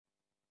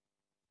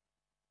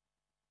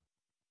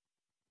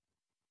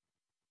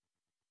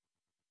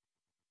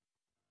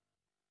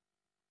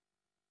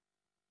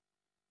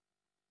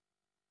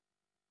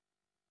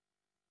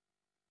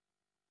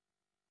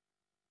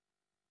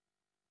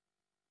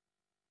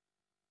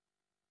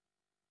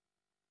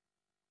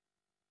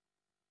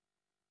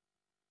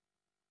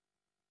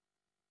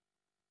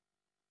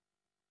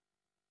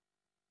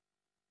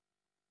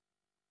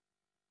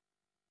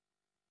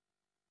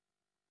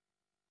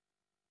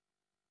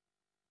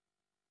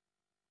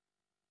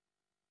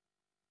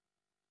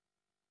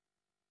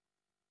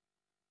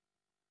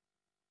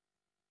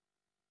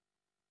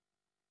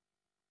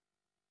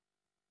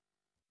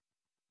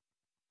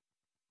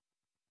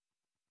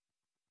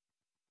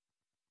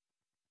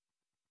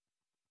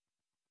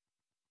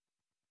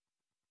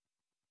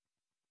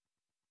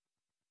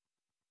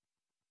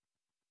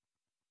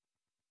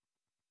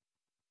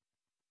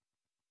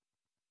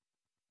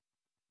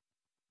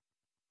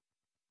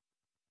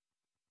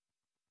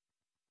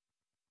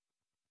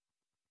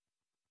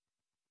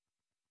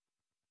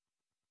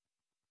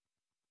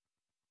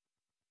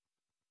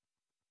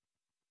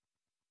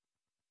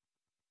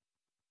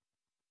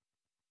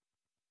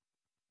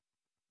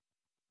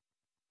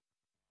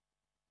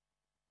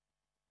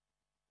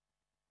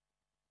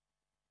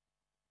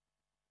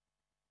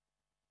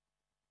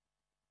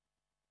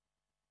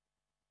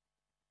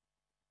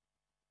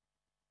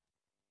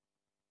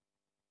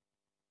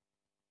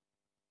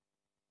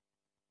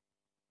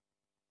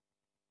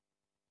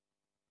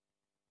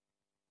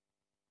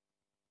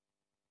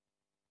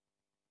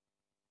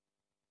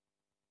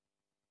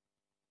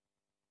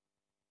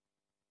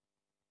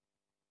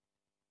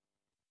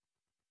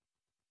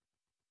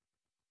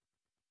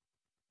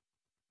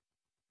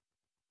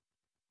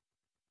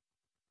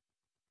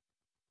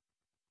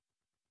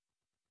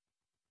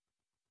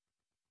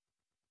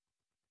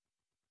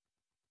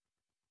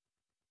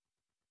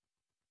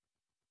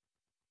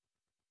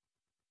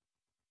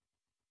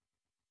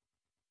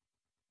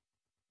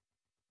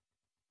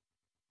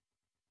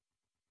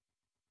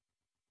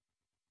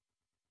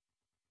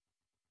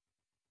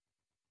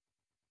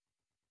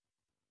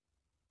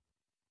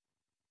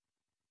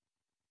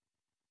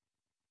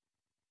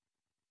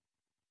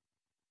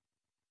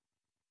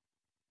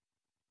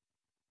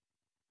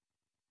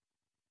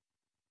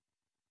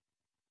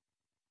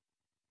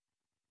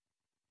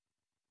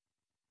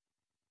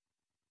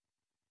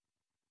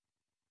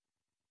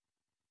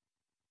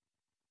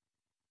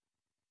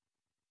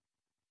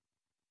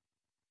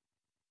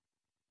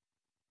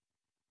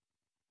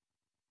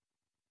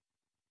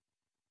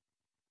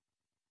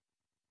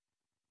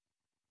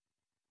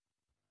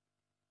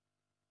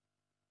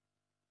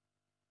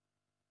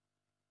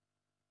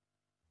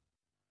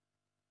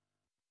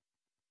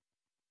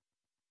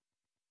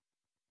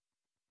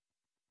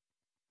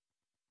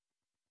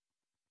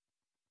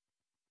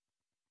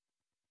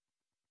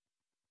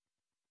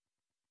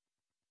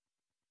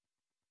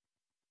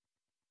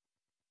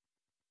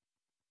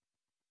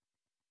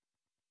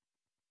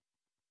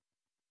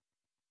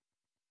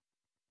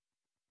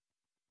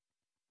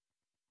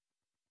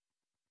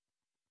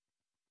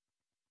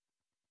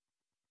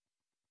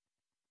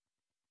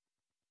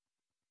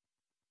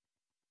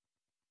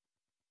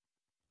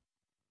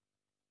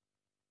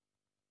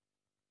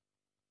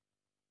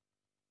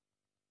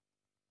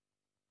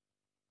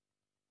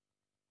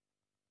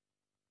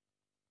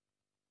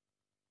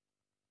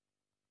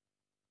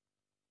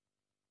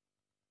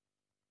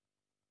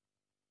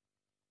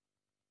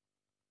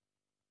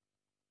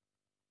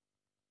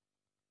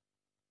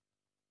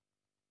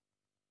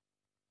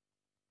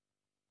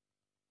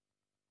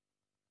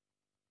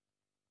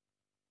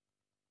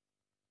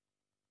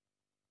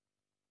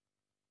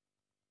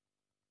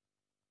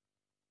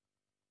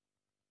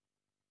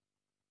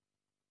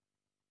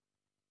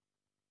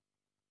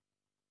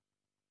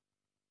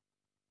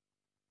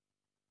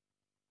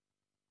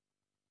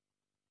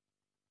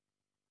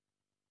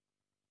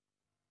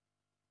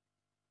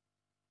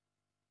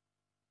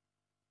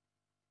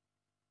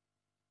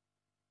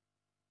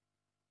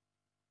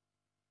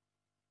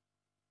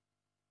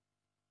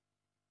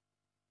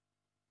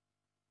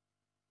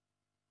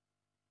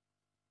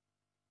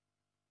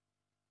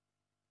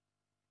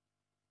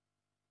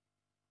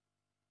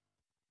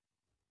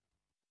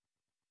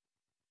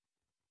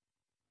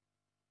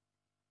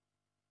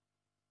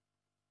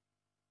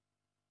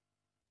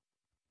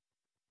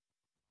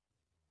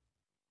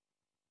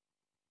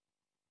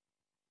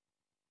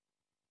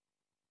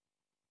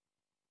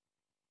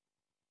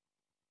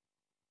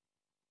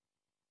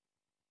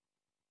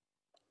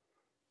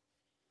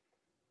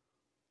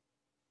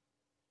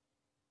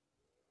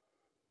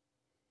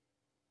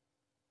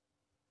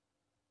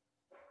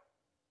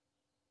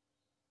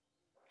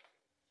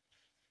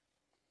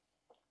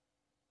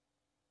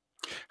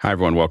Hi,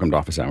 everyone. Welcome to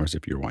Office Hours.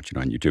 If you're watching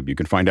on YouTube, you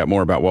can find out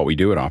more about what we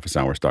do at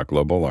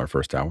officehours.global. Our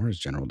first hour is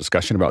general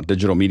discussion about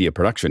digital media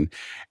production.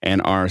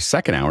 And our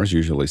second hour is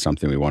usually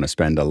something we want to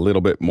spend a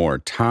little bit more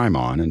time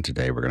on. And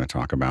today we're going to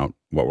talk about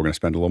what we're going to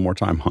spend a little more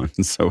time on.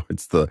 So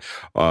it's the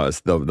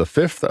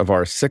fifth of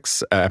our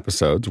 6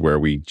 episodes where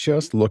we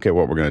just look at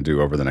what we're going to do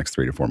over the next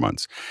 3 to 4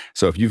 months.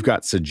 So if you've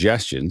got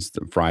suggestions,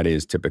 Friday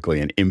is typically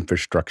an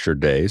infrastructure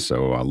day.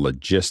 So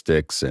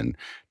logistics and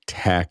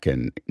tech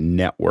and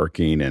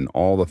networking and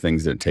all the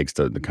things that it takes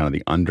to the kind of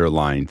the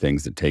underlying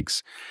things it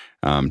takes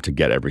to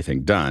get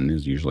everything done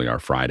is usually our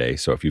Friday.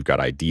 So if you've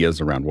got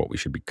ideas around what we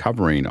should be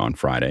covering on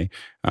Friday,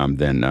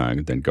 then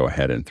go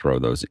ahead and throw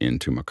those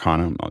into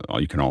Makana.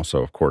 You can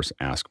also, of course,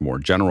 ask more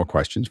general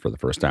questions for the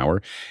first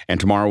hour. And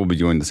tomorrow we'll be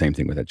doing the same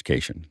thing with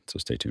education. So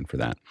stay tuned for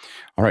that.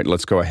 All right,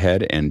 let's go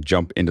ahead and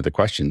jump into the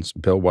questions.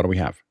 Bill, what do we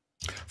have?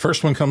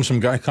 First one comes from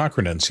Guy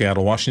Cochran in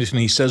Seattle, Washington.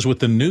 He says,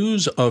 with the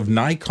news of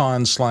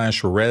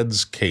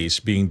Nikon/Red's case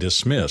being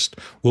dismissed,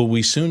 will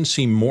we soon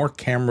see more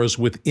cameras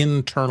with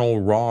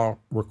internal RAW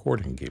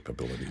recording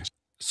capabilities?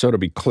 So to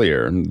be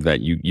clear,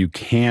 that you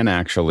can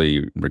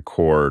actually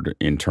record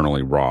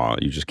internally RAW.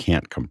 You just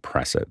can't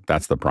compress it.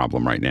 That's the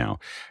problem right now.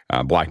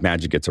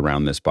 Blackmagic gets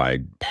around this by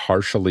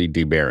partially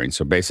debarring.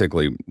 So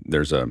basically,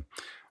 there's a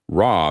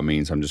RAW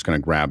means I'm just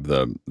going to grab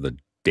the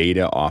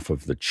data off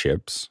of the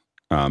chips.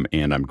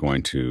 And I'm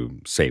going to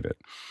save it.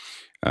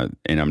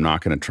 And I'm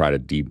not going to try to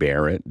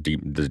debar it. The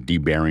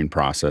debarring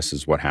process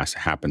is what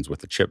happens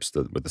with the chips,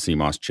 with the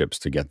CMOS chips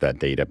to get that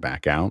data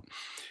back out.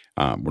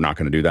 We're not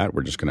going to do that.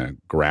 We're just going to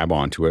grab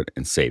onto it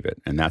and save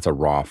it. And that's a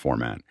RAW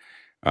format.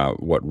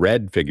 What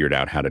Red figured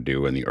out how to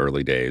do in the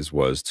early days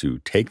was to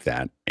take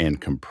that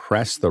and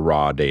compress the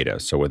RAW data.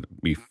 So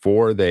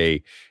before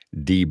they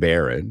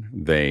debar it,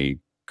 they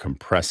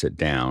compress it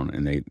down,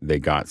 and they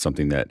got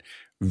something that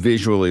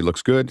visually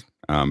looks good,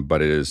 but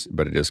it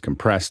is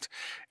compressed,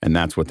 and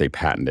that's what they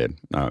patented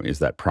is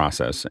that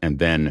process. And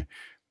then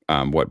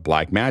what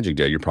Blackmagic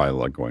did, you're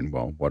probably like going,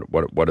 well,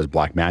 what does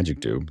Blackmagic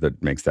do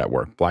that makes that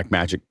work?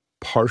 Blackmagic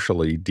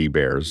partially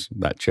debars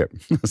that chip.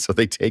 So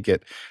they take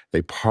it,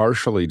 they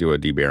partially do a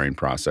debarring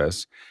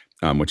process,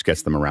 which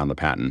gets them around the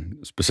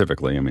patent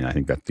specifically. I mean, I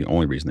think that's the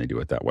only reason they do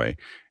it that way.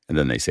 And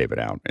then they save it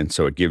out. And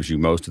so it gives you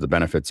most of the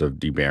benefits of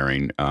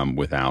debarring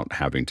without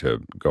having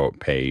to go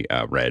pay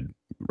Red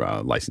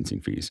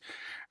licensing fees.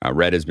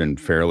 Red has been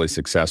fairly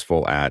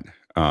successful at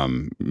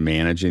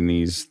managing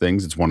these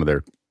things. It's one of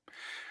their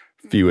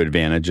few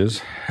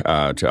advantages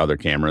to other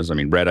cameras. I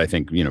mean, Red, I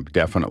think,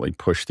 definitely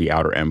pushed the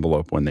outer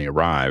envelope when they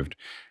arrived,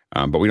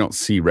 but we don't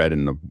see Red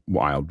in the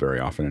wild very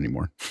often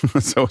anymore.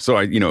 so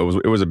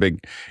it was a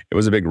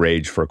big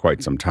rage for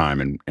quite some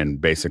time,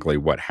 and basically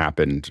what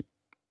happened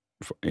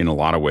in a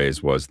lot of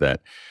ways was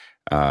that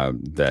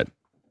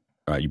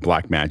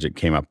Blackmagic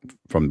came up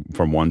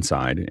from one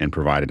side and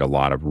provided a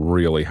lot of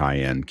really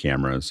high-end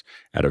cameras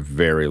at a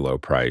very low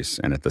price,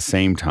 and at the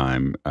same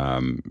time,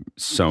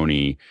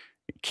 Sony,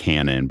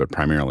 Canon, but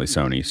primarily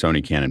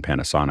Sony, Canon,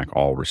 Panasonic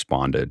all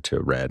responded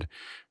to Red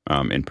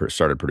and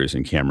started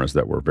producing cameras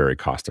that were very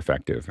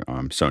cost-effective.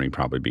 Sony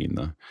probably being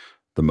the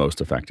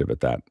most effective at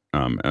that,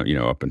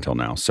 up until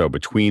now. So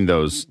between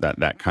those,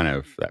 that kind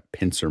of that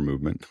pincer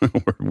movement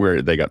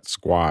where they got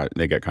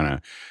kind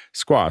of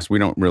squashed, we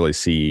don't really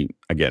see,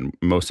 again,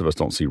 most of us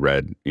don't see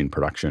Red in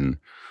production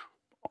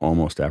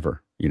almost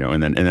ever,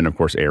 and then of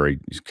course, Arri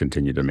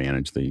continued to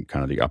manage the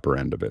kind of the upper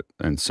end of it.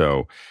 And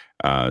so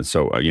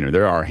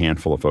there are a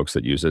handful of folks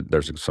that use it.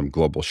 There's some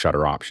global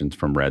shutter options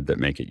from Red that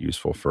make it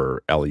useful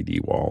for LED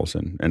walls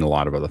and a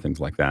lot of other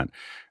things like that.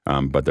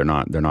 But they're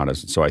not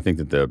as, so I think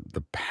that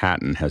the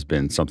patent has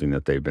been something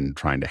that they've been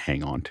trying to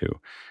hang on to.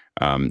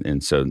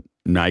 And so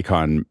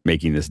Nikon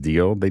making this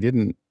deal, they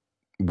didn't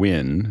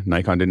win.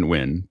 Nikon didn't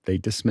win. They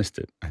dismissed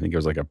it. I think it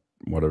was like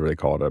whatever they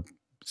call it,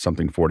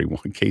 something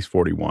 41, case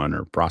 41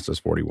 or process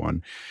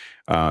 41,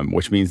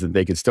 which means that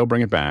they could still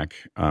bring it back.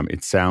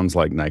 It sounds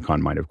like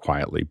Nikon might have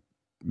quietly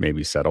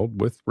maybe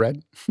settled with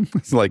Red.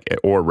 It's like,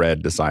 or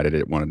Red decided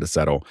it wanted to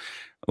settle.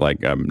 Like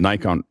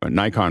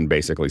Nikon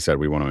basically said,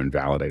 we want to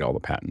invalidate all the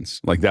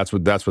patents. Like that's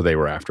what they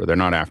were after. They're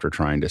not after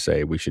trying to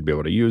say we should be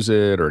able to use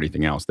it or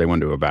anything else. They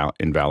wanted to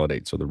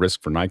invalidate. So the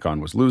risk for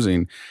Nikon was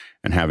losing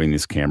and having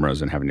these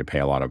cameras and having to pay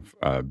a lot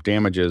of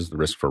damages. The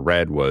risk for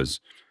Red was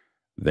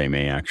they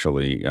may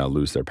actually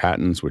lose their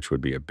patents, which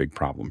would be a big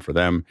problem for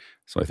them.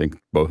 So I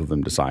think both of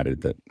them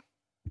decided that.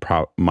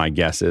 My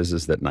guess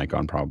is that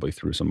Nikon probably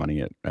threw some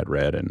money at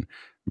Red,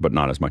 but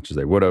not as much as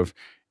they would have,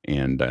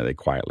 and they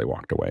quietly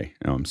walked away.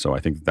 So I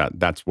think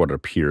that's what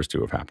appears to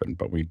have happened,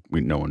 but we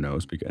no one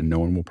knows, and no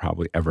one will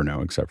probably ever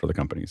know except for the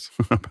companies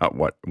about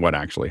what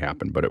actually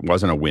happened. But it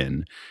wasn't a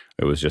win;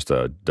 it was just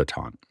a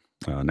detente.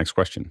 Next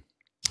question.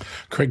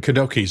 Craig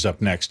Kadoki's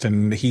up next,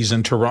 and he's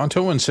in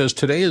Toronto and says,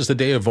 today is the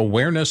day of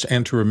awareness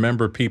and to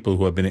remember people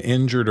who have been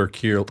injured or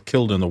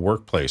killed in the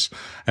workplace.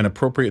 An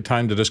appropriate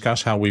time to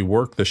discuss how we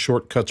work, the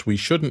shortcuts we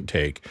shouldn't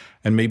take,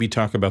 and maybe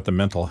talk about the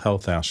mental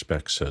health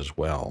aspects as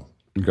well.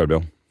 Go,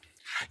 Bill.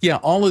 Yeah,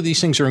 all of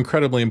these things are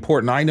incredibly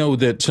important. I know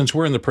that since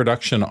we're in the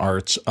production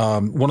arts,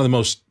 one of the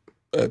most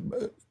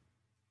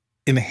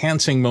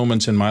enhancing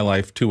moments in my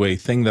life to a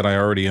thing that I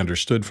already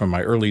understood from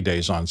my early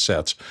days on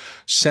sets,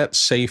 set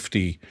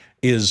safety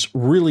is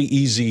really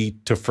easy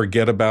to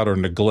forget about or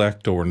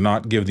neglect or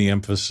not give the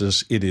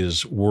emphasis it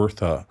is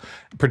worth,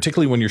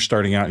 particularly when you're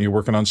starting out and you're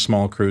working on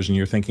small crews and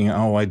you're thinking,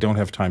 oh, I don't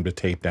have time to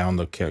tape down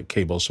the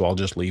cables, so I'll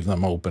just leave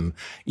them open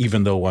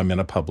even though I'm in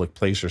a public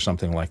place or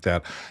something like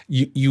that.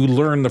 You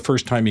learn the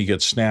first time you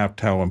get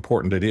snapped how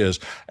important it is.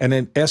 And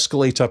it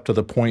escalates up to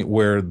the point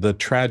where the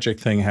tragic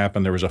thing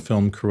happened. There was a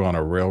film crew on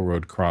a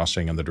railroad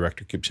crossing and the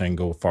director kept saying,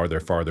 go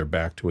farther, farther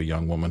back, to a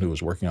young woman who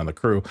was working on the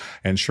crew.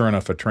 And sure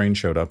enough, a train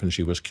showed up and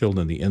she was killed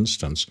in the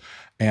instance.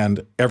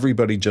 And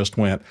everybody just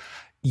went,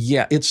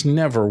 yeah, it's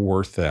never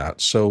worth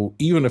that. So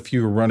even if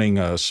you're running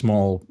a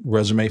small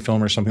resume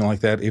film or something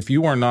like that, if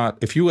you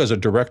as a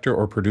director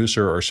or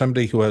producer or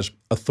somebody who has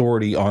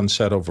authority on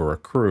set over a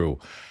crew,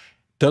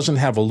 doesn't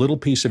have a little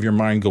piece of your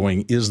mind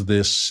going, is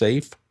this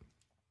safe?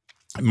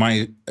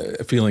 My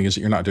feeling is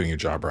that you're not doing your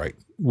job right.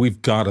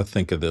 We've got to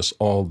think of this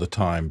all the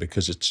time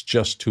because it's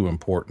just too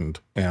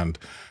important. And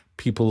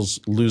people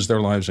lose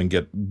their lives and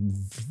get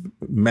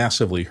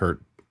massively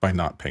hurt by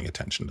not paying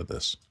attention to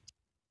this.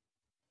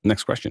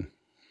 Next question.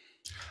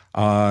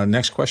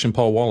 Next question,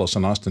 Paul Wallace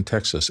in Austin,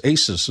 Texas.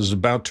 Asus is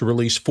about to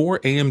release 4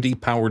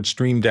 AMD-powered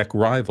Stream Deck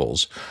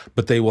rivals,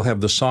 but they will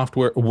have the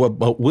software.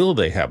 But will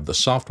they have the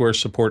software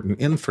support and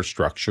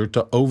infrastructure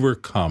to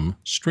overcome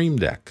Stream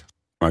Deck?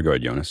 Go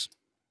ahead, Jonas.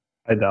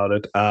 I doubt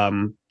it.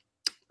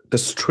 The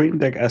Stream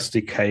Deck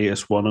SDK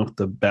is one of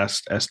the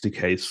best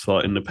SDKs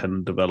for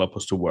independent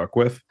developers to work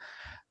with.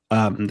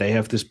 They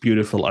have this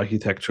beautiful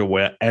architecture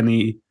where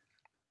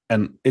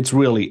and it's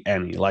really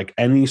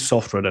any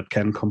software that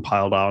can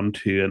compile down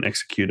to an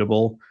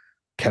executable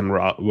can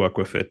work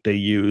with it. They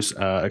use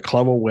a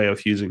clever way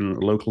of using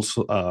local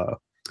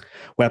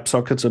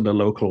WebSockets in the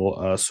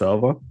local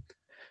server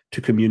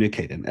to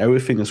communicate, and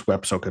everything is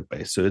WebSocket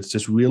based. So it's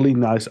this really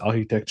nice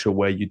architecture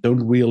where you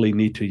don't really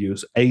need to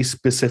use a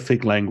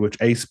specific language,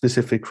 a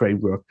specific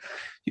framework.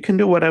 You can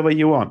do whatever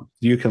you want.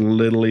 You can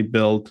literally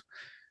build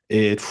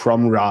it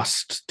from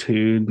Rust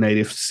to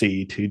native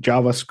C to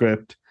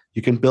JavaScript.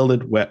 You can build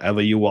it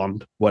wherever you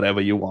want, whatever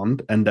you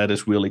want, and that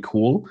is really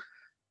cool.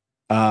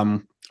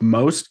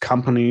 Most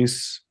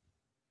companies,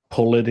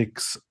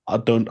 politics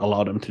don't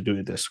allow them to do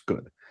it this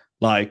good.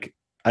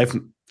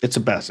 It's the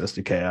best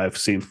SDK I've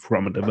seen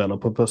from a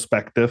developer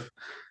perspective,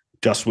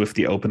 just with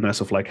the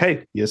openness of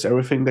hey, here's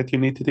everything that you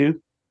need to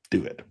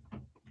do it.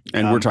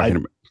 And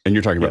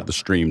you're talking about the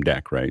Stream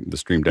Deck, right? The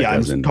Stream Deck. Yeah,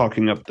 I'm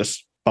talking about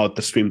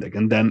the Stream Deck,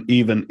 and then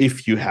even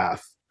if you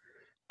have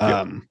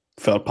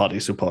third-party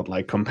support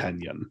like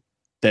Companion,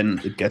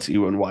 then it gets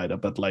even wider.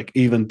 But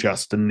even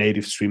just the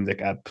native Stream Deck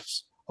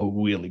apps are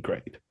really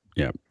great.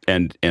 Yeah,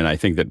 and I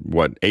think that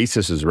what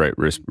Asus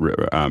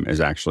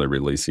is actually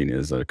releasing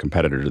is a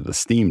competitor to the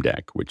Steam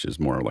Deck, which is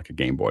more like a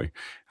Game Boy,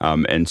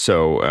 and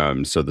so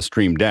the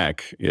Stream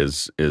Deck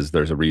is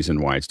there's a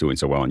reason why it's doing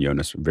so well. And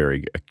Jonas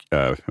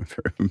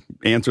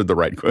answered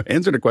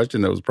a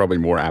question that was probably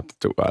more apt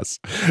to us,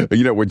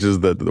 which is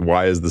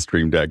why is the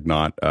Stream Deck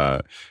not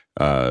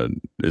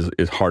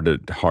is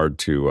hard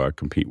to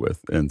compete with.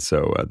 And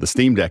so the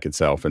Steam Deck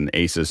itself and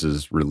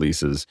Asus's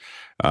releases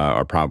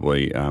are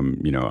probably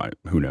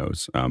who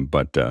knows,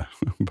 but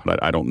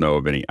I don't know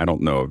of any. I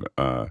don't know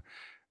of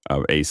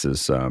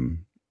Asus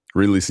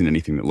releasing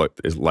anything that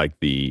is like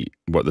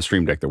what the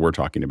Stream Deck that we're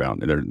talking about.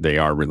 They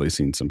are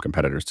releasing some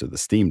competitors to the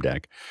Steam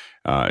Deck,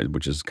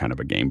 which is kind of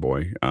a Game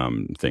Boy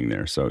thing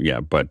there. So yeah,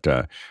 but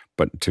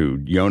to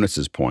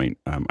Jonas's point,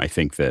 I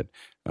think that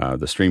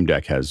the Stream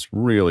Deck has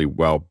really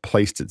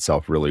placed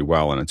itself really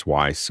well, and it's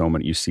why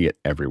you see it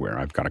everywhere.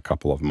 I've got a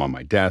couple of them on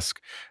my desk.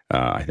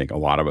 I think a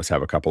lot of us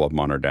have a couple of them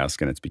on our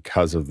desk, and it's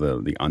because of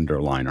the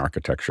underlying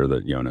architecture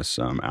that Jonas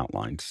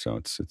outlined. So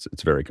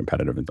it's very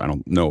competitive, and I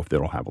don't know if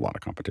they'll have a lot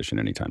of competition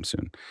anytime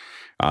soon.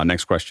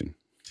 Next question.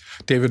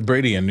 David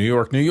Brady in New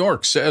York, New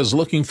York says,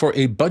 looking for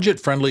a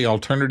budget-friendly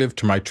alternative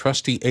to my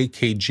trusty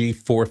AKG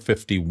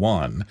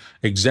 451.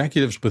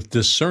 Executives with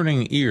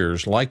discerning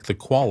ears like the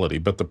quality,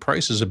 but the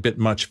price is a bit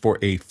much for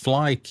a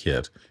fly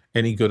kit.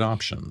 Any good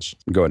options?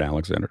 Go ahead,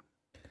 Alexander.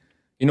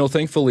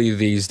 Thankfully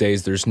these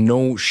days there's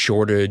no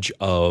shortage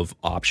of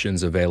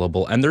options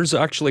available, and there's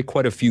actually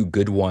quite a few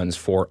good ones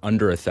for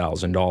under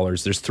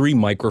 $1,000. There's 3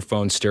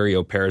 microphone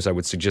stereo pairs I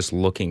would suggest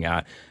looking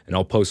at, and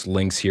I'll post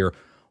links here.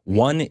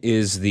 One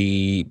is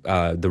the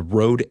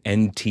Rode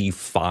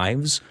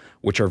NT5s,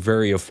 which are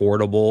very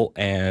affordable,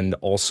 and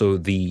also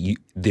the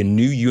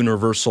new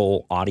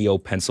universal audio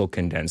pencil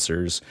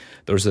condensers.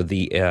 Those are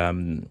the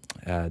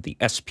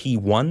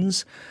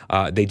SP1s.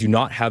 They do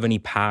not have any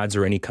pads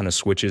or any kind of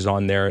switches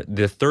on there.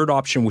 The third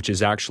option, which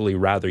is actually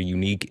rather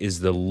unique, is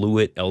the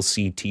Lewitt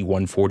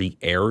LCT140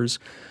 Airs,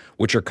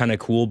 which are kind of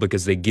cool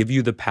because they give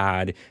you the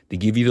pad, they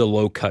give you the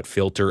low cut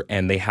filter,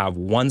 and they have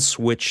one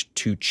switch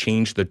to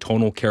change the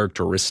tonal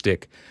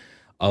characteristic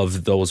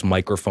of those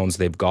microphones,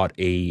 they've got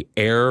a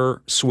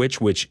air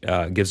switch, which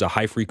gives a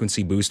high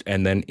frequency boost.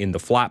 And then in the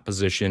flat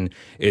position,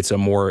 it's a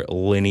more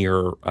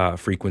linear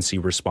frequency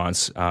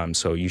response.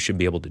 So you should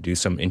be able to do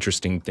some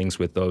interesting things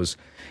with those.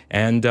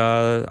 And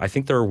I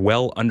think they're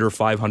well under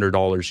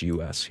 $500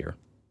 US here.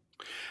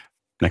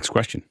 Next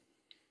question.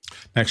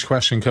 Next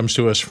question comes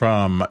to us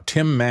from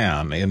Tim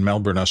Mann in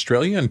Melbourne,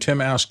 Australia. And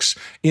Tim asks,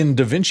 in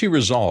DaVinci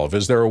Resolve,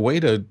 is there a way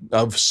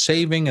of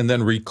saving and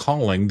then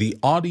recalling the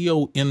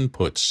audio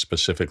inputs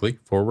specifically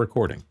for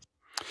recording?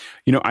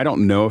 I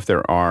don't know if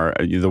there are.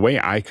 The way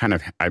I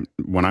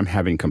when I'm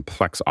having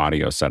complex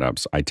audio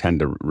setups, I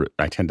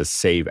tend to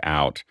save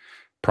out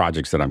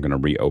projects that I'm going to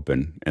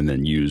reopen and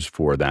then use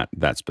for that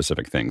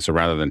specific thing. So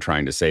rather than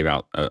trying to save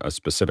out a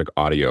specific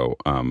audio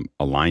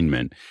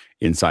alignment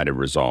inside of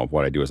Resolve,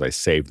 what I do is I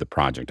save the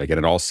project. I get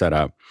it all set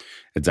up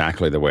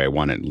exactly the way I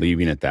want it,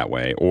 leaving it that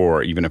way.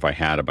 Or even if I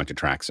had a bunch of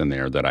tracks in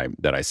there that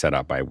I set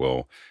up, I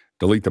will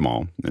delete them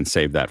all and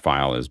save that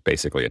file as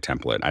basically a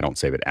template. I don't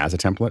save it as a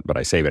template, but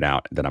I save it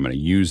out that I'm going to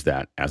use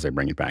that as I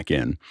bring it back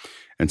in.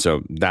 And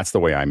so that's the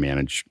way I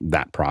manage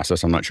that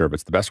process. I'm not sure if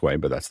it's the best way,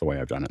 but that's the way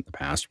I've done it in the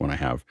past when I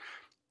have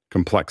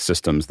complex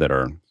systems that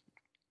are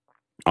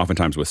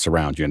oftentimes with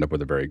surround, you end up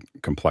with a very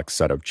complex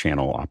set of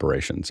channel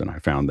operations. And I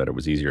found that it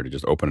was easier to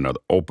just open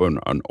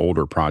an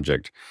older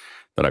project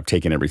that I've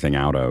taken everything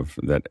out of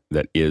that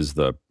is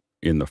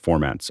in the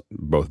formats,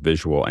 both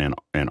visual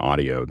and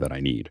audio that I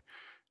need.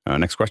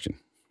 Next question.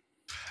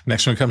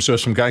 Next one comes to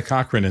us from Guy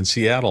Cochran in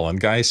Seattle. And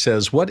Guy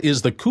says, what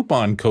is the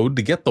coupon code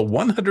to get the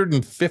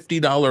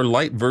 $150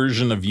 light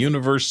version of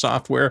Universe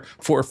software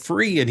for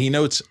free? And he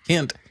notes,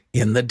 hint,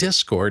 in the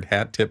Discord,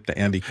 hat tip to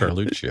Andy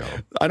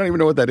Carluccio. I don't even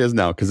know what that is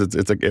now because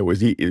it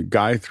was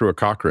Guy threw a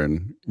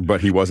Cochrane, but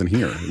he wasn't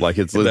here. Like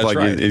it's like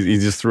right. he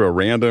just threw a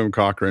random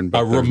Cochrane, but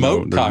a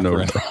remote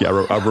Cochrane.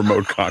 A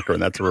remote Cochrane.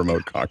 That's a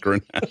remote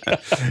Cochrane.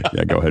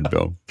 Yeah, go ahead,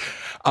 Bill.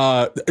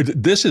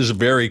 This is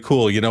very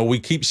cool. We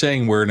keep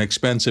saying we're an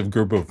expensive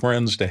group of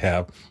friends to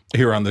have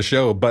here on the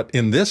show, but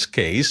in this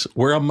case,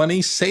 we're a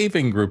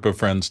money-saving group of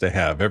friends to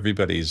have.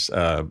 Everybody's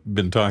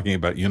been talking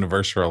about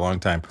Universe for a long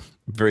time.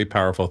 Very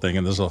powerful thing,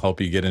 and this will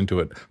help you get into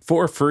it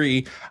for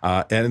free.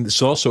 And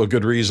it's also a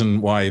good reason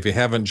why, if you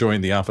haven't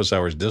joined the Office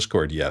Hours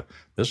Discord yet,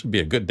 this would be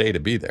a good day to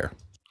be there.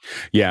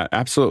 Yeah,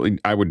 absolutely.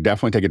 I would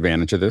definitely take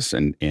advantage of this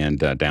and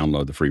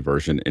download the free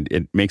version.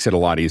 It makes it a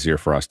lot easier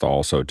for us to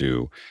also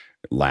do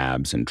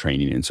labs and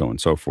training and so on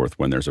and so forth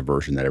when there's a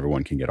version that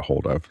everyone can get a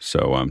hold of.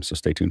 So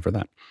stay tuned for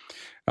that.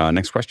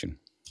 Next question.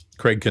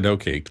 Craig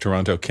Kadoki,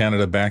 Toronto,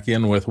 Canada, back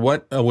in with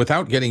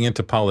without getting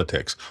into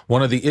politics.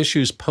 One of the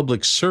issues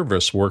public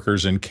service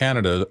workers in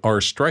Canada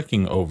are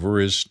striking over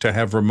is to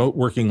have remote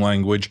working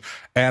language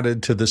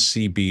added to the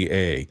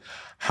CBA.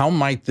 How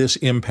might this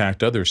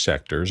impact other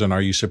sectors? And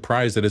are you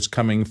surprised that it's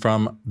coming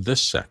from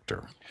this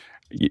sector?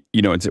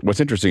 What's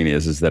interesting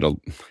is that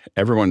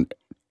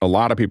a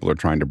lot of people are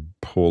trying to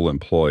pull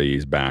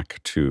employees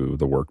back to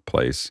the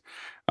workplace.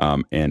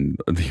 And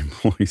the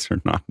employees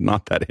are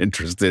not that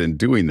interested in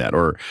doing that,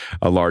 or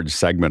a large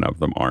segment of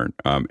them aren't.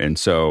 And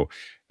so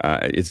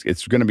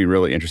it's going to be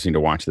really interesting to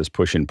watch this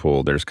push and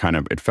pull.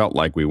 It felt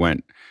like we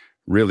went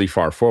really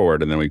far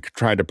forward and then we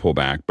tried to pull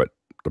back, but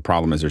the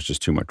problem is there's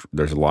just too much.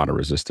 There's a lot of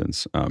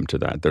resistance to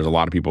that. There's a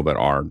lot of people that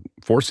are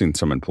forcing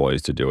some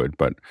employees to do it,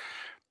 but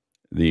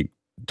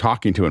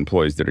talking to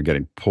employees that are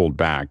getting pulled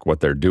back, what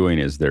they're doing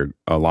is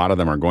a lot of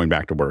them are going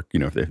back to work.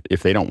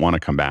 If they don't want to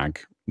come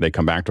back, they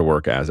come back to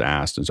work as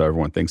asked, and so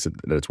everyone thinks that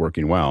it's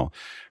working well.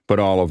 But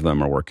all of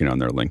them are working on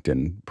their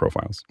LinkedIn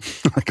profiles,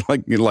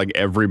 like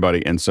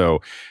everybody. And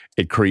so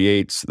it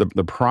creates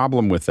the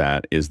problem with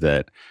that is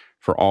that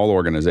for all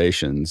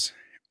organizations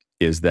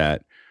is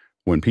that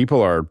when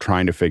people are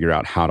trying to figure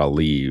out how to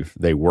leave,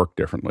 they work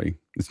differently.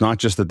 It's not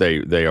just that they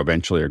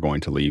eventually are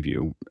going to leave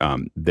you.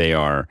 They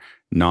are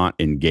not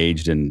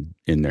engaged in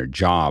their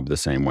job the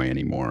same way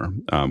anymore.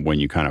 When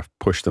you kind of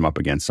push them up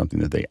against something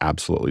that they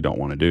absolutely don't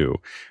want to do,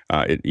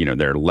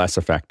 they're less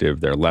effective,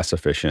 they're less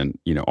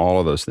efficient, all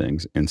of those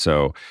things. And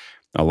so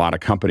a lot of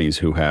companies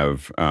who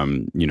have,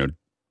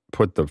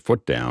 put the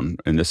foot down,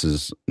 and this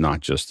is not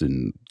just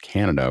in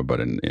Canada, but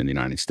in the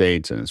United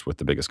States, and it's with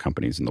the biggest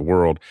companies in the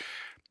world,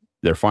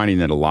 they're finding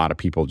that a lot of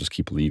people just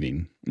keep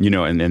leaving,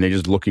 and they're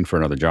just looking for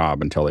another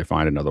job until they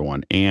find another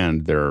one,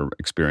 and they're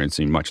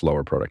experiencing much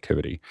lower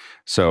productivity.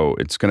 So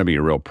it's going to be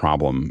a real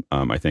problem,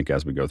 I think,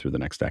 as we go through the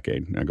next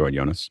decade. Now, go ahead,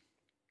 Jonas.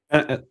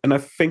 And I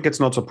think it's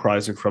not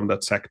surprising from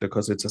that sector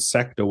because it's a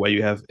sector where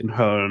you have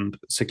inherent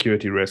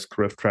security risk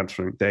with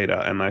transferring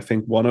data. And I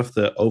think one of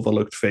the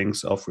overlooked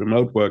things of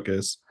remote work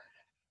is,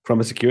 from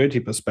a security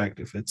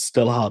perspective, it's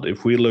still hard.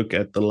 If we look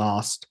at the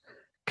last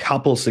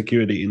couple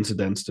security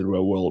incidents that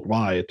were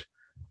worldwide,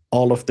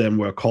 all of them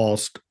were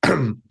caused,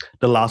 the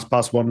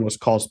LastPass one was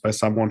caused by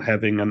someone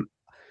having an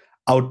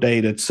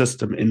outdated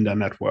system in their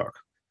network.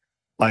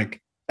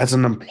 Like, as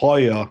an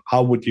employer,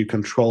 how would you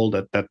control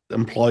that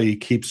employee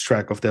keeps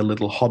track of their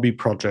little hobby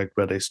project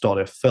where they store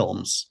their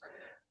films?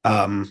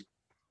 The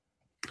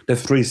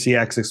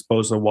 3CX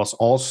exposure was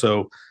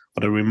also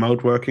but a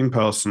remote working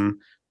person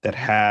that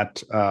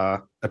had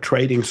a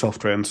trading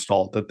software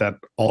installed that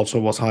also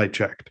was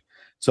hijacked.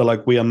 So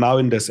like we are now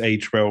in this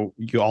age where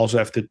you also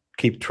have to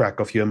keep track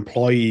of your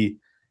employee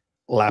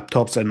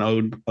laptops and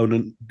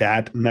own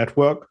that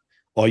network,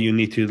 or you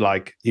need to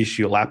like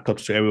issue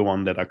laptops to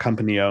everyone that are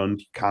company owned.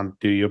 You can't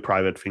do your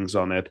private things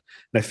on it.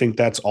 And I think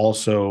that's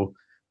also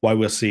why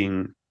we're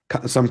seeing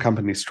some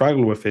companies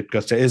struggle with it,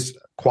 because there is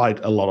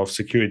quite a lot of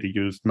security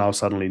you now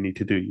suddenly need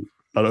to do. You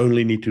not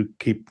only need to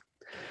keep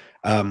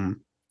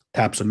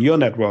tabs on your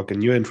network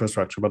and your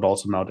infrastructure, but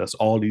also now there's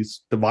all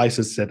these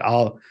devices that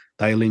are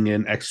dialing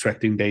in,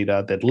 extracting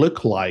data that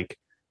look like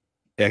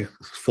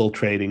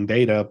exfiltrating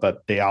data,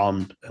 but they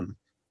aren't. And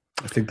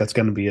I think that's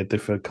going to be a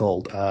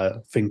difficult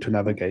thing to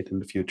navigate in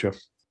the future.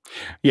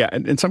 Yeah,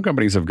 and some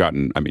companies have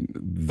gotten, I mean,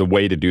 the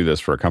way to do this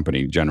for a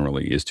company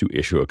generally is to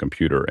issue a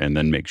computer and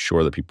then make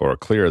sure that people are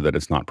clear that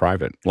it's not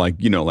private. Like,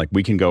 like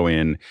we can go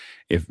in,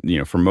 if,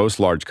 for most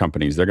large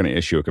companies, they're going to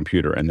issue a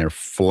computer and they're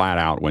flat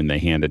out when they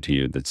hand it to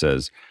you that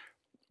says,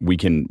 we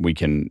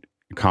can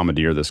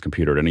commandeer this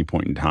computer at any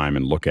point in time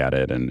and look at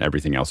it and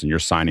everything else. And you're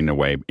signing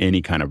away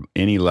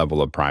any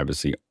level of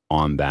privacy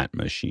on that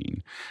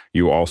machine.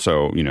 You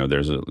also,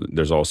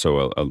 there's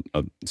also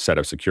a set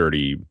of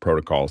security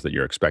protocols that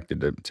you're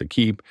expected to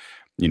keep,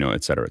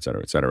 et cetera, et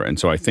cetera, et cetera. And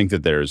so I think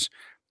that there's,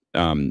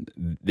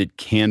 it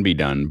can be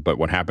done, but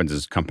what happens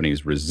is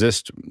companies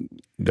resist.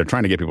 They're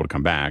trying to get people to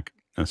come back.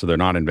 And so they're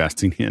not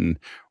investing in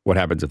what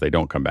happens if they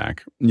don't come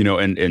back,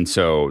 and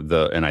so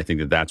and I think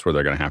that that's where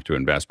they're going to have to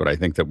invest. But I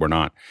think that we're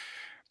not,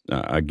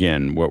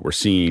 again, what we're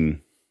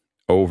seeing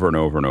over and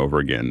over and over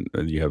again,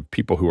 you have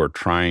people who are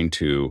trying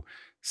to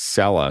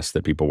sell us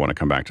that people want to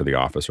come back to the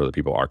office, or that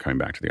people are coming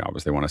back to the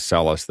office. They want to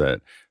sell us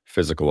that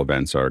physical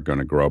events are going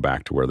to grow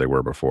back to where they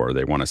were before.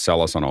 They want to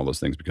sell us on all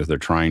those things because they're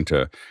trying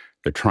to,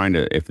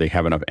 if they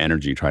have enough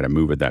energy, try to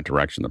move it that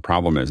direction. The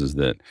problem is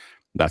that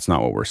that's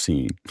not what we're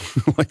seeing.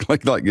 like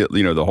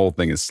the whole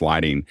thing is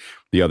sliding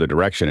the other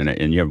direction,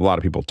 and you have a lot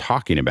of people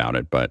talking about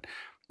it, but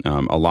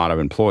a lot of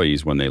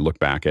employees, when they look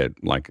back at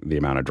like the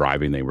amount of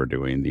driving they were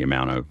doing, the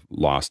amount of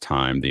lost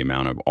time, the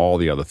amount of all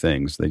the other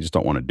things, they just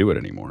don't want to do it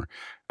anymore.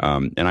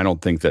 And I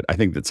think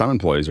that some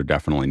employees are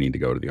definitely need to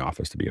go to the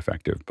office to be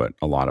effective, but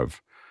a lot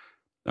of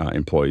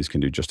employees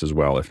can do just as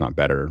well, if not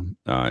better,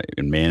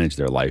 and manage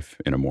their life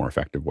in a more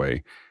effective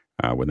way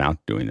without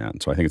doing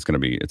that. So I think it's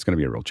going to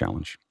be a real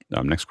challenge.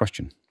 Next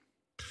question.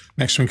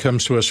 Next one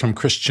comes to us from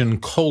Christian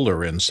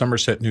Kohler in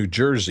Somerset, New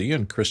Jersey.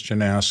 And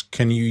Christian asks,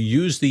 can you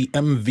use the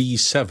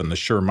MV7, the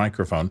Shure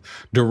microphone,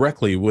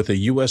 directly with a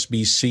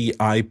USB-C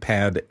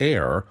iPad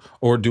Air,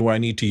 or do I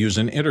need to use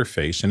an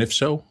interface? And if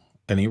so,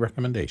 any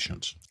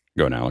recommendations?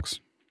 Go on,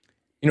 Alex.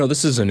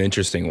 This is an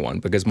interesting one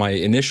because my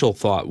initial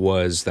thought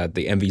was that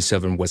the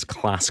MV7 was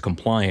class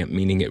compliant,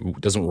 meaning it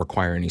doesn't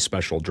require any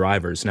special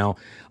drivers. Now,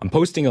 I'm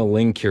posting a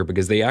link here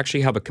because they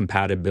actually have a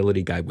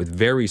compatibility guide with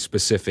very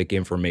specific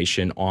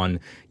information on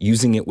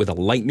using it with a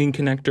Lightning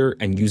connector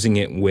and using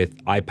it with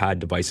iPad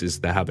devices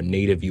that have a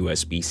native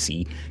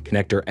USB-C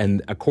connector.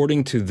 And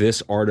according to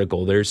this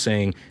article, they're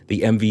saying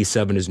the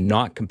MV7 is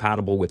not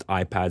compatible with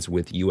iPads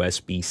with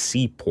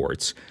USB-C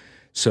ports.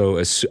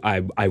 So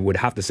I would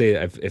have to say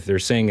if they're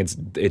saying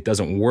it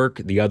doesn't work,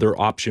 the other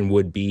option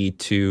would be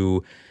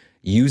to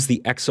use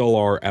the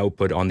XLR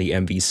output on the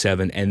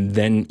MV7 and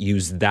then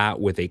use that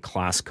with a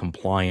class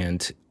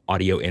compliant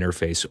audio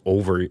interface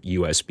over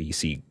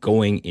USB-C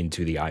going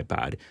into the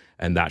iPad,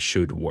 and that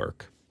should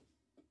work.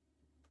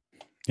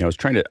 Yeah,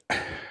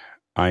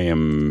 I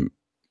am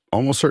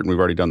almost certain we've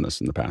already done this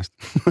in the past.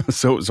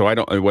 so I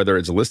don't, whether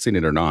it's listing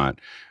it or not,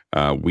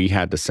 we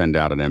had to send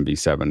out an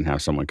MV7 and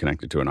have someone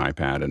connected to an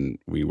iPad, and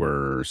we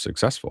were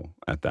successful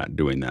at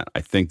doing that. I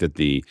think that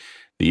the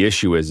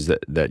issue is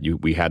that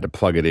we had to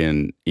plug it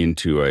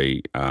into a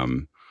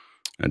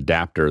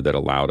adapter that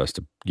allowed us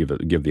to give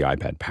the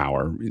iPad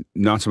power.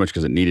 Not so much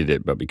because it needed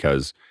it, but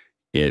because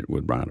it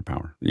would run out of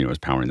power. It was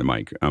powering the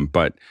mic.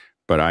 But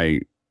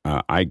I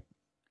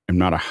am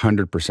not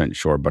 100%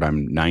 sure, but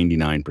I'm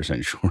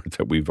 99% sure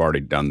that we've already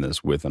done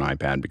this with an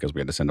iPad because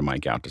we had to send a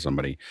mic out to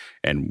somebody,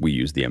 and we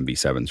used the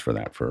MV7s for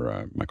that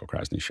for Michael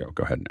Krasny's show.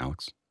 Go ahead,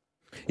 Alex.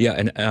 Yeah,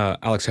 and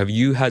Alex, have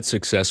you had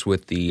success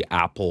with the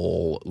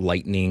Apple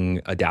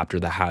Lightning adapter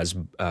that has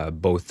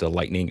both the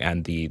Lightning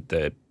and the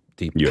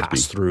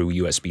pass-through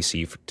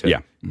USB-C?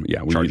 Yeah,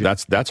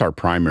 that's our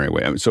primary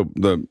way. So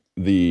the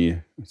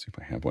let's see if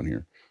I have one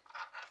here.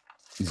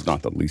 It's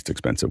not the least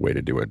expensive way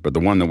to do it, but the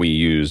one that we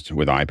used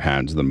with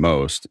iPads the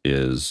most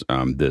is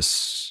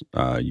this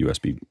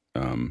USB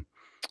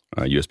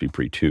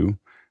Pre 2.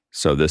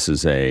 So this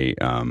is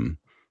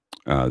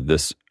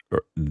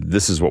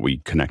this is what we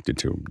connected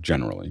to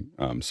generally.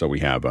 So we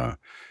have a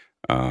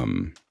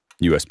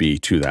USB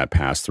to that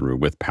pass through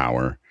with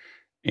power,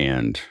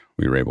 and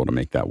we were able to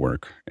make that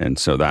work. And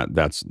so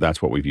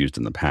that's what we've used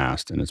in the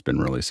past, and it's been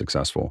really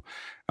successful.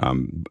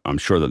 I'm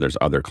sure that there's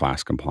other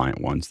class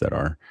compliant ones that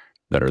are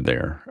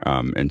there.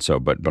 And so,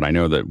 but I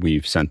know that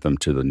we've sent them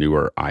to the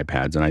newer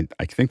iPads, and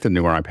I think the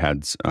newer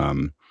iPads,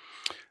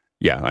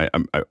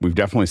 we've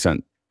definitely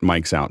sent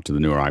mics out to the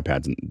newer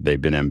iPads, and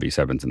they've been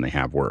MV7s and they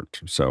have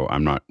worked. So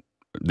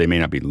they may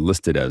not be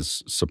listed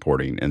as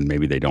supporting, and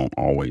maybe they don't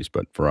always,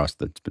 but for us,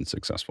 that's been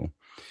successful.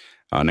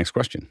 Next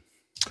question.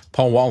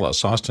 Paul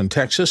Wallace, Austin,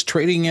 Texas,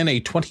 trading in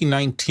a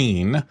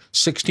 2019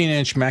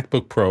 16-inch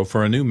MacBook Pro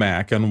for a new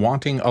Mac and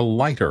wanting a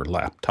lighter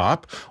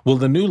laptop. Will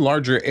the new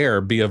larger Air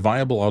be a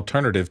viable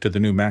alternative to the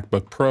new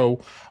MacBook Pro,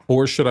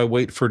 or should I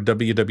wait for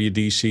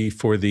WWDC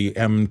for the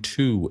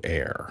M2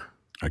 Air?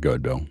 Go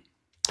ahead, Bill.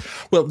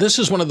 Well, this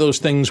is one of those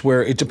things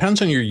where it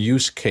depends on your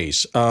use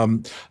case.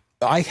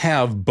 I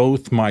have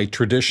both my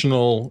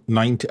traditional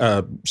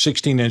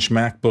 16-inch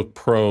MacBook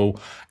Pro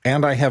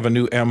and I have a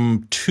new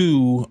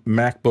M2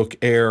 MacBook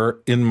Air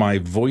in my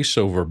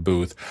voiceover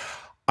booth.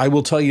 I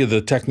will tell you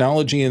the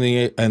technology in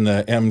the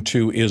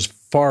M2 is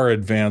far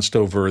advanced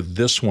over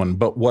this one,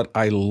 but what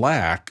I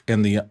lack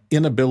and the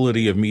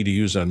inability of me to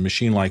use a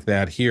machine like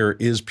that here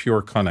is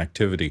pure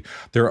connectivity.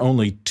 There are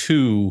only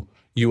 2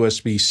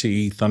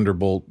 USB-C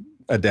Thunderbolt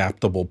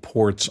adaptable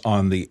ports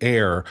on the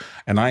Air,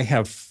 and I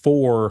have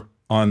 4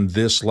 on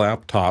this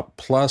laptop,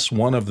 plus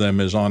one of them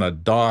is on a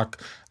dock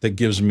that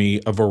gives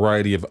me a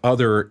variety of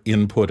other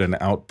input and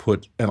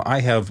output, and I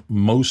have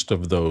most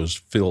of those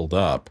filled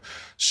up.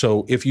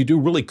 So if you do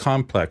really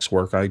complex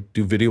work, I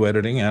do video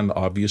editing and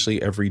obviously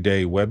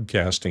everyday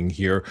webcasting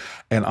here,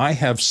 and I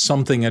have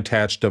something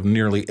attached of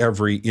nearly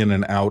every in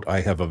and out I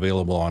have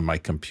available on my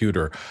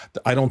computer.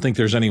 I don't think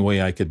there's any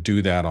way I could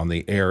do that on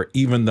the Air,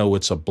 even though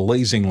it's a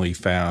blazingly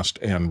fast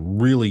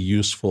and really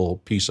useful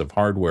piece of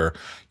hardware.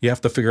 You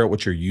have to figure out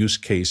what your use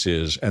case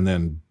is and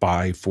then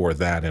buy for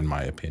that, in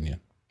my opinion.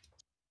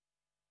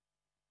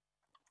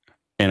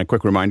 And a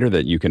quick reminder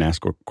that you can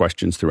ask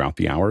questions throughout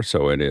the hour.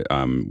 So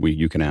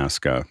you can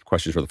ask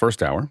questions for the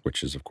first hour,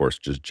 which is, of course,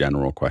 just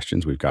general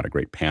questions. We've got a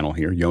great panel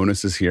here.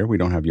 Jonas is here. We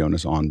don't have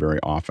Jonas on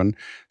very often.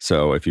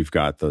 So if you've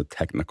got the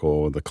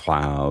technical, the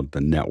cloud, the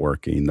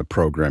networking, the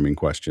programming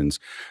questions,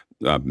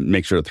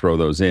 make sure to throw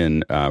those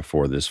in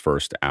for this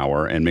first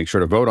hour, and make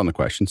sure to vote on the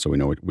questions so we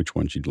know which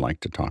ones you'd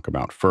like to talk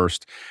about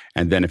first.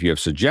 And then if you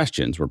have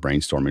suggestions, we're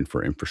brainstorming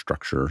for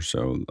infrastructure.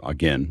 So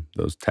again,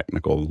 those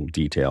technical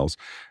details.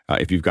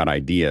 If you've got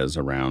ideas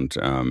around,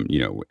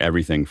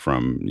 everything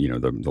from,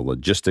 the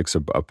logistics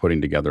of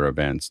putting together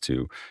events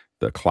to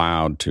the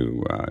cloud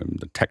to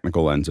the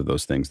technical ends of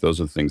those things, those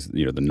are the things,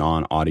 the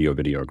non-audio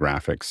video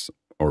graphics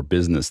or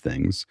business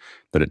things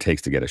that it takes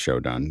to get a show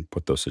done.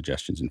 Put those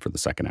suggestions in for the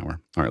second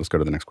hour. All right, let's go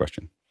to the next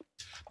question.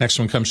 Next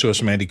one comes to us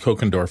from Andy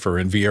Kokendorfer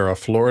in Vieira,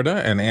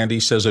 Florida. And Andy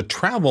says, a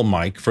travel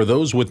mic for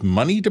those with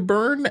money to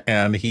burn.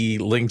 And he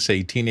links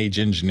a Teenage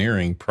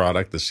Engineering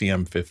product, the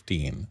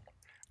CM15.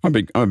 I'm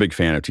a big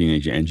fan of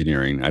Teenage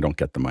Engineering. I don't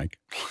get the mic.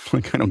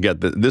 I don't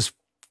get this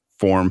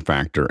form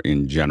factor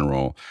in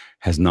general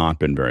has not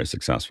been very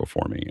successful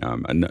for me.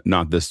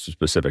 Not this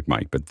specific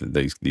mic, but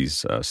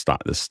this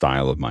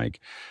style of mic.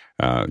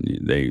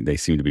 They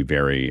seem to be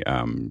very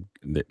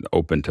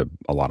open to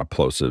a lot of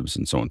plosives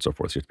and so on and so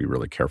forth. So you have to be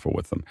really careful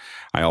with them.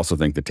 I also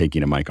think that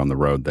taking a mic on the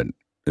road that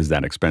is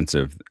that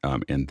expensive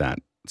and that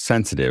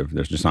sensitive,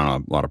 there's just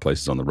not a lot of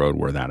places on the road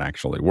where that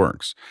actually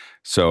works.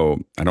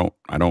 So I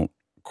don't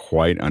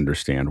quite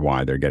understand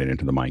why they're getting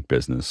into the mic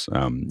business,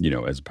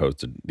 as opposed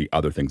to the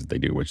other things that they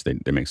do, which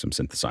they make some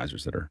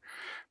synthesizers that are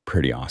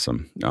pretty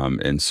awesome.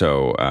 And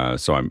so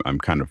I'm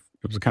kind of,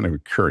 it was kind of a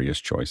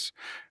curious choice.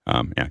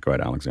 Go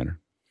ahead, Alexander.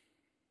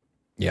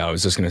 Yeah, I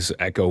was just going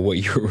to echo what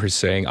you were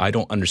saying. I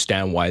don't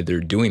understand why they're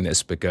doing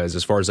this because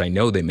as far as I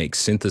know, they make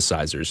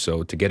synthesizers.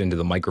 So to get into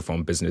the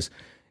microphone business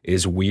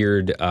is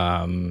weird.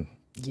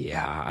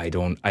 Yeah, I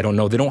don't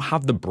know. They don't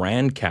have the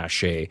brand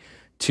cachet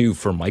too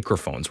for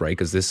microphones, right?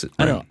 Because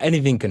I don't know,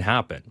 anything can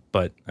happen.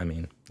 But I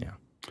mean, yeah.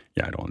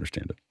 Yeah, I don't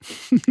understand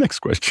it. Next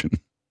question.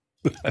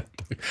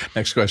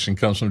 Next question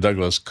comes from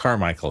Douglas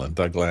Carmichael, and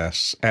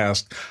Douglas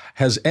asked,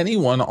 has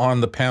anyone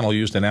on the panel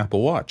used an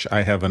Apple Watch?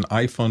 I have an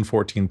iPhone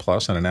 14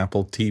 Plus and an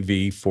Apple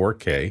TV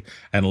 4K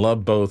and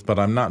love both, but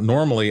I'm not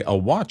normally a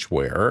watch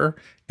wearer.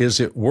 Is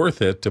it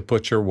worth it to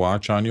put your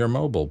watch on your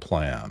mobile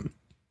plan?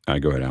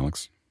 Go ahead,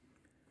 Alex.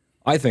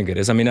 I think it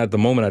is. I mean, at the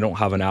moment, I don't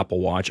have an Apple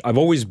Watch. I've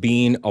always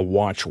been a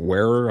watch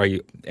wearer.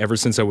 Ever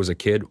since I was a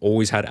kid,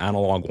 always had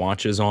analog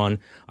watches on.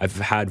 I've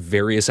had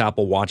various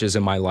Apple Watches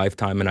in my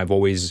lifetime, and I've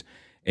always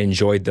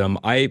enjoyed them.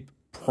 I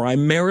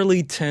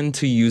primarily tend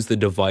to use the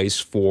device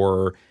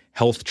for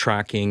health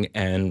tracking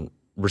and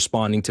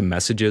responding to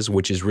messages,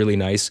 which is really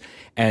nice.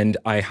 And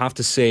I have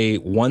to say,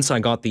 once I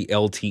got the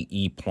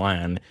LTE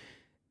plan,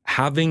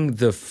 having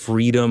the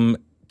freedom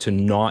to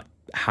not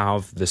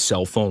have the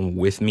cell phone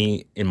with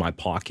me in my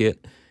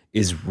pocket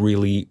is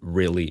really,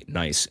 really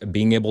nice.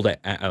 Being able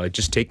to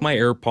just take my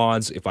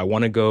AirPods if I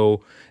want to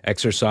go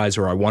exercise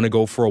or I want to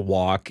go for a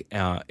walk,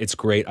 it's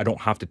great. I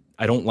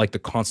don't like the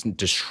constant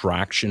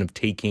distraction of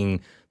taking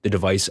the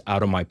device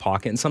out of my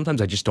pocket, and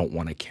sometimes I just don't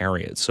want to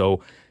carry it.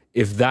 So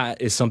if that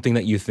is something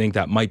that you think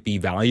that might be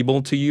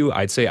valuable to you,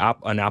 I'd say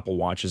an Apple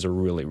Watch is a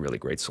really, really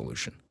great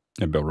solution.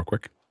 And Bill, real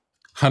quick.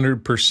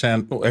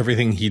 100%.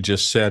 Everything he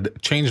just said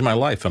changed my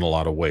life in a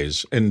lot of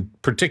ways. And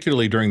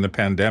particularly during the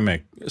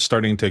pandemic,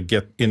 starting to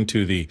get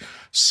into the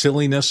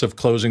silliness of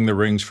closing the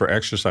rings for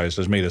exercise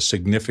has made a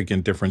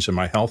significant difference in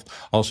my health.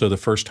 Also, the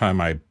first time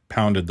I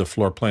pounded the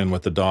floor plan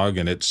with the dog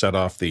and it set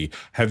off the,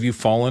 have you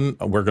fallen?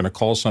 We're going to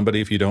call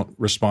somebody if you don't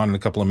respond in a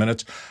couple of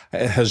minutes.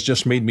 It has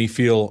just made me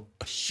feel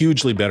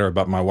hugely better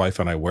about my wife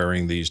and I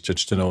wearing these,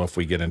 just to know if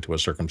we get into a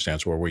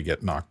circumstance where we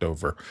get knocked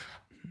over,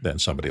 then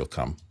somebody will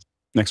come.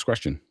 Next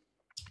question.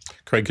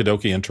 Craig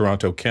Kadoki in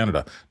Toronto,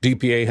 Canada.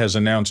 DPA has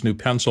announced new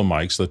pencil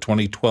mics, the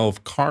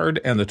 2012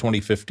 Card and the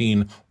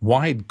 2015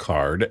 Wide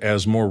Card,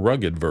 as more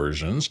rugged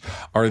versions.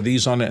 Are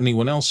these on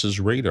anyone else's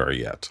radar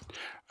yet?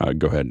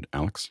 Go ahead,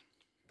 Alex.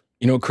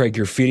 You know, Craig,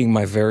 you're feeding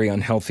my very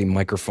unhealthy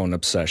microphone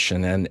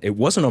obsession, and it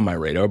wasn't on my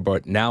radar,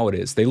 but now it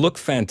is. They look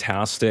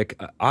fantastic.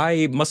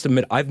 I must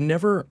admit, I've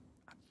never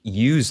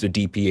used a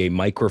DPA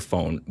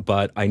microphone,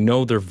 but I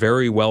know they're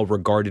very well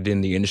regarded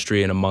in the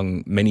industry and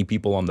among many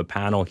people on the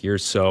panel here,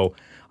 so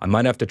I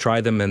might have to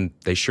try them, and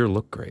they sure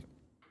look great.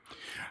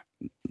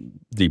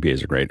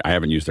 DPAs are great. I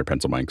haven't used their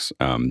pencil mics,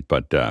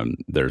 but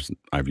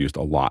I've used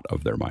a lot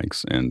of their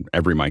mics, and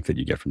every mic that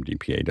you get from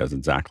DPA does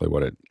exactly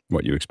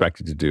what you expect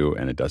it to do,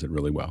 and it does it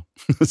really well.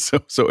 so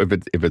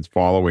if it's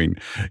following,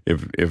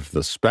 if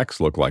the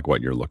specs look like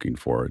what you're looking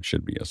for, it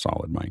should be a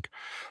solid mic.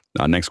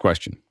 Next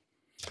question.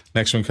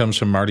 Next one comes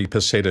from Marty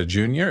Peseta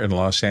Jr. in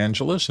Los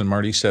Angeles, and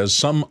Marty says,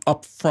 some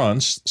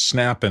upfronts,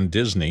 Snap and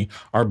Disney,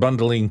 are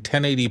bundling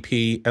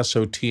 1080p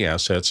SOT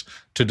assets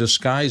to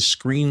disguise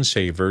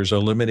screensavers,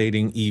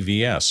 eliminating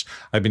EVS.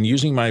 I've been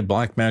using my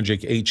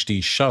Blackmagic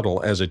HD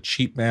Shuttle as a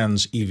cheap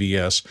man's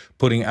EVS,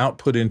 putting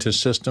output into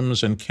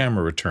systems and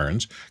camera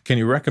returns. Can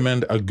you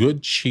recommend a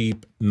good,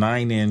 cheap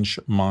 9-inch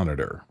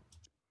monitor?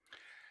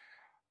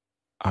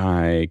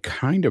 I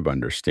kind of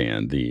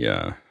understand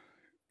the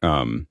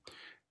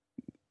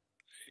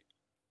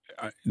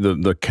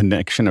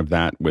connection of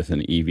that with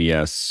an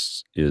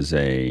EVS is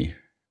a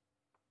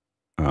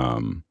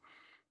I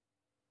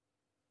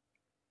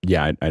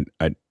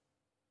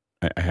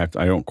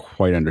don't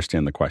quite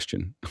understand the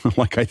question.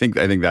 Like I think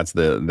that's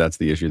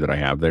the issue that I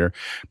have there.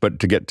 But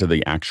to get to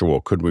the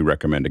actual, could we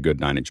recommend a good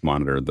 9-inch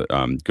monitor?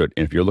 Good.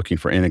 And if you're looking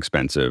for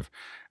inexpensive,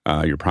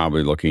 you're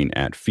probably looking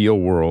at Feel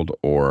World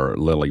or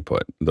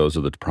Lilliput. Those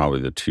are probably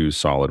the two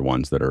solid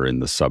ones that are in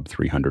the sub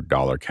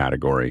 $300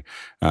 category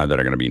that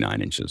are going to be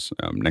 9 inches.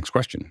 Next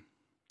question.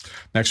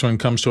 Next one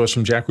comes to us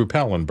from Jack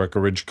Ruppel in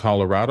Breckenridge,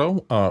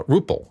 Colorado.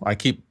 Ruppel, I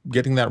keep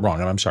getting that wrong,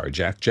 and I'm sorry,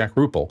 Jack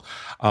Ruppel.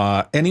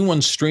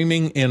 Anyone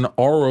streaming in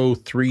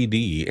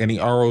RO3D, any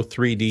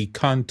RO3D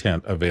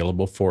content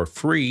available for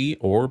free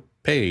or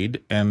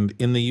paid and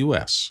in the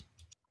U.S.?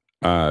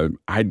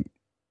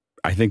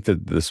 I think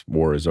that this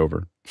war is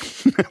over.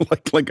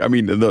 I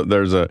mean,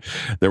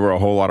 there were a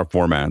whole lot of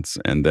formats,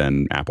 and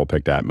then Apple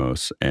picked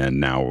Atmos, and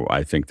now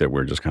I think that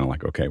we're just kind of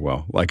like, okay,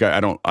 well, like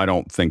I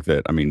don't think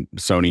that. I mean,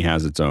 Sony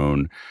has its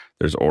own.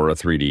 There's Aura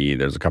 3D.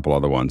 There's a couple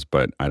other ones,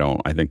 but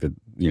I think that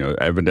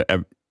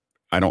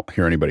I don't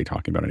hear anybody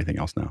talking about anything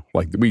else now.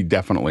 Like we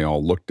definitely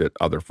all looked at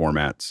other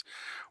formats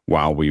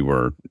while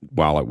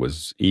it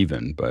was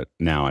even, but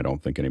now I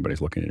don't think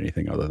anybody's looking at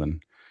anything other than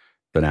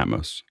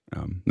Atmos.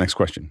 Next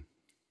question.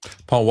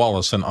 Paul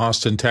Wallace in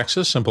Austin,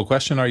 Texas. Simple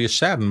question. Are you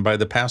saddened by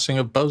the passing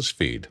of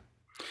BuzzFeed?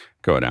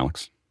 Go ahead,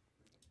 Alex.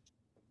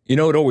 You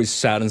know, it always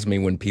saddens me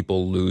when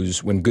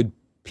good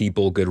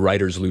people, good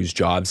writers lose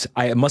jobs.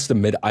 I must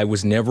admit, I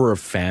was never a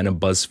fan of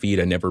BuzzFeed.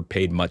 I never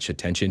paid much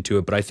attention to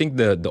it. But I think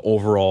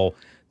the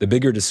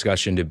bigger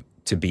discussion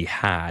to be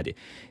had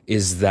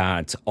is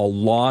that a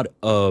lot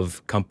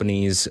of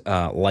companies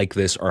like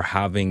this are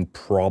having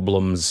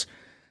problems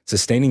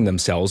sustaining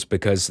themselves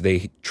because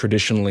they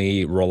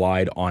traditionally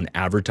relied on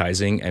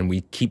advertising. And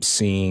we keep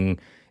seeing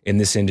in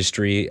this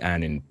industry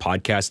and in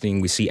podcasting,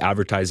 we see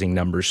advertising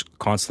numbers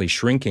constantly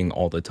shrinking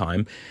all the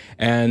time.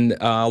 And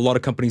a lot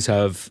of companies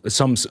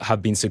some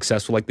have been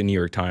successful, like the New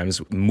York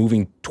Times,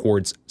 moving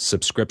towards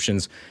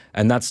subscriptions.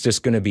 And that's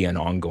just going to be an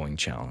ongoing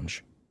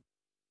challenge.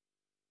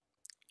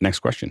 Next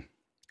question.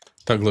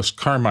 Douglas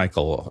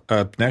Carmichael.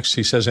 Next,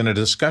 he says, in a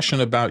discussion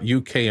about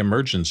UK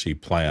emergency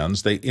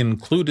plans, they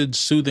included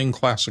soothing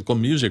classical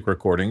music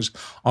recordings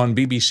on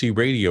BBC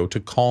Radio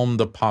to calm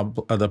the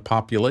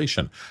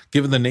population.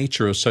 Given the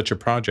nature of such a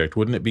project,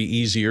 wouldn't it be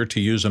easier to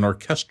use an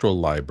orchestral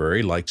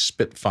library like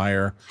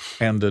Spitfire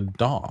and a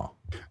DAW?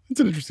 It's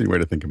an interesting way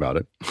to think about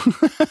it.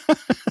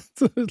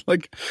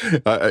 Like,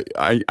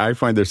 I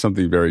find there's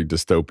something very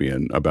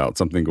dystopian about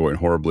something going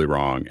horribly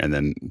wrong and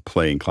then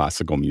playing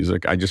classical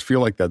music. I just feel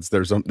like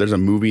there's a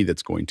movie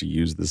that's going to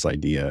use this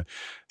idea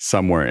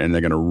somewhere, and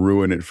they're going to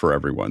ruin it for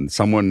everyone.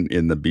 Someone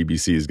in the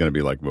BBC is going to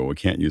be like, well, we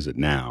can't use it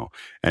now.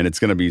 And it's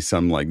going to be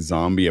some like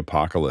zombie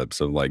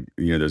apocalypse of like,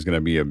 there's going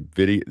to be a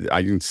video.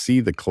 I can see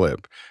the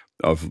clip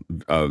of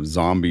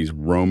zombies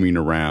roaming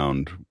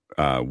around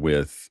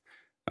with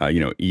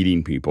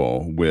eating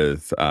people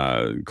with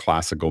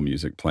classical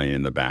music playing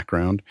in the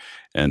background.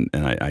 And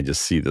I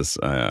just see this,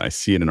 I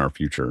see it in our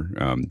future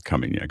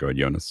coming. Yeah, go ahead,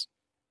 Jonas.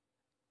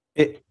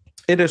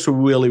 It is a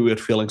really weird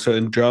feeling. So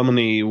in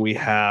Germany, we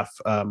have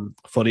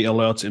for the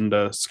alerts in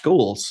the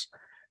schools,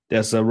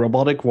 there's a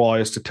robotic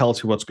voice that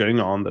tells you what's going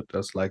on, that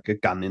there's like a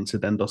gun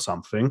incident or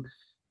something.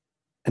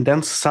 And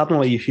then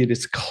suddenly you hear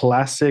this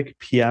classic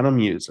piano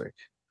music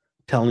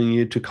telling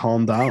you to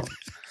calm down.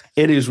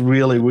 It is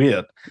really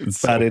weird,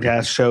 but it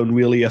has shown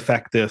really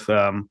effective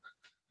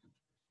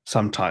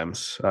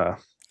sometimes.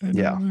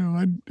 Yeah,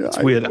 it's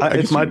weird.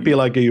 It might be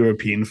like a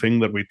European thing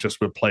that we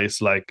just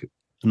replace like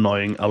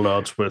annoying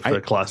alerts with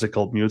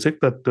classical music,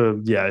 but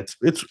yeah,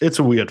 it's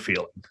a weird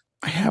feeling.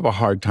 I have a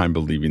hard time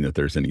believing that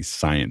there's any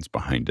science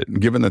behind it.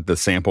 Given that the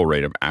sample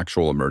rate of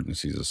actual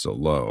emergencies is so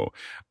low,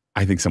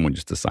 I think someone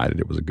just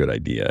decided it was a good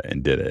idea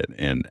and did it.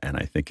 And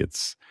I think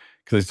it's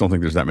because I just don't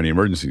think there's that many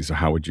emergencies. So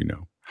how would you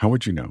know? How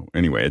would you know?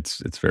 Anyway,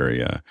 it's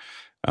very.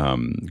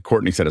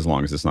 Courtney said as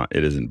long as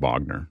it isn't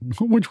Wagner,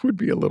 which would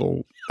be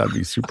that'd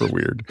be super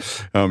weird.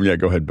 Yeah,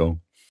 go ahead,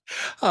 Bill.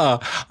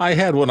 I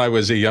had, when I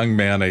was a young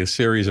man, a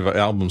series of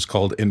albums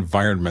called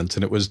Environment,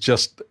 and it was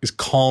just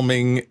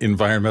calming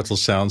environmental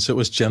sounds. It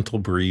was gentle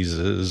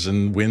breezes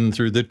and wind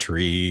through the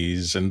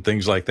trees and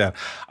things like that.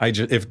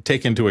 If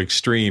taken to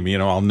extreme,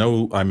 I'll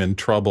know I'm in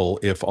trouble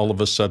if all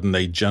of a sudden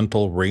a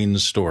gentle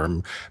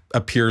rainstorm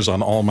appears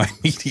on all my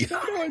media.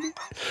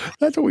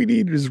 That's what we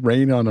need, is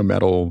rain on a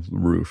metal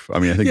roof. I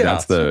mean, I think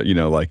that's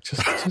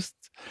just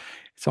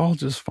it's all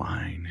just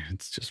fine.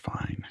 It's just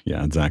fine.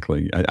 Yeah,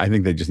 exactly. I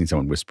think they just need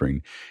someone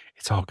whispering,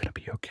 it's all going to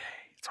be okay.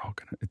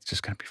 It's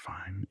just going to be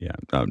fine. Yeah.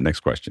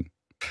 Next question.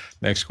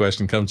 Next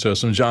question comes to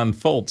us from John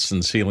Foltz in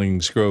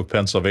Sealings Grove,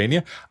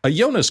 Pennsylvania. A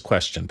Jonas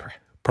question,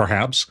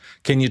 perhaps.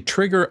 Can you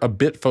trigger a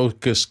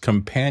bit-focused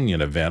companion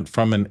event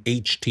from an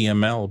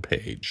HTML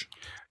page?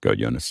 Go,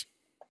 Jonas.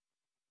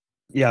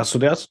 Yeah, so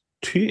there's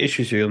two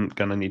issues you're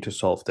going to need to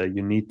solve there.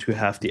 You need to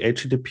have the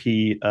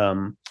HTTP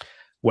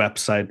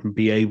website and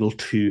be able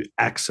to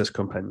access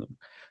companion.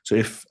 So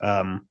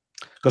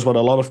because what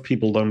a lot of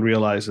people don't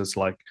realize is,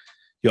 like,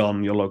 you're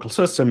on your local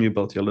system, you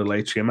build your little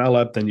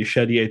HTML app, then you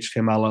share the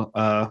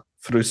HTML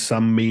through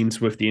some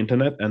means with the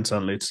internet, and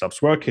suddenly it stops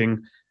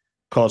working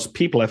because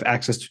people have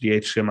access to the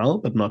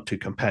HTML but not to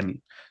companion.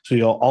 So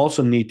you'll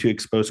also need to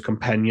expose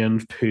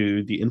companion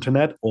to the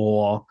internet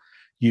or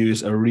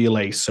use a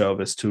relay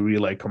service to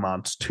relay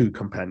commands to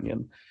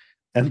companion.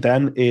 And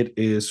then it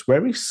is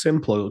very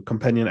simple.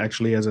 Companion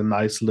actually has a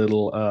nice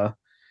little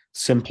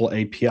simple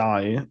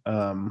API.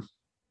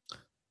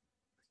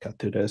 Cut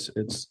to this.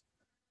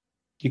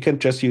 You can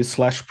just use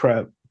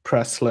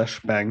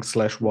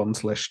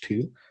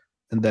 /press/bang/1/2,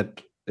 and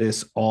that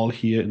is all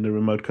here in the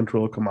remote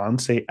control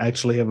commands. They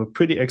actually have a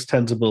pretty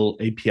extensible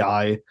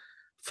API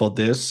for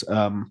this.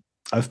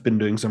 I've been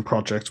doing some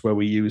projects where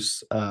we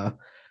use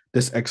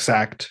this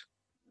exact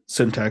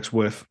syntax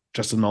with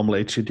just a normal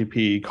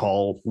HTTP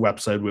call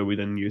website, where we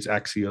then use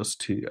Axios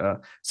to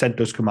send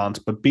those commands.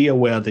 But be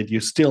aware that you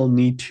still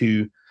need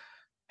to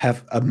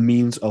have a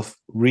means of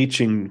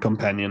reaching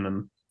companion,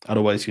 and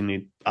otherwise you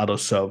need other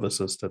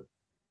services that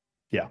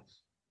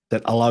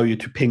allow you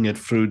to ping it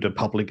through the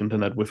public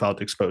internet without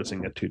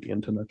exposing it to the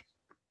internet.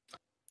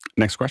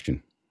 Next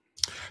question.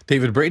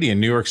 David Brady in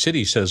New York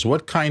City says,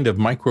 what kind of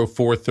micro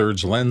four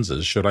thirds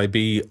lenses should I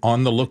be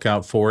on the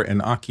lookout for in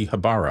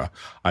Akihabara?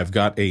 I've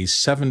got a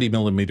 70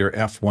 millimeter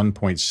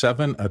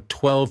f1.7, a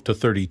 12 to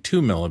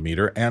 32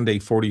 millimeter, and a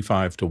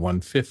 45 to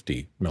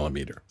 150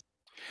 millimeter.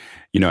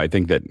 I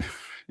think that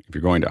if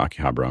you're going to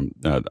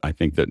Akihabara, I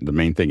think that the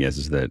main thing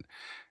is that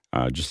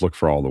just look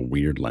for all the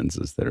weird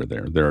lenses that are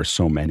there. There are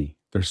so many.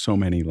 There's so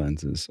many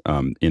lenses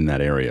in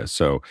that area.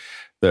 So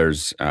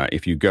there's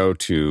if you go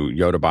to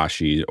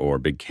Yodobashi or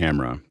Big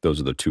Camera, those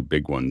are the two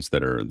big ones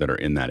that are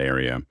in that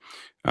area.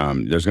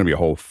 There's going to be a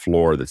whole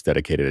floor that's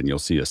dedicated, and you'll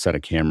see a set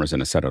of cameras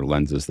and a set of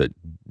lenses that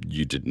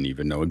you didn't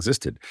even know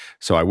existed.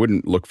 So I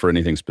wouldn't look for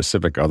anything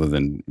specific other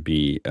than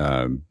be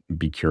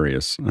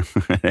curious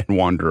and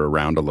wander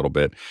around a little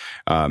bit,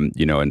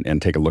 and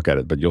take a look at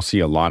it. But you'll see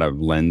a lot of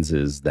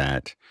lenses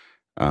that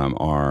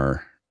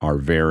are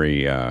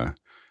very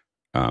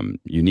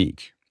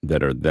unique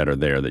that are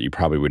there that you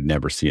probably would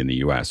never see in the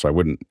U.S. So I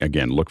wouldn't,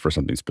 again, look for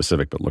something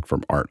specific, but look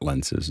for art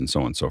lenses and so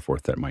on and so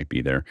forth that might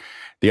be there.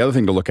 The other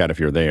thing to look at if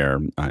you're there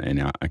in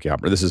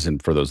Akihabara, this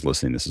isn't for those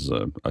listening, this is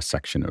a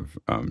section of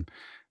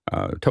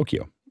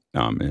Tokyo.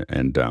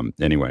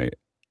 Anyway,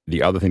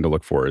 the other thing to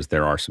look for is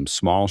there are some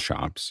small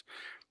shops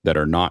that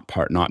are not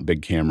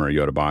Big Camera or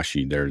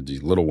Yodobashi. They're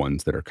these little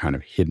ones that are kind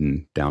of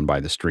hidden down by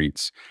the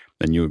streets.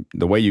 And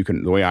the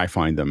way I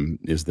find them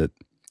is that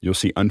you'll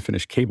see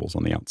unfinished cables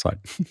on the outside.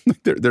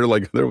 They're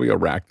like, there'll be a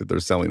rack that they're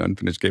selling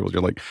unfinished cables.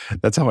 You're like,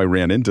 that's how I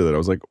ran into it. I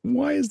was like,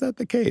 why is that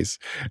the case?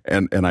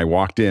 And I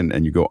walked in,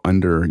 and you go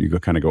under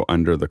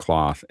the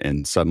cloth,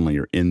 and suddenly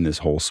you're in this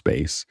whole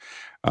space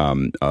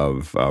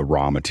of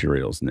raw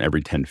materials. And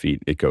every 10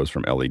 feet, it goes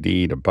from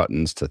LED to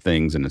buttons to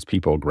things, and it's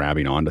people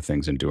grabbing onto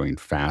things and doing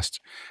fast.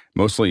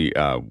 Mostly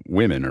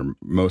women are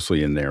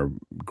mostly in there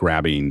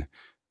grabbing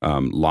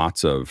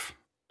lots of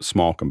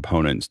small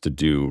components to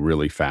do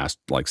really fast,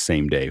 like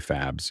same day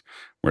fabs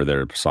where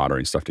they're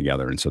soldering stuff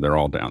together. And so they're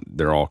all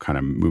kind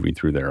of moving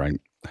through there.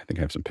 think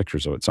I have some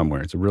pictures of it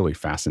somewhere. It's a really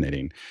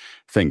fascinating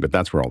thing, but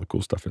that's where all the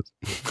cool stuff is.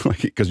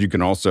 Because you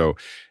can also,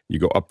 you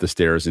go up the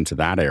stairs into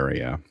that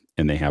area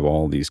and they have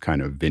all these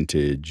kind of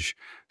vintage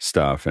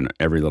stuff and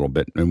every little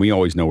bit. And we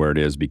always know where it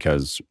is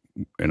because,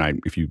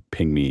 if you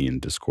ping me in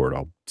Discord,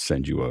 I'll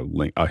send you a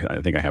link.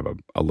 I think I have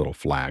a little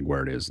flag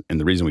where it is. And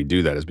the reason we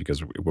do that is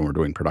because when we're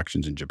doing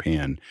productions in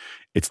Japan,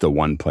 it's the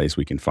one place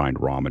we can find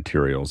raw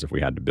materials if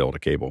we had to build a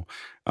cable.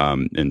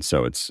 And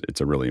so it's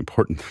a really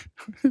important,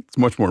 it's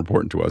much more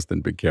important to us than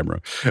big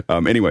camera.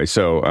 Anyway,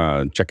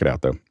 so check it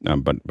out though.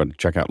 But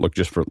look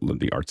just for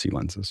the artsy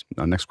lenses.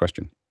 Next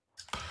question.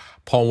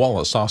 Paul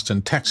Wallace,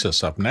 Austin,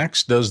 Texas, up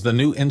next. Does the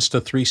new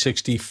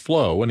Insta360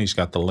 Flow, and he's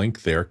got the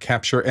link there,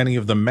 capture any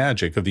of the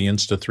magic of the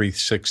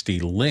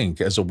Insta360 Link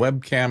as a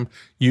webcam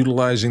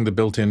utilizing the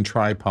built-in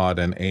tripod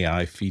and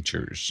AI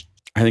features?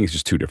 I think it's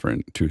just two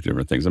different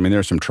things. I mean,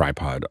 there's some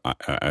tripod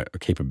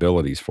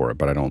capabilities for it,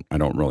 but I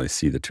don't really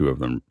see the two of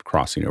them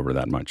crossing over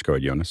that much. Go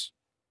ahead, Jonas.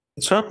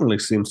 It certainly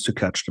seems to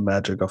catch the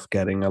magic of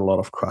getting a lot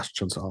of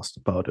questions asked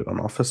about it on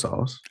office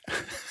hours.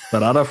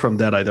 But other from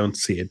that, I don't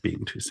see it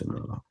being too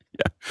similar.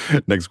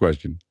 Yeah. Next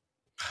question.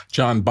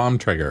 John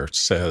Baumträger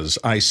says,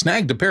 I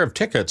snagged a pair of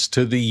tickets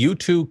to the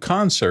U2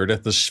 concert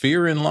at the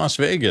Sphere in Las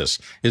Vegas.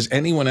 Is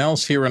anyone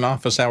else here in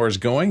office hours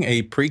going?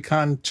 A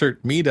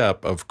pre-concert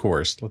meetup, of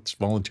course. Let's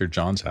volunteer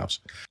John's house.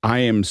 I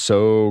am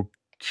so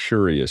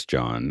curious,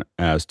 John,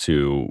 as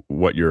to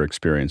what your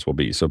experience will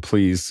be. So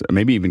please,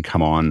 maybe even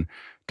come on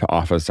to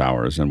office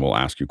hours and we'll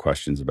ask you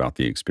questions about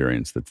the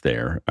experience that's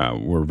there. A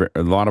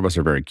lot of us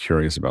are very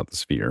curious about the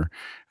Sphere.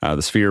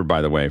 The Sphere,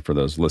 by the way, for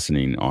those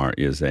listening,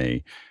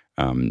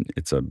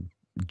 it's a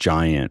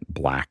giant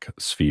black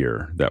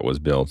sphere that was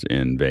built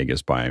in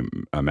Vegas by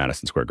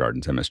Madison Square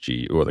Gardens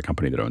MSG, or the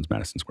company that owns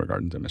Madison Square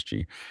Gardens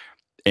MSG.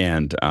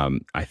 And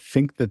I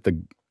think that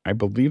I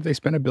believe they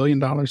spent $1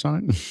 billion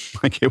on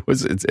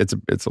it.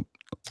 It's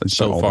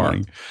so far.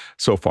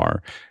 So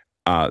far.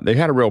 They've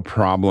had a real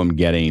problem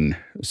getting,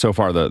 so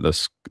far the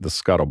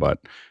scuttlebutt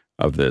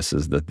of this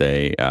is that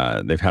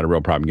they've had a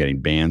real problem getting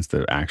bands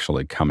to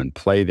actually come and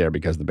play there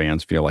because the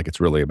bands feel like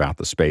it's really about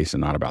the space and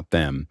not about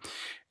them.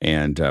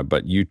 And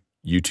but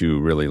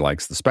U2 really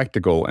likes the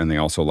spectacle, and they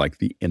also like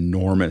the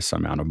enormous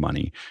amount of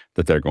money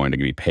that they're going to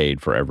be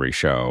paid for every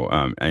show.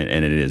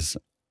 And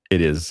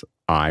it is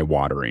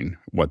eye-watering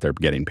what they're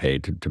getting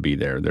paid to be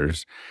there.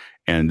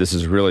 And this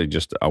is really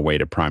just a way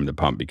to prime the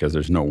pump because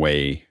there's no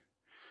way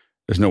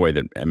that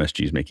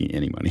MSG is making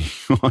any money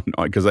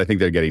because I think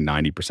they're getting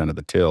 90% of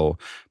the till,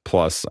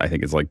 plus I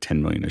think it's like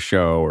 $10 million a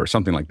show or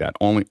something like that,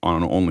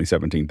 only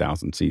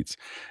 17,000 seats.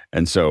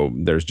 And so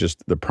there's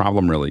just the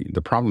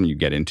problem you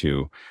get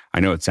into.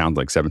 I know it sounds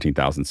like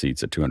 17,000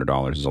 seats at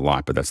 $200 is a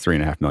lot, but that's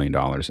 $3.5 million.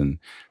 And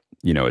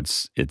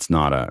it's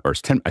not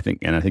it's 10, I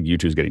think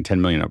U2 is getting $10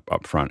 million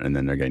up front, and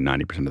then they're getting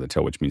 90% of the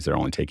till, which means they're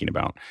only taking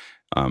about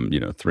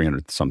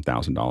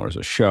 $300,000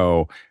 a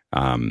show.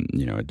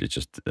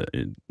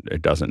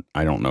 It doesn't,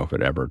 I don't know if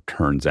it ever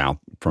turns out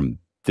from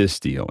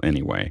this deal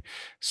anyway.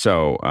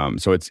 So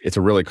it's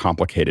a really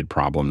complicated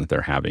problem that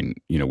they're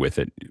having, with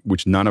it,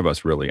 which none of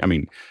us really, I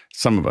mean,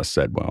 some of us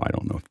said, well, I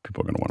don't know if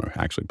people are going to want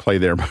to actually play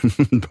there,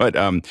 but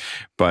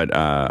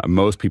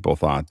most people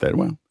thought that,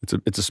 well,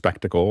 it's a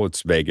spectacle.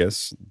 It's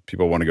Vegas.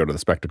 People want to go to the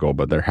spectacle,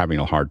 but they're having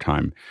a hard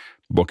time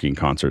booking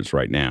concerts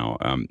right now.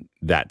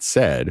 That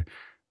said,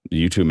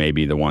 U2 may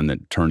be the one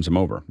that turns them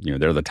over.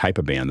 They're the type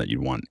of band that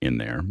you want in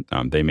there.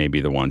 They may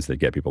be the ones that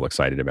get people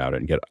excited about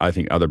it. And I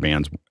think other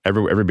bands,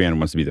 every band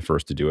wants to be the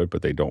first to do it,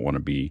 but they don't want to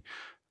be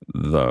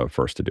the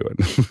first to do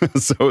it.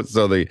 So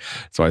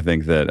I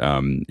think that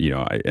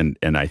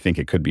and I think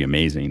it could be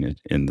amazing.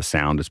 And the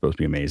sound is supposed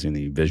to be amazing.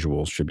 The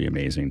visuals should be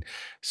amazing.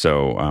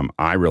 So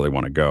I really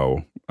want to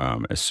go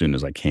as soon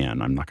as I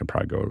can. I'm not going to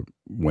probably go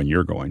when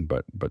you're going,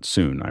 but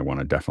soon. I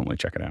want to definitely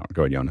check it out.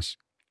 Go ahead, Jonas.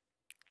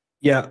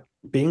 Yeah,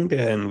 being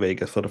there in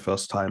Vegas for the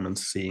first time and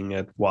seeing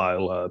it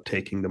while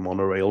taking the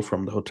monorail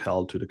from the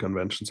hotel to the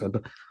convention center,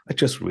 I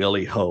just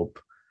really hope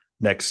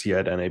next year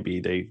at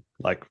NAB they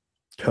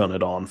turn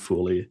it on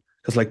fully,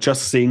 because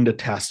just seeing the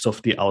tests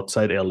of the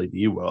outside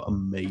LED were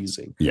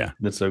amazing. Yeah,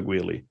 and it's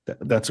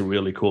that's a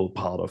really cool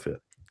part of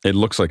it. It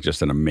looks like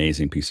just an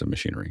amazing piece of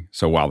machinery.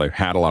 So while they've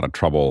had a lot of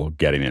trouble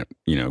getting it,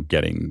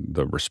 getting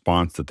the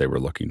response that they were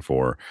looking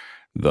for,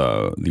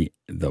 the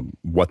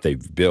what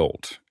they've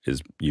built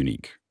is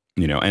unique.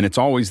 And it's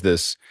always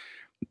this,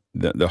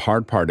 the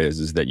hard part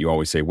is that you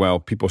always say, well,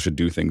 people should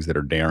do things that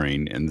are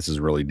daring, and this is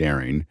really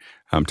daring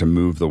to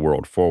move the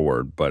world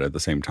forward. But at the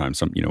same time,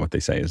 what they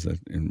say is that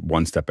in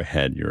one step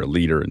ahead, you're a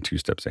leader, and 2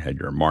 steps ahead,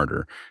 you're a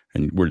martyr.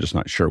 And we're just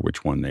not sure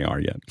which one they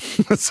are yet.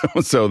 So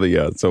we'll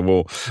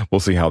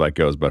see how that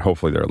goes. But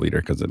hopefully they're a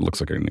leader, because it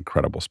looks like an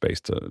incredible space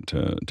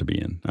to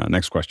be in.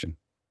 Next question.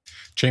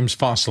 James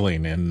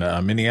Fosseline in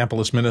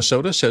Minneapolis,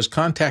 Minnesota says,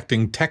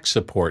 contacting tech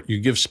support, you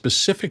give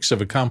specifics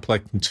of a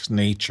complex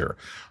nature.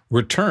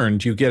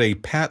 Returned, you get a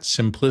pat,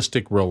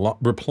 simplistic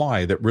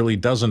reply that really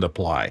doesn't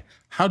apply.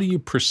 How do you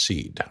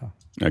proceed?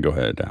 Go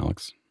ahead,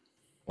 Alex.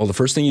 Well, the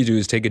first thing you do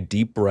is take a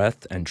deep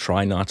breath and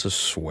try not to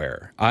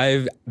swear.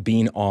 I've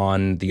been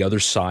on the other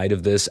side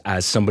of this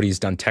as somebody who's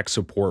done tech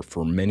support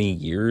for many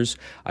years.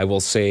 I will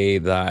say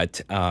that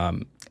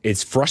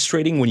it's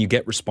frustrating when you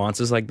get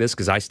responses like this,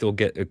 because I still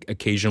get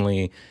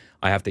occasionally,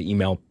 I have to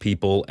email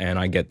people and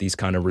I get these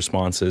kind of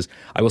responses.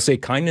 I will say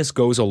kindness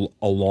goes a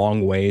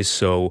long way.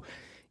 So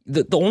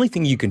the only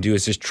thing you can do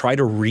is just try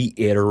to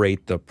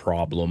reiterate the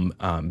problem,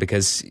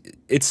 because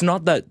it's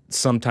not that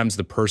sometimes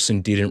the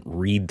person didn't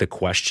read the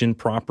question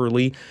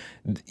properly.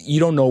 You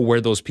don't know where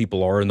those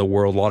people are in the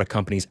world. A lot of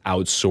companies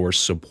outsource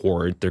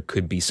support. There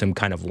could be some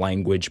kind of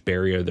language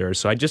barrier there.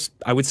 So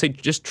I would say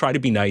just try to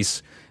be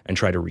nice and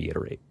try to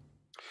reiterate.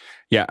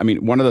 Yeah, I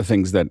mean, one of the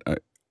things that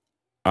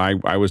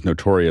I was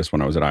notorious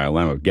when I was at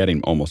ILM of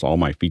getting almost all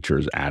my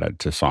features added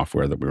to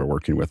software that we were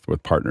working with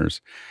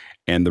partners.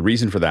 And the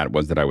reason for that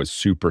was that I was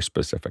super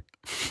specific.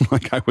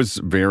 Like I was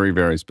very,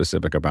 very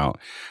specific about,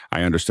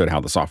 I understood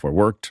how the software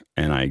worked,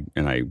 and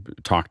I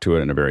talked to it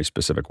in a very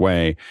specific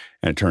way.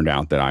 And it turned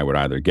out that I would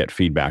either get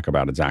feedback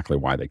about exactly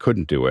why they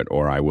couldn't do it,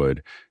 or I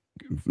would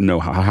know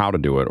how to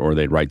do it, or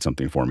they'd write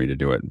something for me to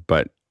do it.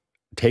 But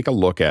take a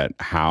look at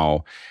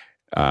how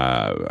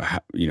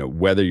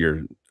whether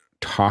you're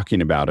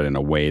talking about it in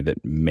a way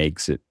that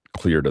makes it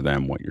clear to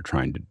them what you're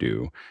trying to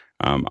do.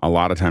 A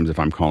lot of times if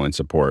I'm calling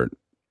support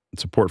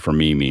for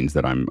me means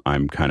that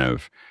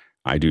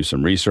I do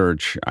some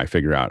research. I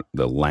figure out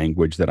the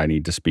language that I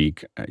need to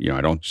speak.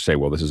 I don't say,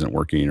 well, this isn't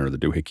working, or the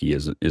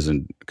doohickey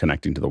isn't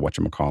connecting to the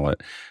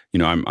whatchamacallit.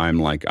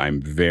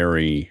 I'm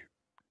very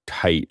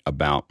tight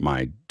about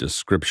my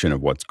description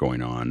of what's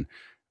going on,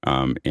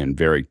 and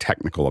very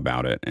technical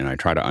about it. And I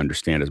try to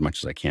understand as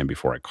much as I can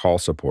before I call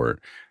support.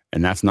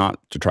 And that's not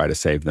to try to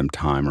save them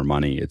time or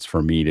money. It's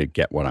for me to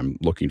get what I'm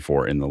looking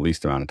for in the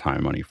least amount of time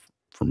and money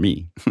for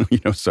me.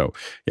 So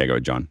yeah, go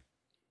ahead, John.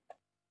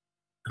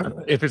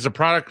 If it's a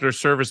product or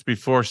service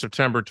before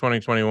September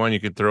 2021, you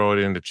could throw it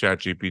into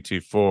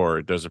ChatGPT 4.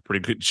 It does a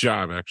pretty good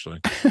job, actually.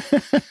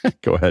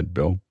 Go ahead,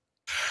 Bill.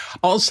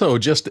 Also,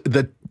 just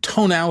the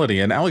tonality,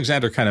 and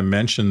Alexander kind of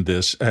mentioned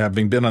this,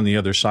 having been on the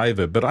other side of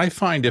it, but I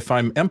find if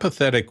I'm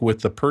empathetic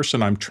with the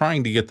person I'm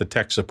trying to get the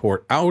tech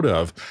support out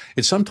of,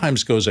 it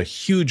sometimes goes a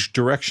huge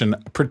direction,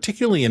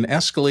 particularly in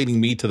escalating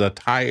me to the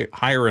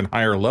higher and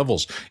higher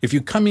levels. If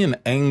you come in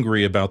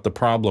angry about the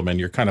problem and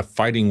you're kind of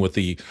fighting with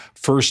the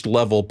first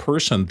level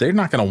person, they're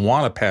not going to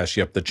want to pass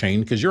you up the chain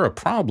because you're a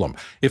problem.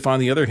 If, on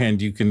the other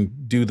hand, you can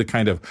do the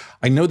kind of,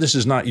 I know this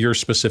is not your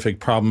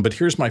specific problem, but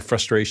here's my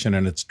frustration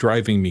and it's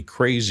driving me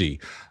crazy.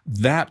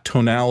 That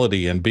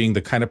tonality and being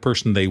the kind of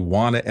person they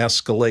want to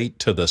escalate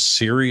to the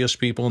serious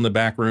people in the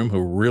back room who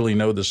really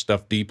know this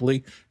stuff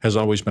deeply has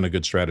always been a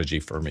good strategy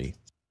for me.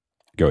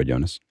 Go ahead,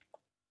 Jonas.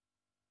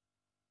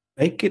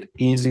 Make it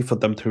easy for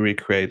them to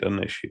recreate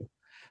an issue.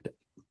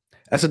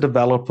 As a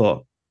developer,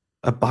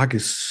 a bug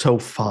is so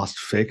fast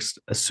fixed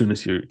as soon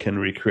as you can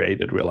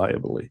recreate it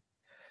reliably.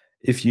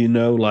 If you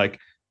know, like,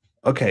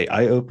 okay,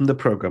 I open the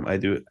program, I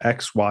do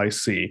X, Y,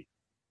 C.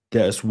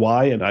 There's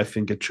Y, and I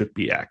think it should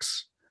be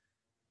X.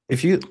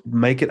 If you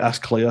make it as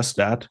clear as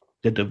that,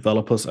 the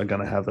developers are going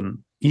to have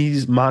an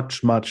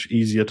much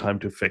easier time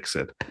to fix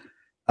it.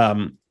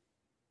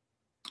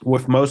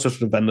 With most of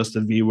the vendors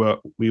that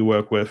we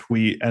work with,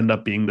 we end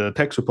up being the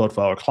tech support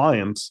for our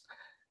clients,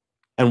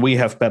 and we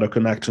have better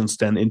connections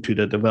than into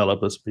the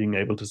developers being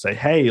able to say,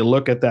 hey,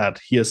 look at that.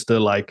 Here's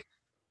the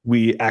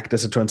we act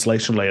as a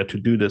translation layer to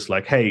do this,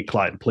 like, hey,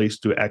 client, please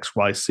do X,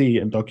 Y, C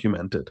and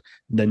document it.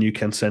 And then you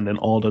can send in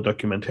all the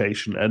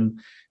documentation. And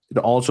it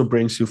also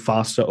brings you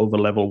faster over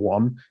level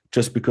 1,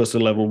 just because the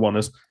level 1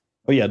 is,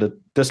 oh yeah,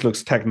 this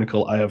looks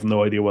technical. I have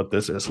no idea what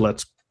this is.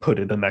 Let's put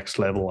it the next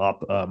level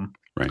up.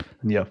 Right.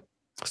 Yeah,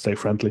 stay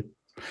friendly.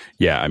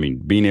 Yeah, I mean,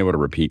 being able to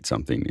repeat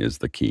something is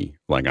the key.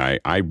 Like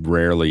I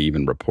rarely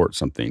even report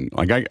something.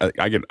 Like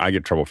I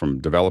get trouble from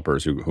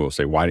developers who will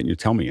say, "Why didn't you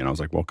tell me?" And I was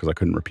like, "Well, because I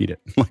couldn't repeat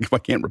it. Like if I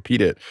can't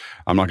repeat it,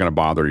 I'm not going to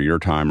bother your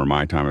time or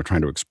my time of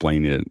trying to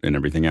explain it and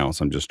everything else.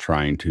 I'm just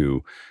trying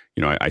to,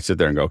 I sit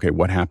there and go, okay,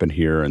 what happened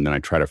here? And then I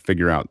try to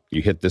figure out.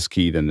 You hit this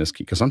key, then this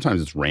key, because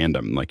sometimes it's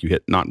random. Like you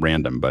hit not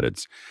random, but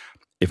it's.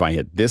 If I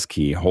hit this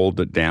key, hold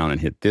it down and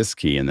hit this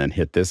key, and then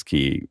hit this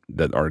key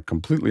that are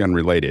completely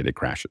unrelated, it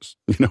crashes.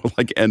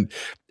 And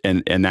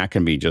that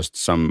can be just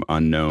some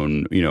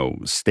unknown,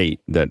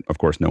 state that of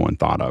course no one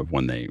thought of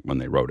when they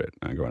wrote it.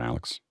 Go on,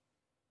 Alex.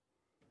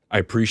 I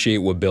appreciate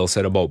what Bill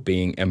said about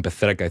being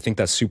empathetic. I think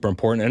that's super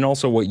important, and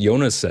also what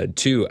Jonas said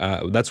too.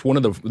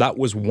 That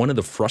was one of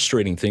the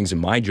frustrating things in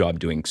my job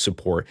doing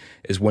support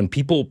is when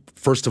people,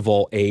 first of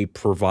all,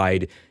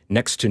 provide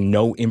next to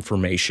no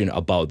information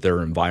about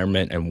their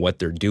environment and what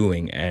they're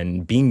doing.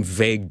 And being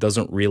vague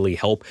doesn't really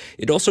help.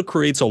 It also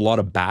creates a lot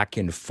of back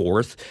and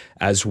forth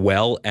as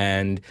well.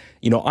 And,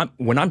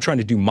 when I'm trying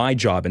to do my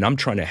job and I'm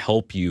trying to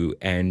help you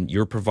and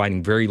you're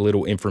providing very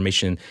little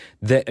information,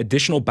 the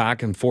additional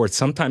back and forth,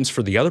 sometimes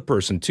for the other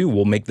person too,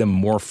 will make them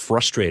more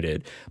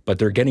frustrated, but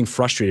they're getting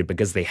frustrated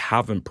because they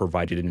haven't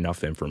provided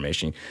enough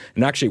information.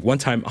 And actually, one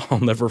time I'll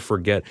never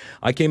forget,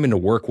 I came into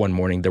work one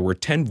morning, there were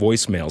 10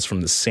 voicemails from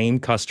the same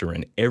customer,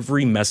 and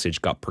every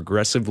message got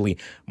progressively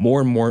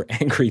more and more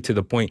angry to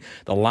the point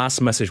the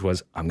last message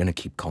was, I'm going to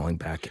keep calling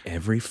back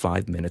every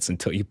 5 minutes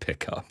until you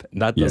pick up.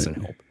 And that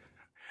doesn't help.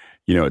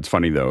 It's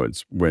funny though,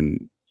 it's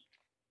when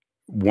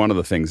one of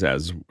the things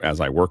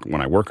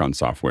when I work on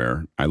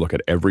software, I look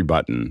at every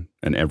button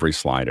and every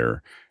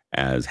slider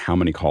as how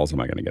many calls am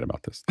I going to get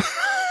about this?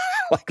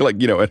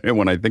 And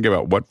when I think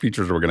about what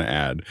features we're going to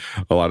add,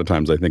 a lot of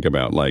times I think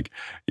about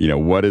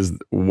what is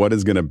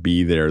going to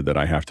be there that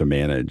I have to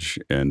manage.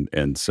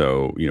 And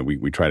so,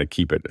 we try to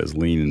keep it as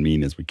lean and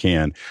mean as we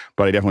can.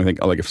 But I definitely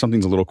think if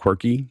something's a little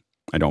quirky,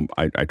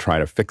 I try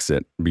to fix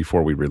it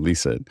before we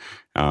release it,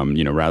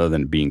 rather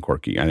than being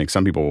quirky. I think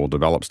some people will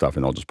develop stuff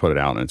and they'll just put it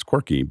out and it's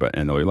quirky,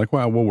 and they'll be like,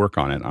 well, we'll work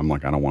on it. I'm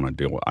like, I don't want to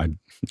deal with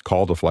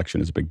call deflection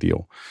is a big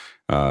deal.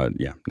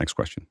 Next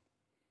question.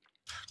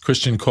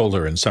 Christian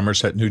Kohler in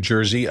Somerset, New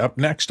Jersey. Up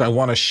next, I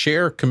want to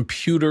share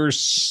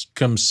computers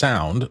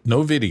sound,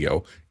 no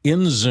video,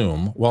 in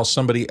Zoom while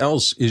somebody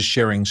else is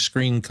sharing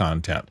screen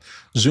content.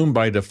 Zoom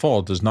by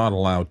default does not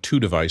allow two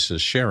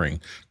devices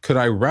sharing. Could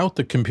I route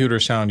the computer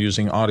sound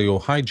using audio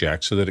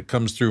hijack so that it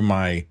comes through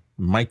my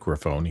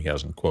microphone, he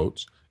has in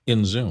quotes,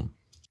 in Zoom?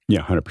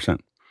 Yeah, 100%.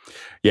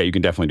 Yeah, you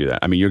can definitely do that.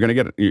 I mean, you're going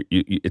to get,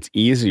 it's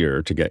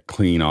easier to get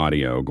clean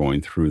audio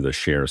going through the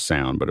share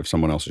sound, but if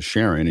someone else is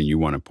sharing and you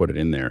want to put it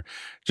in there,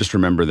 just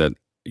remember that,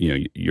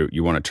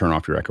 you want to turn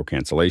off your echo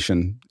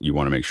cancellation. You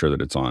want to make sure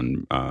that it's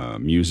on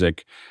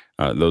music.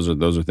 Those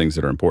are things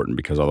that are important,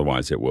 because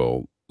otherwise it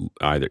will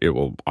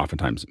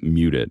oftentimes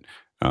mute it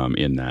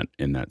in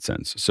that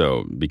sense.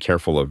 So be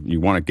careful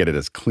you want to get it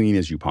as clean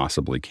as you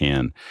possibly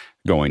can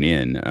going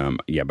in.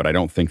 But I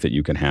don't think that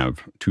you can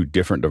have two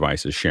different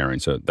devices sharing.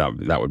 So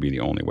that would be the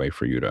only way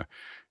for you to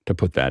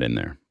put that in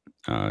there.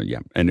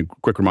 And a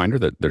quick reminder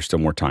that there's still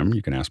more time.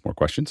 You can ask more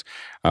questions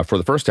for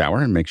the first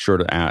hour, and make sure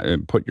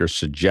to put your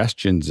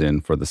suggestions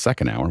in for the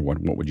second hour. What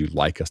would you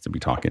like us to be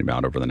talking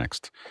about over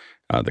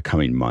the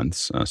coming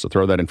months? So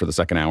throw that in for the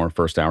second hour.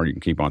 First hour, you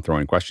can keep on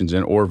throwing questions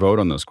in or vote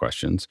on those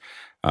questions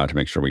to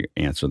make sure we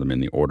answer them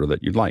in the order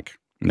that you'd like.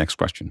 Next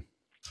question.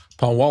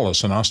 Paul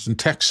Wallace in Austin,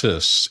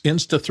 Texas.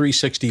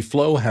 Insta360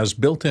 Flow has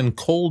built-in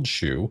cold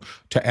shoe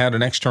to add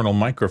an external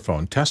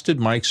microphone. Tested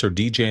mics are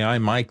DJI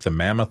mic, the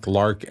Mammoth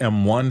Lark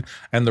M1,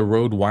 and the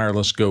Rode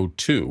Wireless Go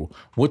 2.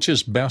 Which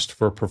is best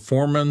for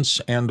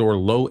performance and or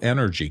low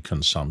energy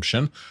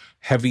consumption?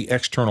 Heavy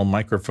external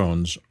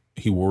microphones,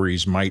 he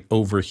worries, might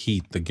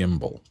overheat the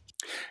gimbal.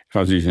 If I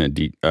was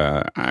using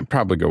I'd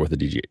probably go with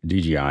the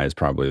DJI is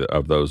probably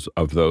of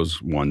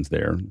those ones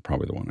there,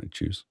 probably the one I'd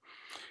choose.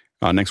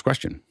 Next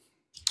question.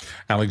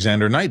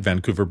 Alexander Knight,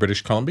 Vancouver,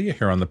 British Columbia,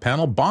 here on the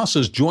panel. Boss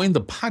has joined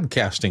the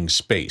podcasting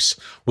space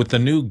with the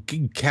new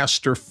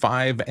Gigcaster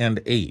 5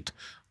 and 8.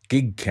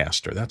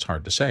 Gigcaster, that's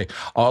hard to say.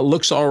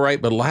 Looks all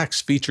right, but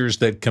lacks features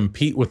that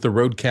compete with the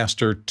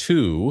Rodecaster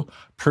 2.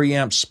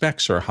 Preamp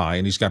specs are high,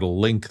 and he's got a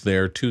link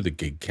there to the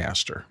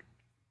Gigcaster.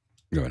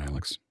 Go ahead,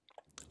 Alex.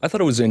 I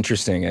thought it was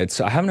interesting.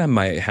 I haven't had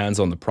my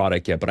hands on the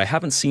product yet, but I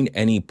haven't seen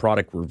any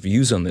product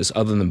reviews on this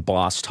other than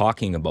Boss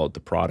talking about the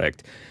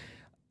product.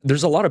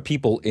 There's a lot of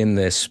people in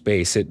this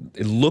space.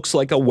 It looks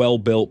like a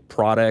well-built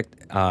product.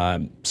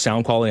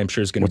 Sound quality, I'm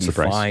sure, is going to be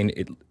fine.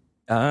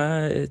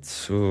 I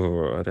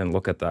didn't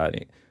look at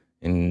that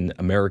in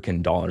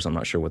American dollars. I'm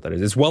not sure what that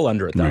is. It's well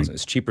under $1,000. Right.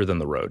 It's cheaper than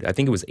the Rode. I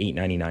think it was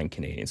 $899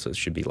 Canadian, so it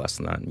should be less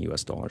than that in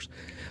US dollars.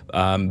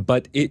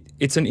 But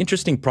it's an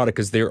interesting product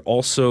because they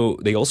also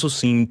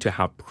seem to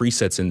have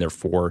presets in there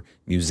for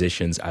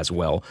musicians as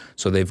well.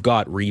 So they've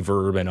got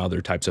reverb and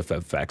other types of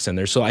effects in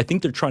there. So I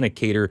think they're trying to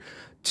cater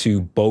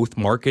to both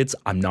markets.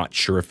 I'm not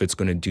sure if it's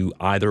going to do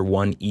either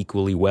one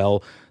equally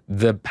well.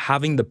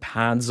 Having the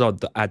pads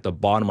at the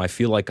bottom, I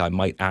feel like I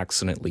might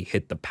accidentally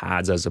hit the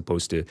pads as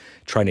opposed to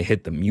trying to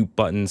hit the mute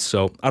button.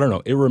 So I don't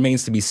know. It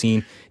remains to be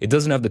seen. It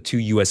doesn't have the two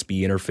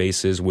USB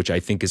interfaces, which I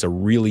think is a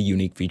really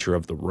unique feature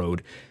of the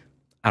Rode.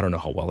 I don't know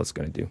how well it's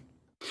going to do.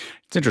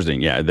 It's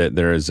interesting. Yeah,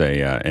 there is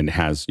and it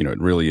has,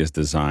 it really is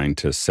designed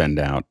to send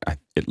out,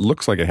 it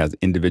looks like it has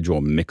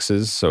individual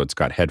mixes. So it's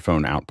got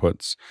headphone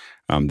outputs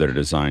that are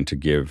designed to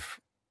give,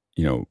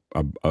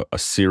 a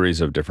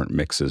series of different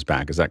mixes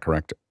back. Is that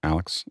correct,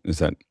 Alex? Is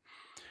that?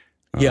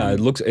 Yeah,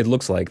 it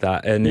looks like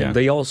that. And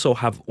they also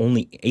have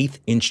only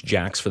 1/8-inch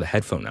jacks for the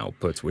headphone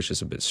outputs, which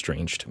is a bit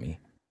strange to me.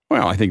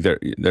 Well, I think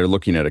they're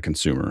looking at a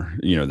consumer,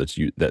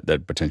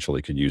 that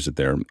potentially could use it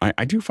there.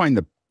 I do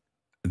find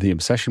the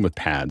obsession with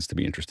pads to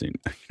be interesting.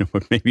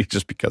 Maybe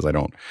just because I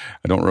don't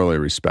really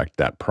respect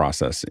that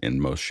process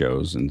in most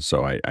shows, and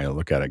so I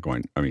look at it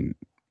going,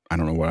 I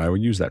don't know what I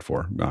would use that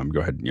for. Go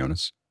ahead,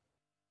 Jonas.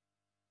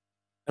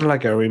 And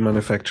like every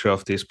manufacturer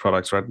of these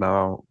products right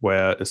now,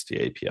 where is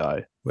the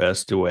API?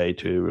 Where's the way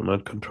to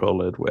remote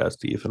control it? Where's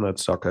the Ethernet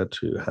socket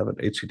to have an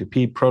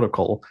HTTP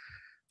protocol?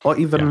 Or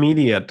even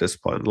media at this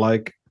point?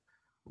 Like,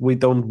 we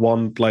don't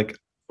want, like,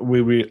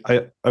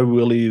 I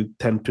really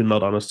tend to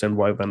not understand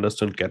why vendors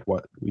don't get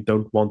what we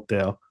don't want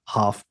their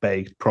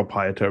half-baked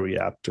proprietary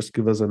app. Just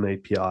give us an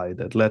API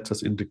that lets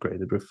us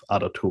integrate it with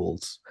other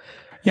tools.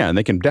 Yeah, and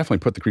they can definitely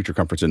put the creature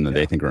comforts in that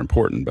they think are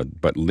important,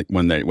 but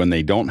when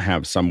they don't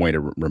have some way to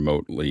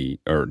remotely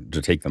or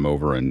to take them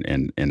over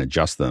and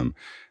adjust them,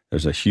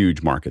 there's a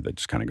huge market that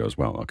just kind of goes,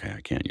 well, okay,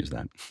 I can't use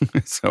that.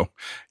 So,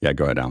 yeah,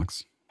 go ahead,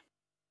 Alex.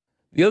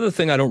 The other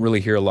thing I don't really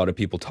hear a lot of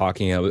people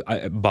talking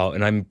about,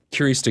 and I'm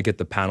curious to get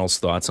the panel's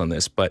thoughts on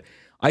this, but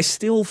I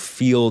still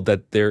feel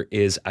that there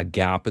is a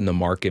gap in the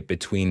market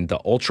between the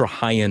ultra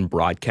high-end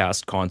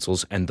broadcast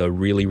consoles and the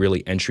really,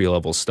 really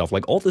entry-level stuff.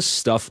 Like all this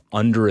stuff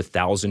under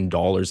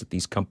 $1,000 that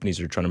these companies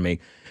are trying to make,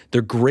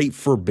 they're great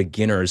for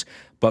beginners.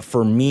 But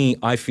for me,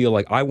 I feel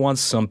like I want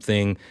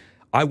something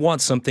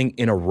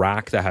in a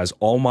rack that has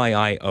all my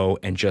I/O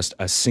and just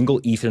a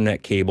single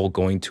Ethernet cable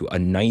going to a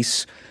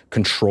nice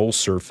control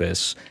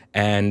surface,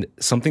 and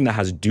something that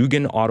has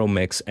Dugan auto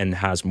mix and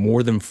has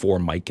more than 4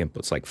 mic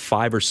inputs, like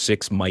 5 or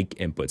 6 mic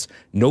inputs.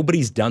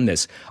 Nobody's done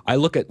this. I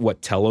look at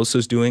what Telos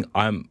is doing.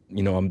 I'm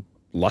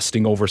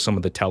lusting over some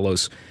of the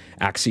Telos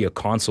Axia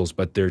consoles,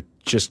 but they're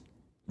just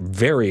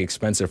very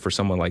expensive for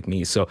someone like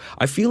me. So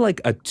I feel like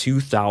a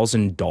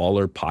 $2,000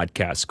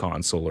 podcast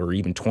console or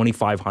even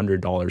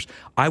 $2,500,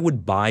 I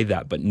would buy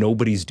that, but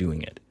nobody's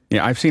doing it.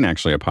 Yeah, I've seen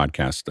actually a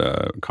podcast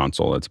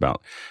console. It's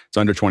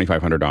under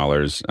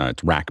 $2,500.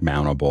 It's rack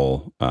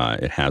mountable.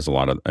 It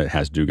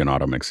has Dugan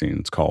auto mixing.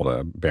 It's called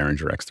a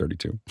Behringer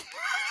X32.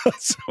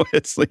 So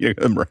it's like a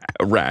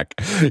rack,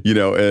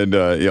 and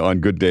on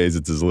good days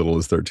it's as little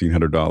as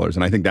 $1,300.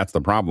 And I think that's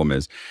the problem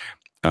is,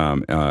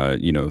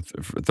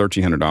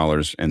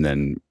 $1,300 and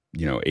then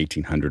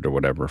 $1,800 or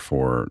whatever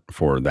for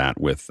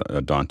that with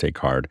a Dante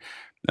card.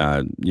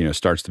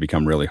 Starts to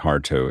become really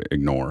hard to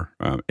ignore.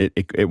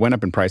 It went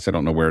up in price. I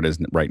don't know where it is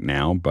right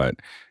now, but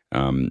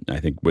I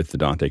think with the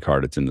Dante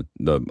card, it's in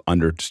the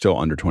still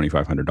under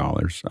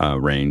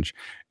 $2,500 range,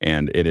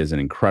 and it is an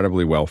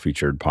incredibly well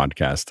featured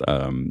podcast,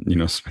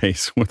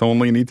 space with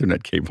only an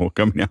Ethernet cable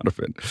coming out of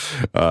it.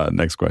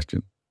 Next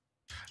question.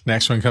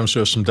 Next one comes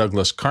to us from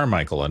Douglas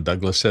Carmichael, and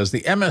Douglas says,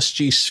 the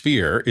MSG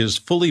Sphere is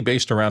fully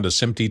based around a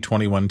SMPTE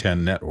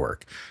 2110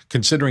 network.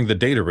 Considering the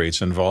data rates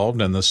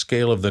involved and the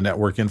scale of the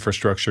network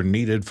infrastructure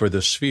needed for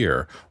the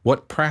Sphere,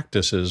 what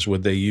practices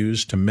would they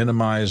use to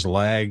minimize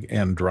lag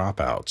and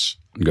dropouts?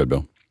 Good,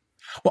 Bill.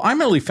 Well, I'm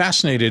really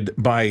fascinated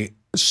by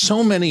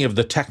so many of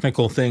the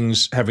technical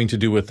things having to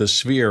do with the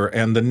Sphere,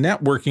 and the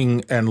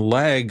networking and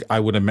lag, I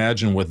would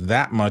imagine, with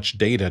that much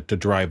data to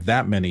drive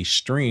that many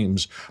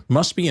streams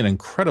must be an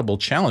incredible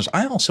challenge.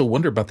 I also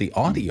wonder about the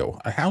audio.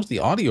 How's the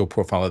audio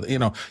profile?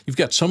 You've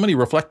got so many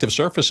reflective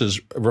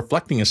surfaces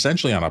reflecting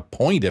essentially on a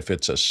point if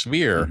it's a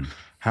sphere. Mm-hmm.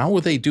 How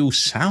will they do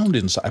sound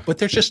inside?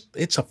 But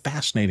it's a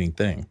fascinating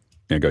thing.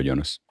 Yeah, go,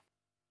 Jonas.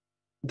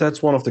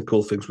 That's one of the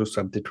cool things with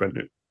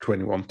SMPTE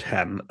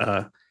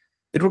 2110.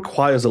 It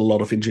requires a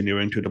lot of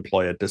engineering to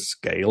deploy at this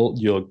scale.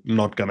 You're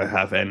not going to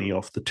have any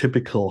of the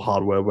typical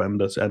hardware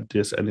vendors at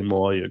this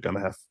anymore. You're going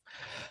to have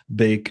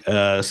big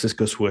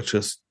Cisco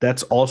switches.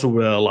 That's also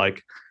where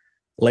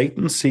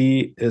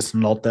latency is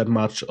not that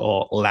much,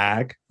 or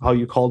lag, how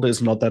you call it,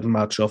 is not that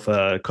much of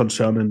a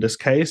concern in this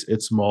case.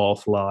 It's more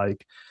of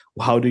like,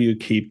 how do you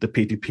keep the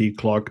PTP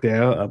clock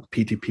there,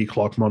 PTP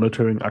clock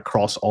monitoring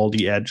across all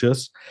the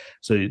edges?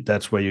 So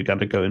that's where you're going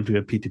to go into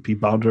a PTP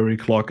boundary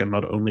clock and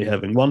not only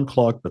having one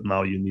clock, but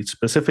now you need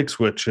specific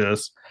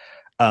switches.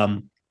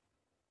 I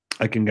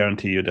can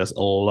guarantee you there's a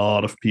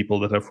lot of people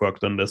that have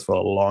worked on this for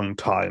a long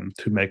time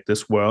to make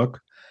this work.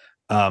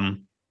 But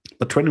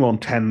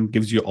 2110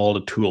 gives you all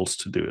the tools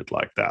to do it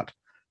like that.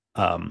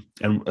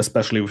 And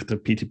especially with the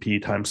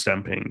PTP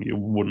timestamping, you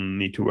wouldn't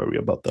need to worry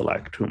about the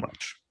lag too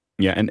much.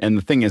 Yeah, and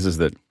the thing is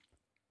that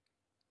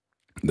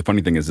the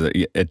funny thing is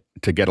that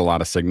to get a lot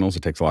of signals,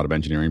 it takes a lot of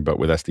engineering, but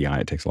with SDI,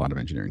 it takes a lot of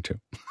engineering too.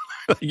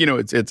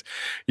 It's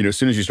as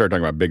soon as you start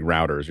talking about big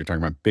routers, you're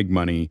talking about big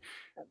money.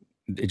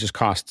 It just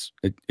costs.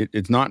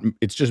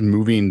 It's just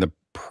moving the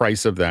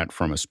price of that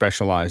from a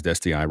specialized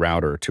SDI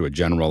router to a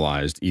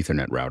generalized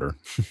Ethernet router,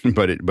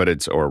 but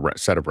it's a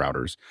set of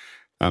routers.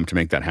 To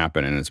make that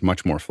happen, and it's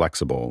much more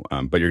flexible,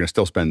 but you're going to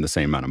still spend the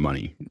same amount of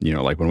money.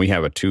 Like when we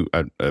have a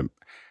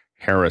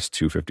Harris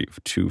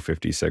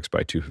 256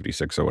 by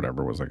 256 or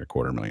whatever was like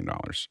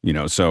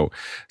 $250,000, so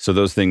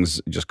those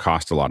things just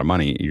cost a lot of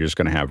money. You're just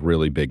going to have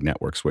really big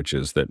network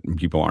switches that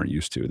people aren't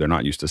used to. They're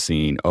not used to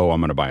seeing,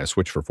 I'm going to buy a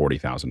switch for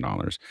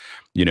 $40,000,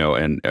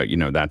 and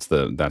that's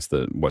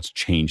the what's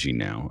changing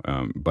now.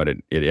 But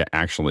it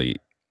actually,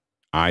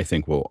 I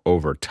think, will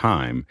over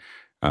time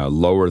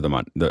lower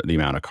the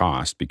amount of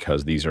cost,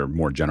 because these are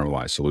more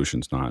generalized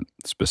solutions, not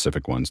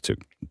specific ones to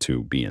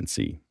B and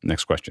C.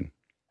 Next question.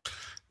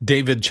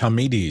 David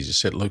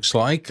Chamides, it looks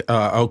like.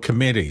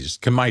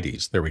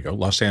 Chamides, there we go,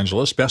 Los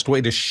Angeles. Best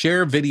way to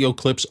share video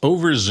clips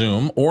over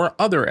Zoom or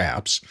other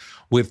apps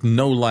with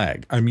no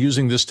lag. I'm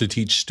using this to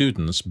teach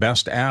students.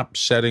 Best app,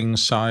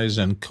 settings, size,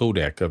 and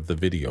codec of the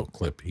video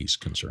clip he's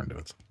concerned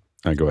with.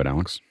 Go ahead,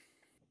 Alex.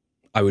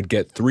 I would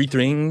get three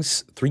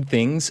things,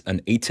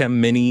 an ATEM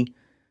Mini,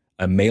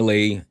 a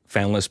Melee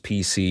fanless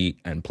PC,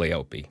 and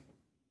Playout B.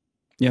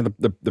 Yeah,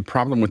 the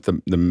problem with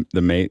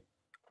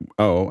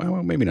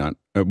well, maybe not.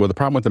 Well, the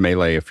problem with the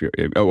Melee, if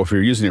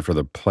you're using it for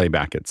the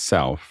playback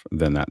itself,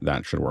 then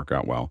that should work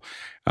out well.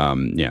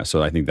 Yeah,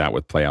 so I think that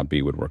with Playout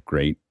B would work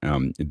great.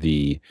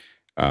 The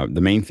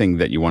main thing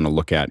that you want to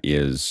look at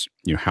is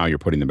how you're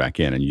putting them back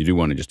in, and you do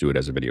want to just do it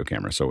as a video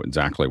camera. So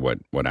exactly what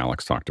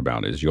Alex talked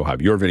about is you'll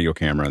have your video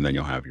camera, and then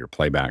you'll have your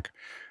playback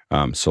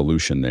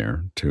solution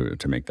there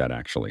to make that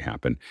actually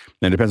happen.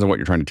 And it depends on what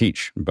you're trying to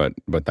teach, but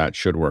that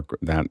should work.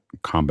 That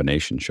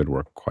combination should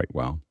work quite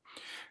well.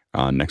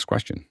 Next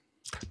question.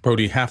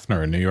 Brody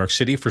Hafner in New York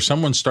City. For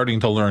someone starting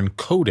to learn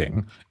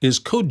coding, is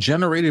code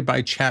generated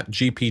by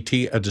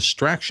ChatGPT a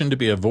distraction to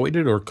be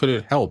avoided, or could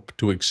it help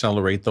to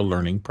accelerate the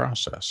learning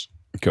process?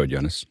 Go,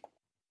 Jonas.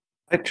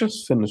 I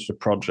just finished a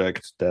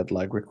project that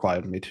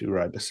required me to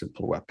write a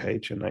simple web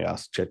page, and I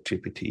asked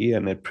ChatGPT,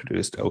 and it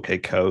produced okay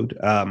code.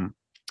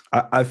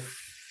 I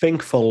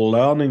think for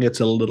learning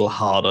it's a little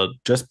harder,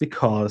 just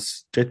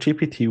because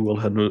ChatGPT will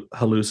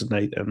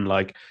hallucinate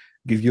and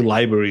give you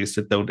libraries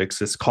that don't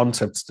exist,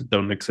 concepts that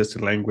don't exist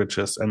in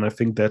languages. And I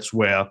think that's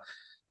where,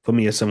 for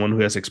me as someone who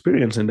has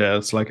experience in there,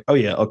 it's oh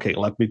yeah, okay,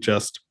 let me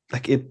just,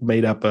 it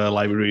made up a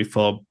library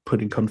for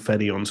putting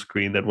confetti on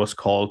screen that was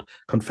called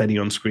confetti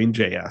on screen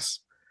JS.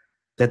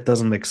 That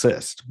doesn't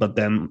exist. But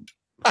then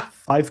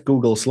 5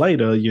 Googles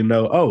later,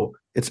 oh,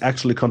 it's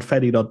actually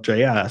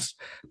confetti.js.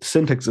 The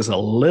syntax is a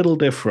little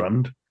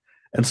different,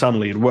 and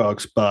suddenly it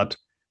works. But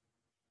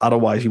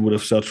otherwise, you would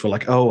have searched for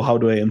oh, how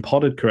do I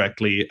import it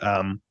correctly?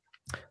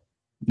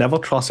 Never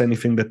trust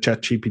anything that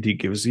ChatGPT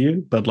gives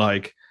you, but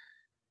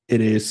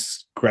it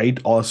is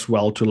great as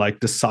well to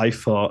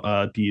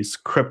decipher these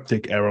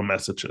cryptic error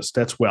messages.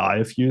 That's where I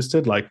have used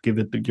it. Give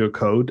it your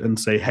code and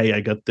say, hey,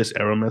 I got this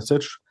error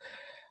message.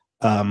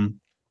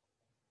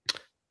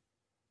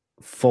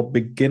 For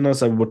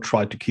beginners, I would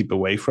try to keep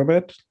away from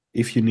it.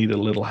 If you need a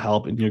little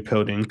help in your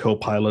coding,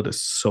 Copilot is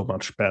so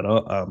much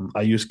better.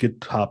 I use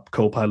GitHub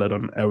Copilot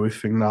on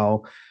everything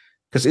now,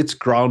 because it's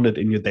grounded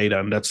in your data,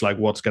 and that's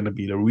what's going to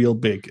be the real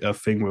big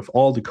thing with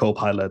all the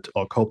Copilot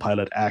or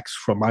Copilot X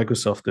from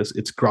Microsoft is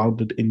it's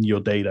grounded in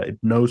your data. It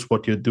knows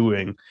what you're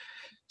doing.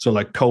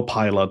 So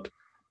Copilot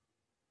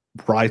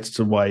writes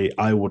the way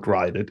I would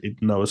write it.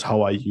 It knows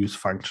how I use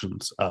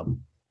functions.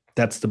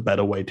 That's the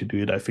better way to do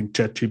it. I think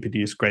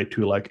ChatGPT is great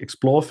to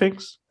explore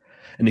things.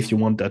 And if you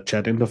want that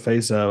chat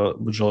interface,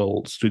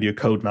 Visual Studio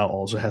Code now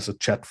also has a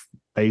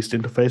chat-based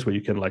interface where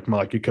you can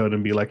mark your code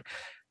and be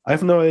I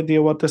have no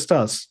idea what this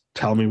does.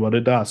 Tell me what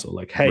it does.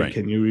 Or hey, right,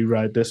 can you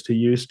rewrite this to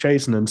use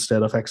JSON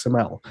instead of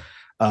XML?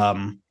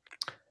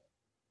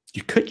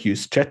 You could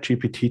use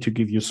ChatGPT to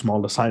give you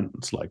small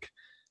assignments,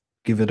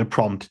 give it a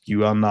prompt.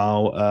 You are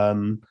now a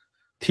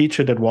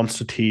teacher that wants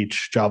to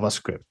teach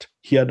JavaScript.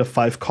 Here are the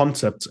 5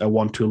 concepts I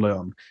want to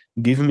learn.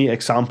 Give me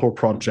example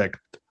project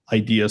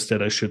ideas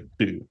that I should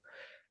do.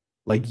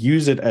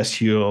 Use it as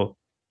your,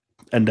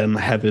 and then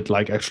have it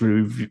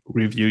actually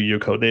review your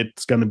code.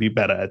 It's going to be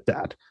better at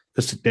that,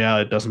 because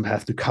there it doesn't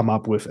have to come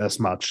up with as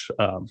much.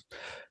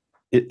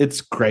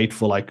 It's great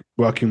for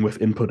working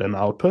with input and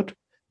output.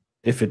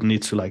 If it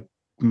needs to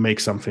make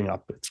something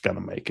up, it's going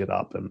to make it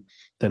up, and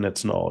then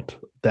it's not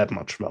that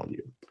much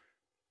value.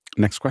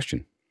 Next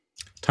question.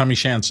 Tommy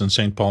Shantz in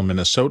St. Paul,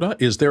 Minnesota.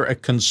 Is there a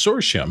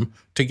consortium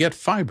to get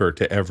fiber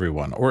to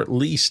everyone, or at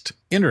least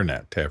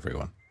internet to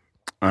everyone?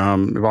 A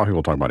lot of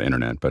people talk about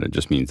internet, but it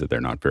just means that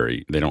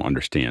they don't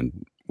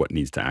understand what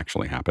needs to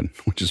actually happen,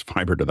 which is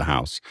fiber to the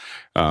house.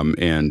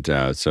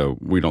 So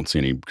we don't see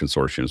any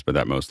consortiums, but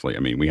that mostly,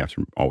 we have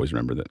to always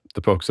remember that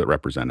the folks that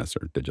represent us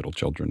are digital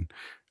children.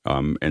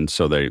 And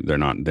so they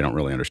don't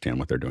really understand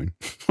what they're doing.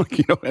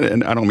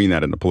 And I don't mean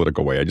that in a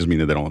political way. I just mean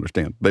that they don't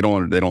understand. They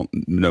don't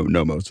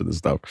know most of this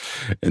stuff.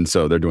 And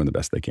so they're doing the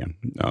best they can.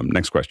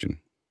 Next question.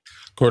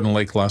 Gordon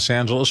Lake, Los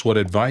Angeles. What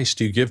advice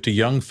do you give to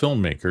young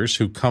filmmakers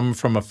who come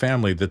from a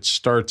family that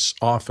starts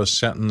off a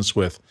sentence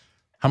with,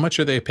 how much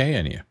are they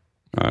paying you?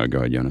 Go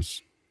ahead,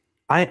 Jonas.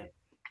 I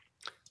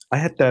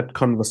had that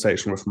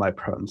conversation with my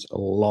parents a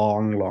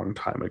long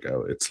time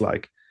ago. It's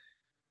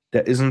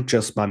there isn't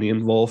just money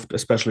involved,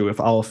 especially with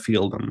our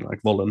field and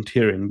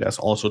volunteering. There's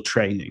also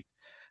training.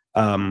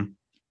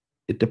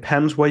 It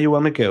depends where you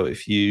want to go.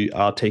 If you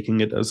are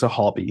taking it as a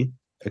hobby,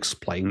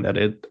 explain that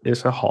it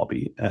is a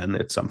hobby and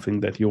it's something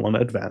that you want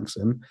to advance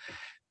in.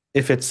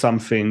 If it's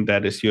something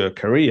that is your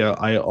career,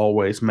 I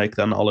always make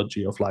the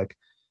analogy of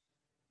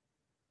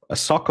a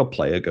soccer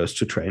player goes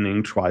to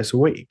training twice a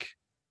week.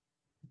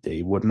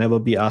 They would never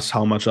be asked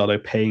how much are they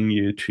paying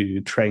you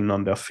to train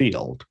on their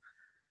field.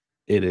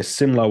 it is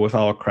similar with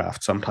our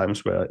craft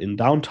sometimes, where in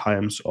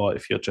downtimes, or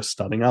if you're just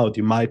starting out,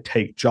 you might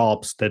take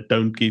jobs that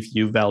don't give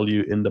you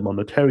value in the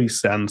monetary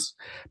sense,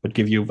 but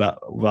give you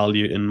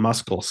value in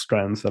muscle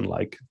strength and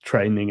like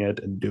training it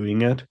and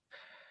doing it.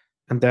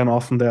 And then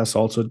often there's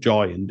also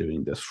joy in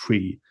doing this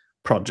free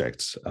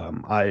projects.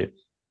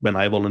 When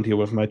I volunteer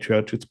with my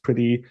church,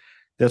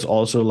 there's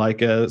also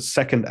like a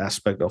second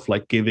aspect of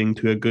like giving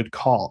to a good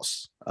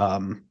cause.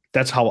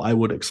 That's how I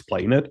would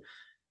explain it.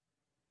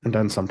 And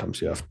then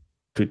sometimes you have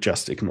to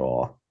just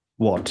ignore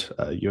what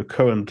your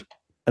current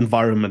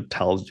environment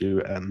tells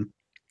you and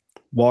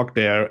walk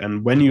there.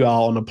 And when you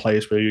are on a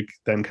place where you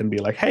then can be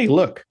like, hey,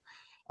 look,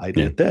 I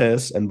did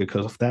this, and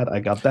because of that, I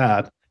got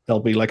that. They'll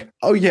be like,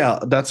 oh yeah,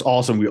 that's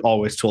awesome. We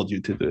always told you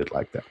to do it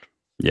like that.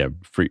 Yeah,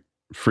 free.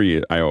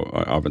 I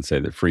often say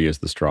that free is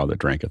the straw that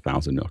drank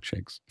 1,000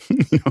 milkshakes.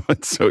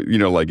 So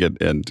like it,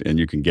 and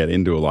you can get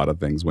into a lot of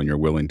things when you're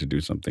willing to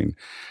do something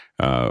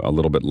a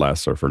little bit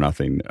less or for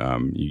nothing.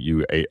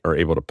 You are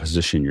able to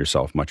position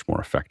yourself much more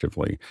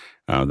effectively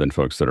than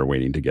folks that are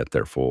waiting to get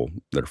their full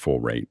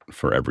rate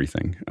for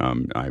everything.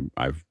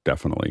 I've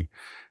definitely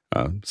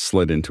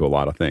slid into a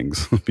lot of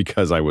things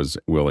because I was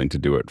willing to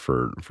do it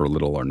for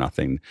little or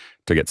nothing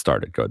to get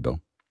started. Go ahead,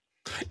 Bill.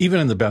 Even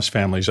in the best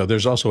families, though,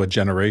 there's also a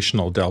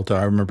generational delta.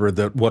 I remember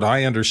that what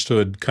I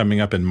understood coming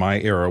up in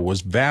my era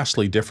was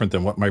vastly different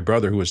than what my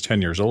brother, who was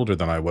 10 years older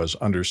than I was,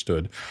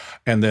 understood.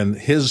 And then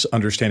his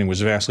understanding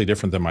was vastly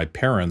different than my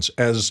parents'.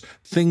 As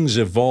things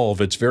evolve,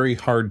 it's very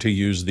hard to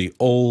use the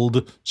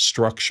old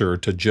structure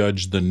to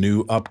judge the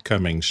new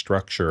upcoming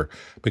structure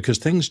because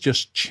things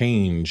just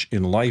change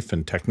in life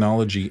and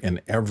technology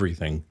and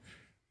everything.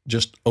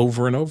 Just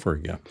over and over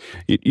again.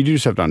 You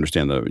just have to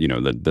understand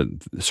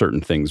that certain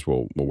things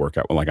will work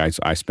out. Well, like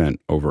I spent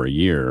over a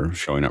year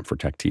showing up for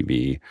Tech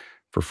TV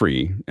for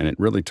free, and it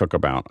really took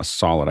about a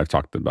solid, I've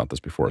talked about this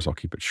before, so I'll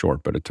keep it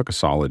short, but it took a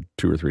solid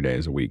 2 or 3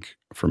 days a week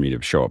for me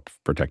to show up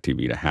for Tech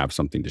TV, to have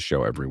something to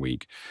show every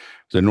week.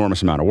 It's an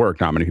enormous amount of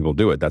work. Not many people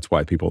do it. That's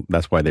why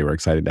they were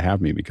excited to have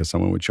me, because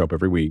someone would show up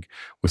every week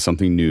with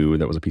something new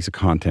that was a piece of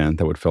content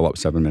that would fill up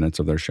 7 minutes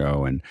of their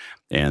show,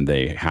 and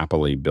they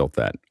happily built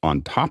that.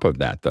 On top of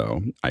that,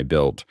 though, I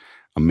built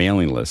a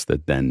mailing list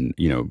that then,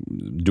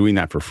 doing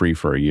that for free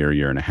for a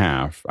year and a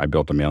half, I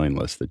built a mailing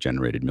list that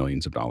generated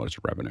millions of dollars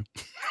of revenue.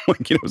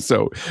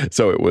 So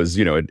it was, so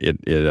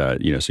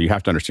you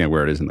have to understand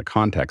where it is in the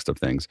context of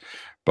things.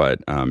 But,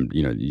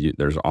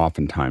 there's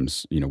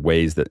oftentimes,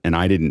 ways that, and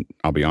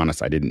I'll be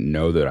honest, I didn't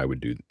know that I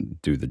would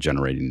do the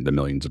generating the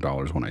millions of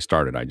dollars when I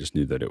started. I just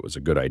knew that it was a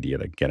good idea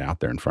to get out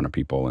there in front of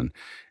people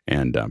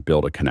and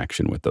build a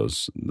connection with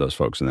those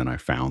folks. And then I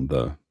found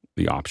the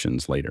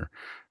options later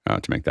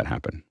to make that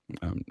happen.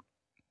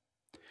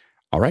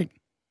 All right.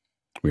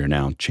 We are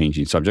now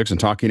changing subjects and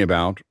talking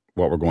about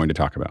what we're going to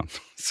talk about.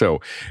 So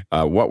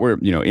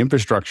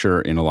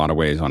infrastructure in a lot of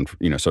ways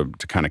so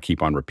to kind of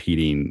keep on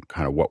repeating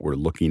kind of what we're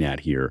looking at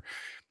here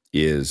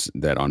is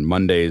that on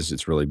Mondays,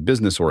 it's really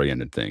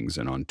business-oriented things.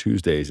 And on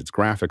Tuesdays, it's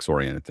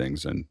graphics-oriented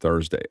things. And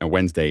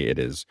Wednesday, it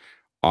is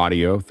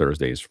audio.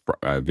 Thursday is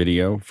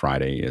video.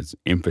 Friday is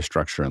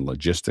infrastructure and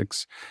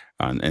logistics.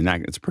 And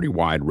that it's a pretty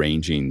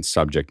wide-ranging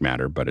subject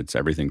matter, but it's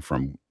everything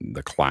from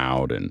the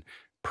cloud and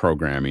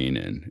programming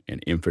and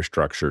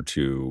infrastructure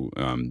to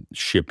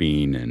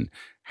shipping and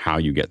how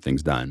you get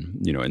things done,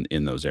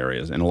 in those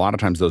areas. And a lot of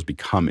times those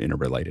become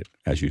interrelated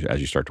as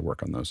you start to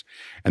work on those.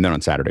 And then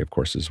on Saturday, of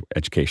course, is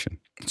education.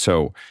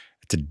 So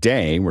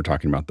today we're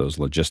talking about those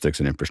logistics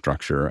and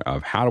infrastructure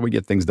of how do we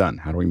get things done?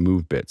 How do we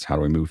move bits? How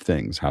do we move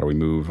things? How do we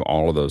move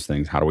all of those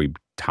things? How do we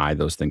tie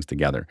those things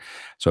together?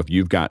 So if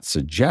you've got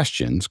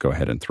suggestions, go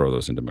ahead and throw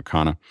those into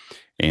Makana.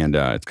 And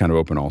it's kind of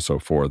open also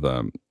for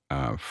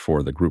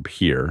the group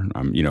here.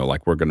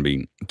 Like we're going to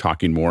be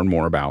talking more and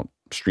more about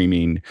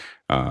streaming,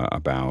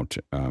 about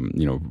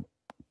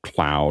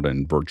cloud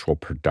and virtual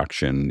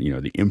production,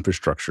 the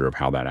infrastructure of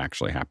how that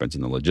actually happens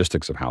and the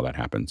logistics of how that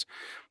happens.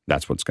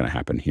 That's what's going to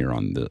happen here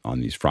on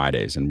these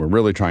Fridays. And we're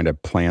really trying to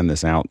plan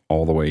this out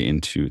all the way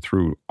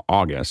through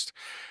August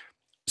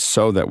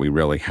so that we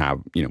really have,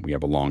 we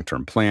have a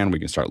long-term plan. We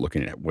can start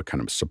looking at what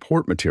kind of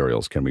support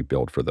materials can we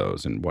build for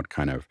those and what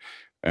kind of,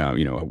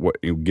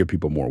 give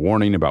people more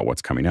warning about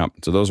what's coming up.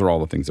 So those are all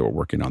the things that we're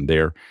working on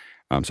there.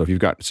 So if you've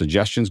got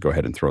suggestions, go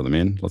ahead and throw them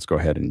in. Let's go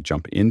ahead and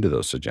jump into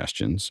those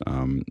suggestions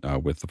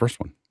with the first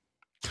one.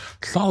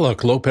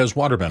 Thalak Lopez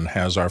Waterman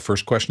has our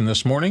first question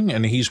this morning,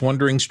 and he's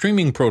wondering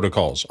streaming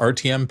protocols,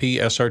 RTMP,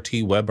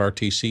 SRT,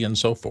 WebRTC, and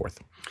so forth.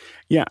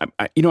 Yeah,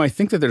 I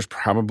think that there's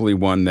probably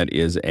one that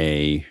is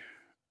a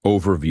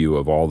overview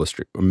of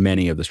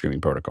many of the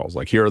streaming protocols.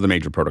 Like here are the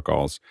major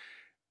protocols,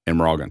 and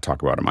we're all going to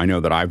talk about them. I know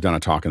that I've done a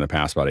talk in the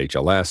past about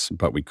HLS,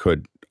 but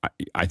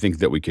I think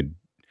that we could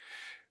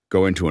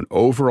go into an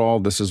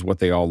overall, this is what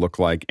they all look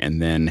like, and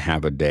then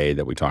have a day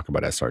that we talk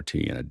about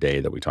SRT and a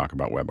day that we talk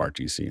about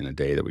WebRTC and a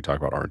day that we talk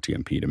about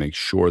RTMP to make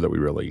sure that we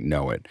really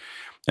know it.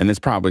 And it's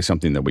probably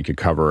something that we could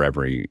cover I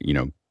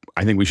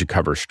think we should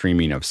cover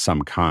streaming of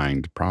some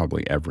kind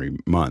probably every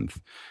month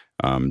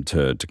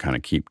to kind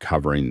of keep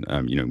covering,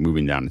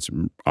 moving down. It's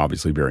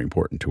obviously very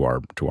important to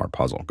our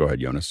puzzle. Go ahead,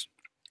 Jonas.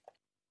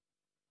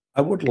 I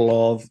would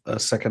love a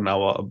second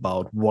hour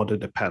about what it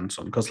depends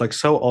on, because like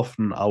so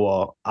often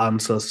our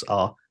answers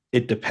are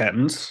it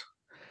depends,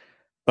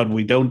 but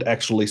we don't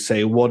actually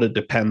say what it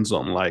depends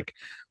on. Like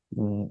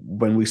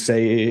when we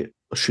say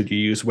should you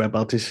use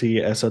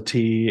WebRTC,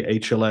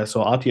 SRT, HLS,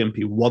 or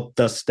RTMP, what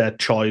does that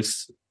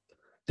choice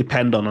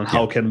depend on, and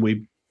how can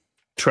we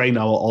train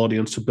our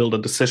audience to build a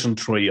decision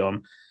tree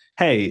on,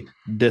 hey,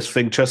 this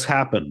thing just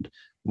happened.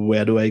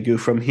 Where do I go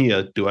from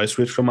here? Do I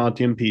switch from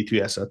RTMP to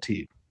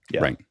SRT?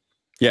 Yeah. Right.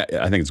 Yeah,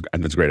 I think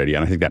that's a great idea.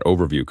 And I think that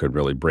overview could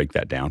really break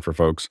that down for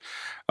folks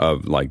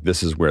of like,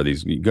 this is where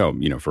these go.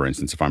 For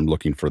instance, if I'm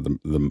looking for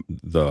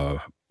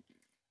the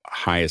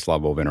highest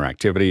level of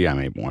interactivity, I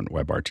may want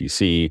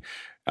WebRTC.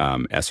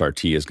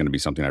 SRT is going to be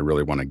something I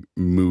really want to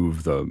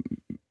move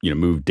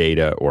move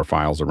data or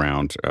files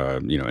around,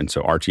 and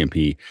so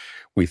RTMP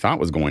we thought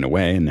was going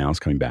away and now it's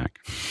coming back,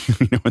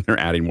 and they're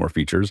adding more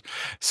features.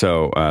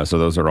 So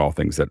those are all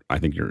things that I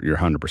think you're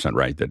 100%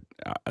 right, that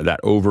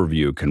that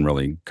overview can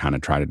really kind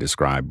of try to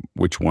describe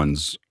which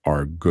ones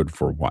are good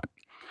for what.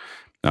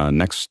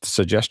 Next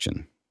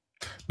suggestion.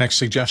 Next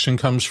suggestion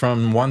comes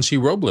from Juan C.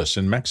 Robles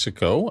in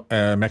Mexico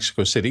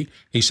City.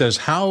 He says,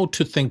 how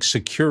to think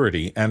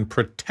security and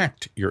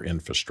protect your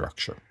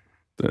infrastructure.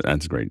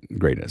 That's great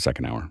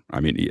second hour. I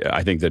mean,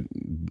 I think that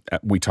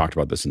we talked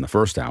about this in the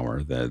first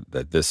hour,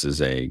 that this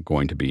is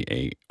going to be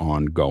a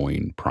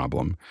ongoing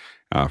problem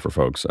for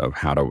folks of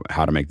how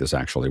to make this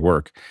actually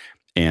work.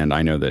 And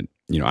I know that,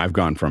 I've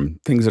gone from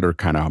things that are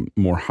kind of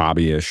more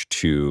hobbyish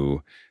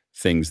to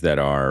things that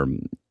are,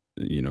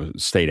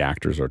 state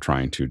actors are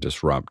trying to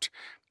disrupt.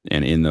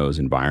 And in those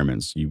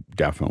environments, you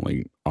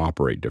definitely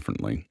operate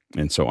differently.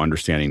 And so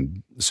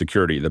understanding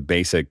security, the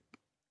basic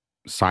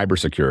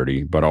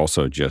cybersecurity, but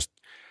also just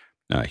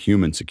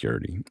human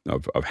security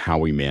of how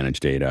we manage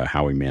data,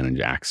 how we manage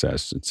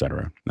access, et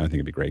cetera. I think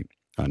it'd be great.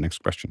 Next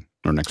question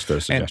or next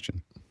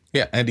suggestion.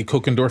 Andy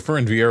Kokendorfer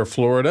in Vieira,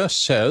 Florida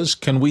says,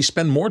 can we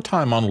spend more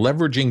time on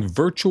leveraging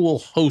virtual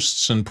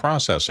hosts and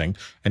processing,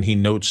 and he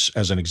notes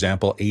as an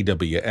example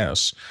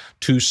AWS,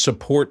 to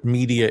support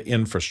media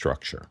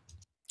infrastructure?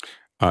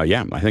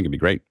 Yeah, I think it'd be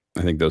great.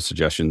 I think those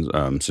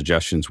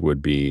suggestions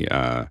would be,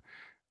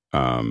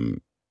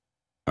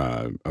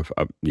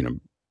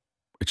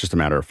 it's just a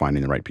matter of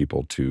finding the right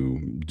people to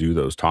do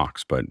those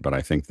talks. But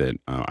I think that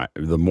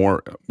the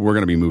more we're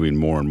going to be moving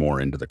more and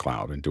more into the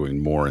cloud and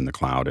doing more in the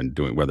cloud and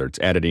doing, whether it's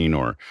editing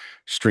or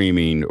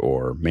streaming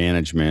or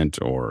management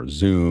or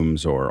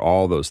Zooms or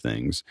all those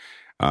things,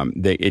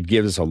 it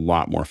gives us a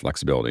lot more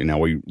flexibility.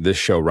 Now this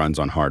show runs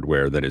on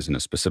hardware that is in a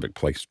specific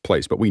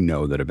place, but we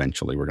know that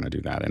eventually we're going to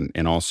do that.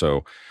 And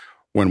also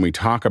when we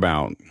talk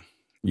about,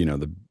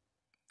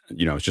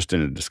 I was just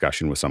in a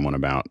discussion with someone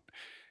about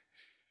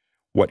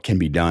what can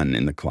be done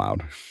in the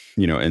cloud,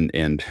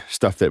 and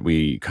stuff that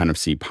we kind of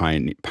see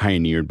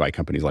pioneered by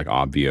companies like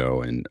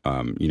Obvio, and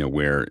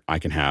where I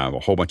can have a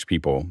whole bunch of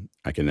people,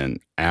 I can then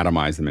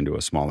atomize them into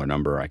a smaller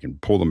number, I can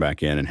pull them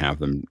back in and have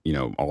them,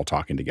 all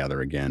talking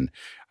together again.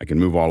 I can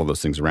move all of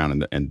those things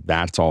around, and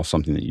that's all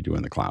something that you do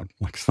in the cloud.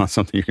 Like, it's not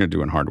something you're going to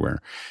do in hardware,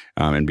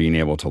 and being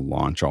able to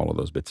launch all of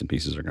those bits and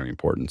pieces are going to be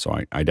important. So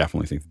I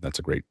definitely think that's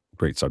a great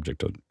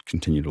subject to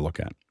continue to look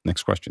at.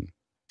 Next question.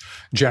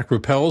 Jack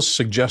Ruppel's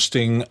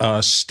suggesting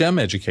STEM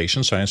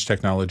education, science,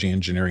 technology,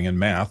 engineering, and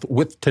math,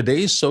 with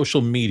today's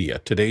social media,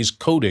 today's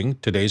coding,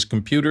 today's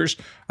computers,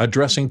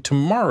 addressing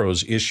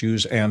tomorrow's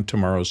issues and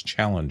tomorrow's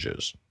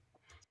challenges.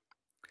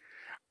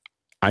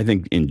 I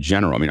think in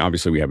general,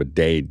 obviously we have a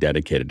day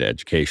dedicated to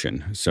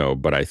education.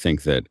 But I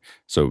think that,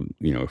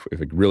 if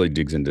it really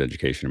digs into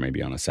education, it may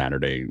be on a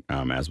Saturday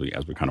as we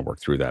kind of work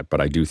through that. But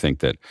I do think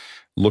that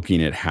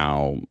looking at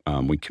how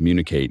we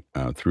communicate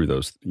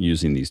through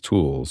using these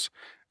tools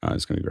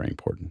is going to be very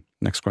important.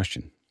 Next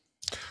question.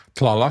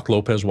 Tlaloc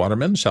Lopez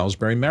Waterman,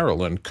 Salisbury,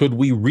 Maryland. Could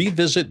we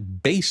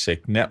revisit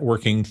basic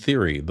networking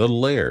theory, the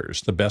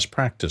layers, the best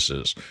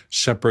practices,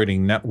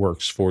 separating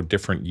networks for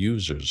different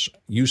uses,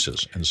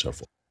 and so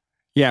forth?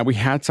 Yeah, we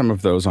had some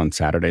of those on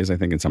Saturdays, I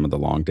think, in some of the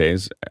long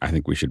days. I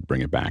think we should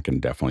bring it back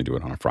and definitely do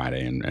it on a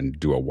Friday and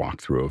do a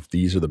walkthrough of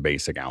these are the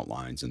basic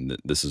outlines, and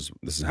this is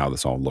how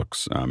this all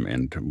looks.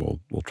 And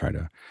we'll try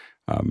to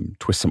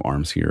twist some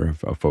arms here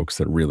of folks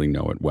that really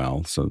know it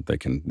well, so they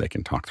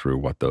can talk through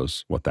what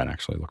that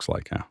actually looks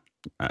like. Yeah,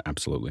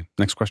 absolutely.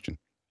 Next question.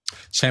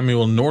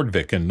 Samuel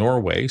Nordvik in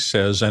Norway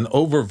says, an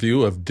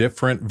overview of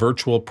different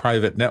virtual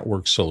private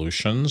network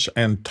solutions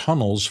and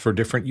tunnels for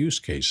different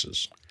use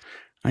cases.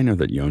 I know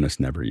that Jonas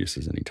never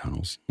uses any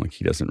tunnels. Like,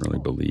 he doesn't really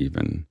believe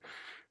in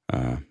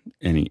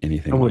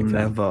anything. I would like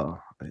that.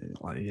 never.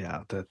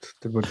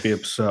 That would be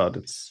absurd.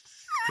 It's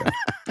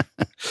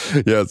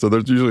yeah. So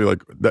there's usually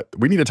like that.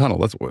 We need a tunnel.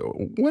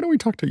 Why don't we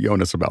talk to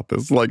Jonas about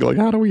this? Like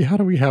how do we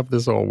have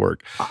this all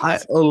work? I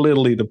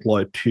literally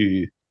deployed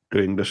 2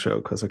 during the show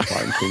because a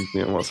client called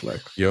me and was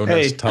like,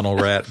 Jonas, hey. tunnel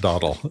rat,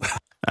 dawdle.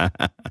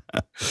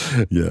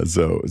 Yeah.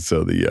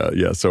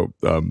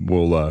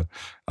 We'll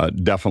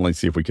definitely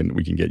see if we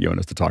can get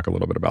Jonas to talk a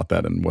little bit about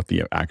that and what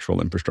the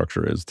actual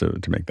infrastructure is to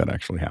make that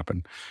actually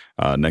happen.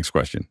 Next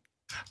question.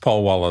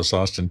 Paul Wallace,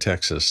 Austin,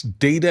 Texas.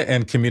 Data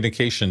and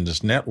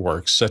communications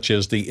networks such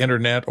as the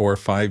internet or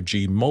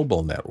 5G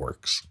mobile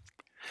networks.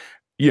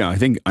 Yeah, I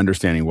think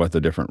understanding what the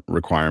different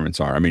requirements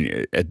are. I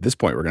mean, at this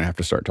point, we're going to have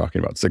to start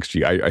talking about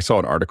 6G. I saw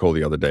an article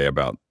the other day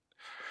about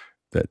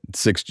that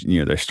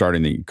 6G, they're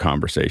starting the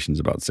conversations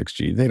about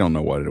 6G. They don't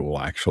know what it will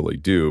actually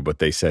do, but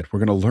they said, we're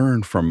going to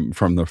learn from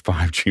the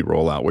 5G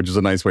rollout, which is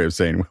a nice way of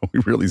saying, well, we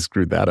really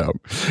screwed that up.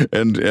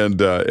 And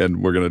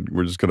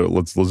we're just going to,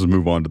 let's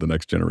move on to the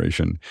next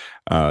generation.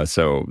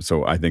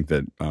 So I think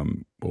that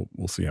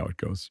we'll see how it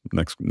goes.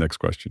 Next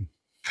question.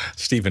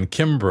 Stephen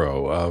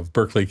Kimbrough of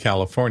Berkeley,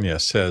 California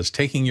says,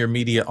 taking your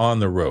media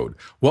on the road,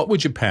 what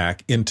would you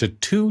pack into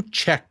 2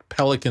 checked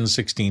Pelican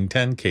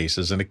 1610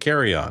 cases and a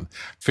carry-on,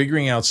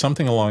 figuring out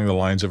something along the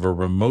lines of a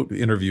remote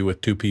interview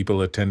with 2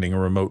 people attending a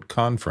remote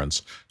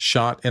conference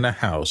shot in a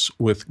house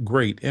with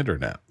great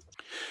internet?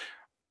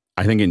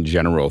 I think in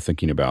general,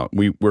 thinking about,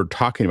 we're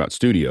talking about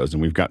studios,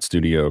 and we've got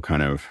studio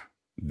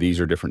these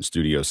are different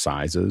studio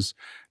sizes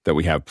that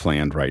we have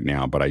planned right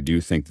now, but I do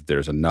think that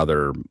there's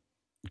another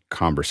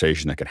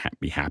conversation that could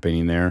be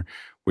happening there,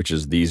 which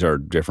is these are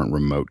different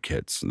remote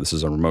kits. This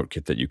is a remote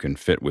kit that you can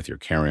fit with your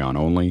carry-on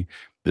only.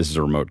 This is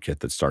a remote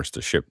kit that starts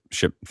to ship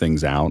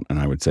things out. And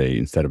I would say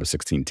instead of a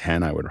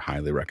 1610, I would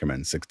highly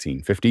recommend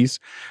 1650s.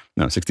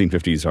 Now,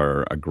 1650s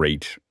are a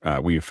great,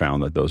 we have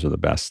found that those are the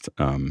best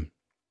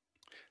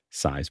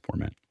size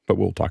format, but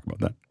we'll talk about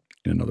that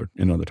in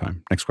another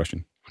time. Next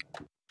question.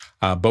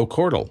 Bo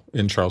Cordell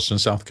in Charleston,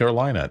 South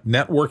Carolina.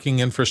 Networking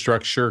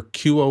infrastructure,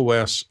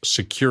 QoS,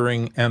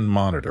 securing, and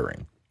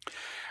monitoring.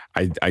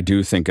 I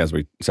do think, as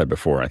we said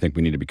before, I think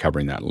we need to be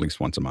covering that at least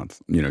once a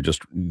month,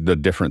 just the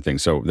different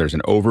things. So there's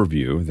an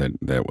overview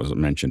that was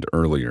mentioned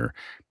earlier,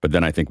 but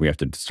then I think we have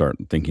to start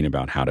thinking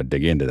about how to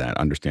dig into that,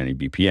 understanding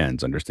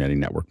VPNs, understanding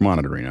network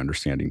monitoring,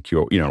 understanding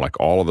QoS, like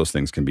all of those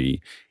things can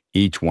be,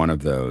 each one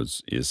of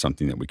those is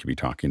something that we could be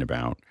talking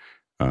about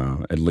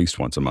at least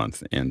once a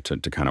month, and to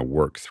kind of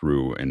work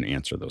through and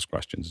answer those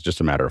questions. It's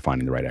just a matter of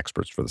finding the right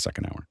experts for the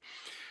second hour.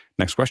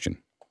 Next question.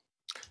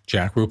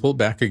 Jack Ruppel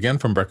back again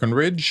from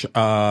Breckenridge.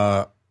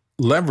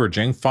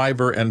 Leveraging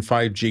fiber and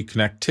 5G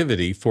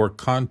connectivity for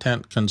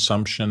content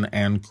consumption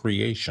and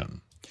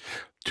creation.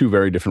 2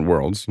 very different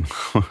worlds,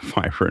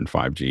 fiber and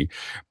 5G.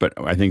 But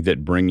I think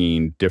that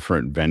bringing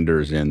different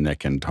vendors in that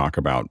can talk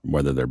about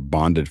whether they're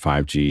bonded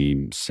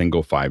 5G,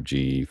 single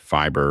 5G,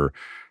 fiber,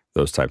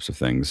 those types of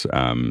things,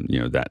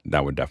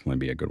 that would definitely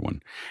be a good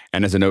one.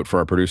 And as a note for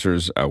our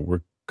producers,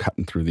 we're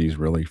cutting through these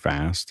really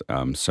fast.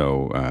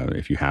 So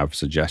if you have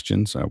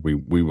suggestions,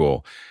 we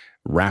will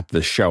wrap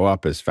the show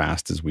up as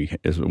fast as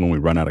when we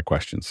run out of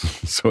questions.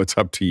 So it's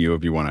up to you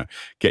if you want to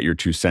get your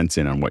 2 cents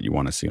in on what you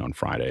want to see on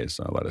Fridays.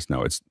 Let us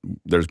know.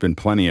 There's been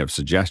plenty of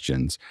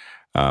suggestions,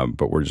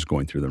 but we're just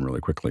going through them really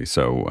quickly.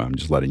 So I'm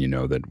just letting you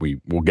know that we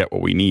will get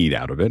what we need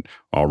out of it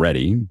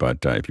already. But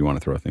if you want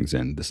to throw things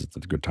in, this is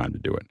the good time to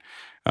do it.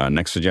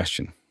 Next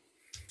suggestion.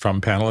 From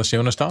panelist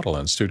Jonas Dottel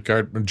in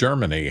Stuttgart,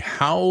 Germany.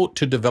 How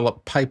to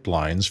develop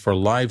pipelines for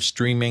live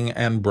streaming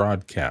and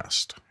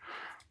broadcast.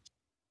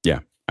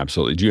 Yeah,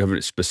 absolutely. Do you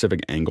have specific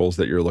angles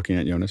that you're looking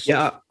at, Jonas?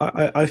 Yeah,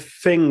 I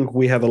think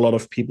we have a lot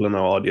of people in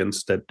our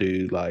audience that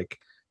do like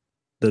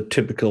the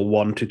typical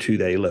 1 to 2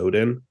 day load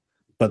in,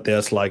 but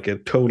there's like a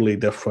totally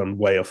different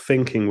way of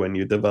thinking when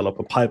you develop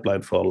a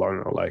pipeline for a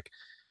longer, like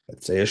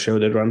let's say a show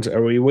that runs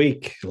every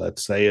week.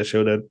 Let's say a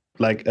show that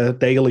like a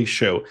daily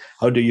show.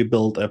 How do you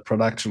build a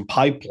production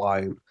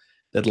pipeline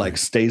that like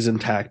stays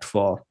intact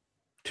for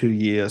 2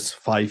 years,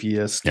 5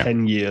 years,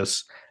 10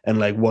 years? And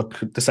like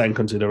what design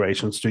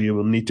considerations do you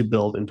will need to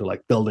build into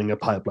like building a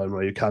pipeline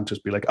where you can't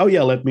just be like, oh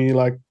yeah, let me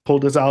like pull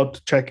this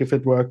out, check if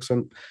it works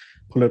and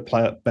pull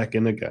it back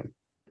in again.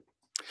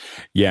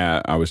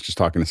 Yeah, I was just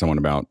talking to someone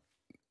about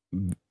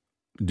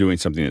doing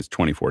something that's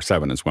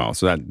 24/7 as well.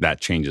 So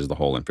that changes the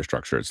whole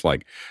infrastructure. It's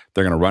like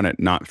they're going to run it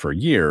not for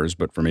years,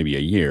 but for maybe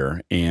a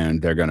year,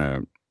 and they're going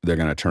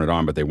to turn it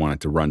on, but they want it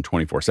to run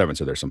 24/7.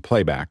 So there's some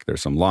playback,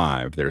 there's some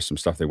live, there's some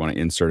stuff they want to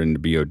insert into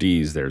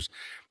BODs.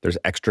 There's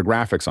extra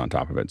graphics on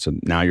top of it. So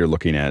now you're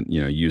looking at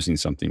using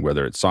something,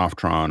 whether it's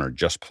Softron or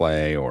Just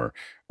Play or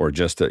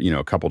just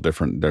a couple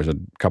different. There's a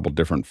couple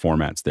different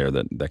formats there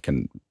that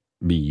can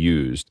be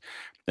used.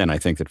 And I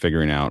think that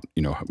figuring out,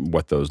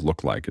 what those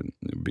look like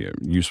would be a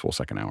useful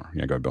second hour.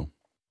 Yeah, go ahead, Bill.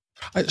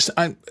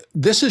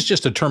 This is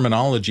just a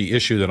terminology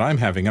issue that I'm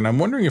having, and I'm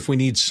wondering if we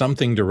need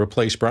something to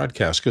replace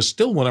broadcast, because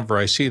still whenever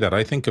I see that,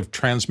 I think of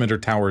transmitter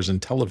towers and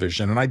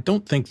television, and I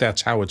don't think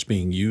that's how it's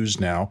being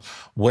used now.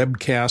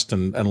 Webcast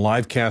and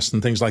livecast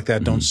and things like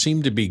that don't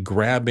seem to be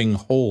grabbing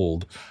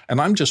hold, and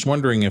I'm just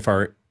wondering if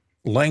our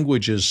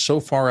language is so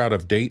far out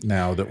of date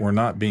now that we're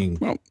not being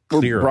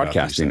clear about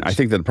broadcasting. I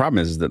think that the problem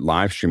is that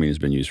live streaming has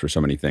been used for so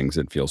many things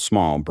that feel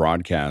small.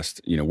 Broadcast,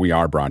 we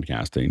are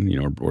broadcasting,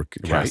 we're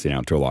casting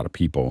out to a lot of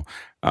people.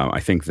 I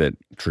think that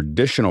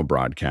traditional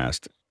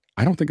broadcast,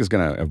 I don't think is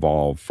going to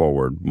evolve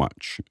forward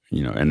much,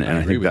 you know, and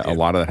I think that a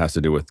lot of that has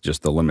to do with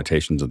just the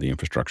limitations of the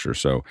infrastructure.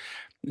 So,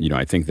 you know,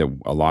 I think that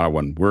a lot of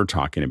when we're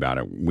talking about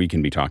it, we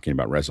can be talking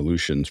about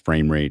resolutions,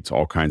 frame rates,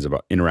 all kinds of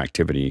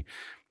interactivity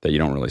that you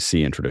don't really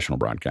see in traditional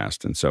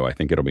broadcast. And so I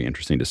think it'll be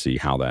interesting to see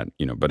how that,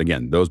 you know, but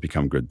again, those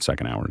become good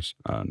second hours.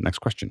 Next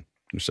question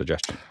or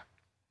suggestion.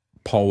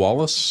 Paul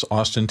Wallace,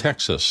 Austin,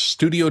 Texas.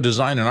 Studio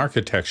design and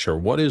architecture.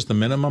 What is the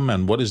minimum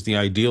and what is the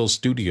ideal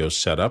studio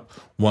setup?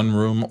 One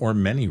room or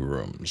many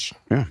rooms?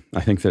 Yeah,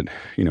 I think that,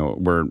 you know,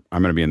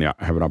 I'm going to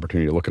have an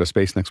opportunity to look at a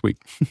space next week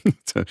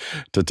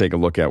to take a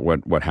look at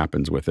what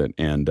happens with it.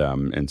 And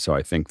so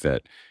I think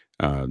that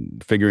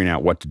figuring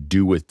out what to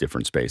do with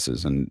different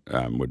spaces and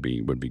would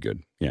be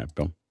good. Yeah,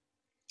 Bill.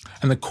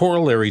 And the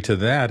corollary to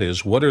that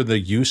is, what are the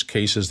use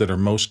cases that are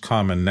most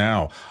common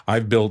now?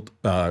 I've built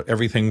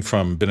everything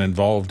from been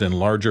involved in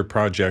larger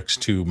projects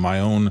to my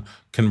own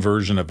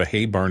conversion of a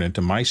hay barn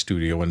into my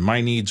studio, and my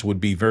needs would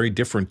be very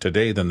different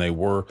today than they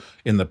were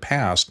in the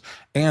past.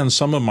 And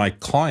some of my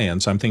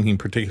clients, I'm thinking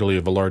particularly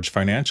of a large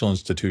financial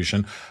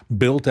institution,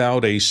 built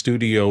out a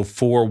studio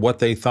for what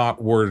they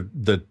thought were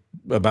the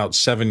about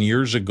 7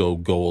 years ago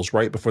goals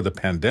right before the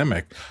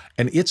pandemic.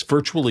 And it's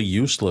virtually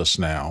useless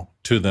now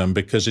to them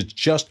because it's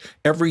just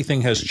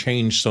everything has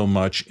changed so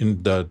much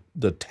in the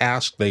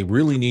task they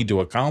really need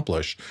to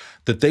accomplish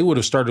that they would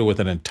have started with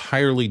an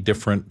entirely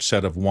different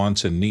set of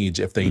wants and needs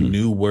if they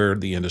knew where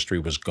the industry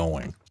was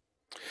going.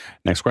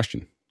 Next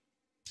question.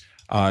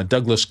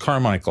 Douglas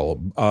Carmichael,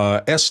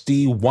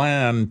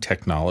 SD-WAN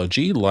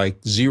technology like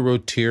zero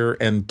tier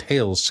and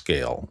tail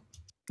scale.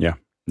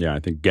 Yeah, I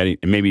think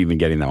maybe even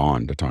getting them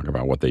on to talk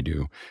about what they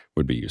do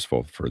would be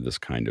useful for this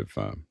kind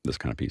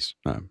of piece.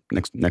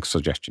 Next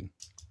suggestion.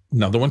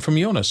 Another one from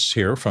Jonas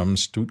here from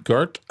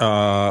Stuttgart.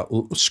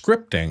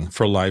 Scripting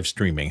for live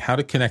streaming. How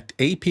to connect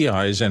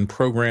APIs and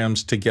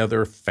programs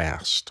together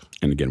fast.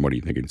 And again, what are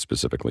you thinking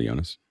specifically,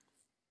 Jonas?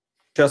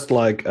 Just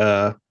like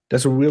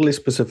there's a really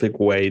specific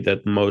way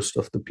that most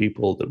of the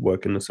people that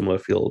work in a similar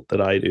field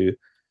that I do,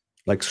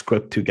 like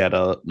script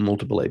together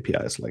multiple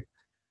APIs. Like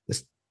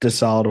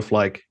this out of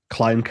like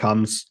client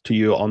comes to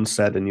you on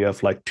set and you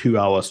have like 2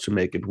 hours to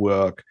make it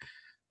work.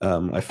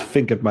 I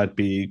think it might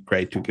be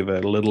great to give a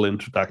little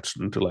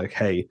introduction to like,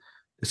 hey,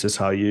 this is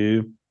how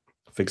you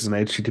fix an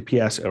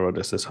HTTPS error.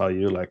 This is how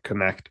you like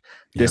connect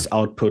this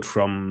output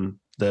from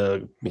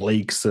the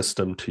lake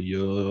system to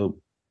your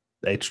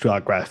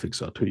H2R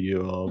graphics or to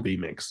your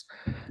vMix.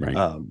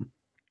 Right.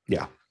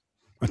 Yeah.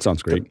 That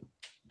sounds great.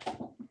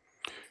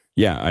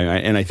 Yeah,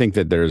 and I think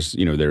that there's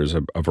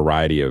a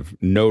variety of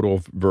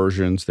nodal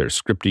versions, there's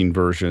scripting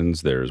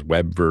versions, there's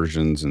web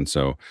versions, and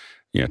so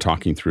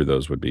talking through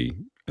those would be,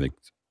 I think,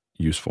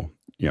 useful.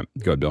 Yeah,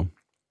 go ahead, Bill.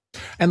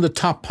 And the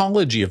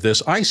topology of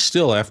this, I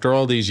still, after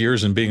all these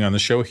years and being on the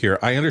show here,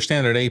 I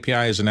understand an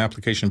API is an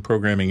application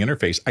programming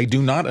interface. I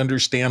do not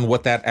understand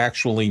what that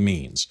actually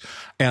means.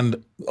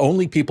 And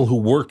only people who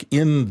work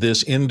in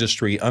this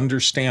industry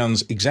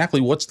understands exactly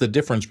what's the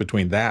difference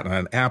between that and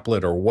an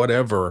applet or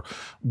whatever.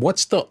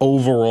 What's the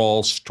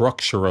overall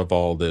structure of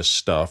all this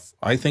stuff?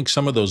 I think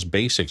some of those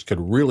basics could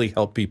really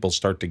help people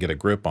start to get a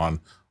grip on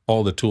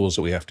all the tools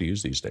that we have to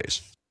use these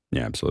days.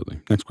 Yeah,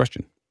 absolutely. Next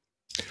question.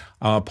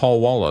 Paul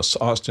Wallace,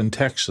 Austin,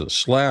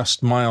 Texas.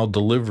 Last mile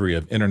delivery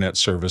of internet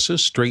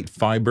services, straight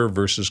fiber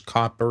versus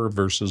copper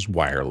versus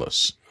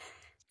wireless.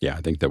 Yeah,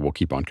 I think that we'll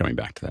keep on coming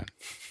back to that.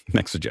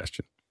 Next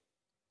suggestion.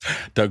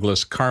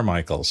 Douglas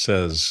Carmichael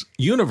says,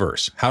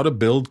 Universe, how to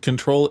build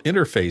control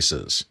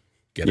interfaces.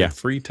 Get it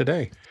free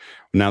today.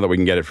 Now that we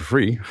can get it for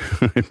free,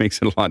 it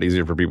makes it a lot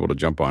easier for people to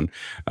jump on.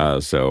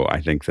 So I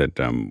think that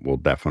we'll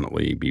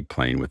definitely be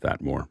playing with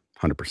that more,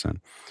 100%.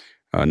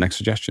 Next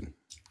suggestion.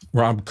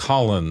 Rob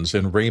Collins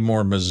in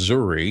Raymore,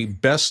 Missouri.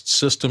 Best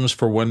systems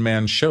for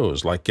one-man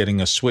shows, like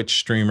getting a Switch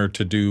streamer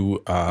to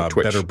do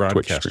better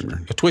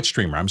broadcasting. A Twitch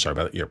streamer. I'm sorry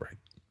about that. You're right.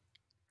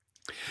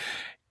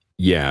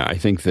 Yeah, I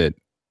think that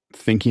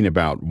thinking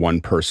about one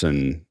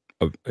person,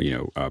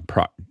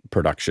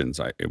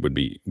 productions, it would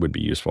be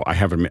useful. I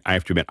have to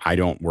admit, I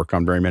don't work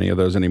on very many of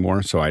those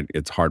anymore, so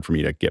it's hard for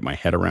me to get my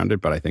head around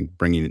it. But I think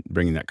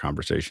bringing that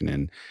conversation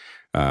in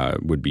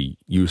would be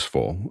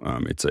useful.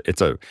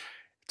 It's a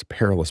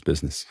perilous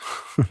business.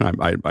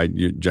 I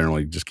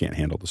generally just can't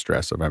handle the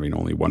stress of having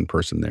only one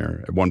person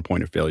there at one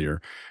point of failure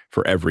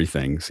for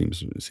everything.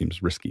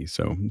 Seems risky.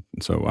 So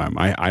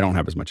I don't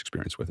have as much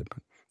experience with it. But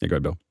yeah, go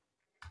ahead, Bill.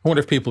 I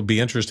wonder if people would be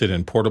interested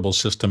in portable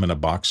system in a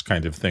box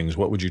kind of things.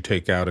 What would you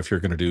take out if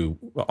you're going to do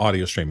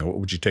audio streaming? What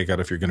would you take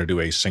out if you're going to do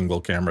a single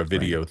camera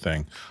video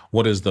thing?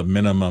 What is the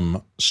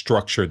minimum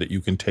structure that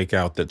you can take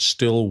out that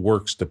still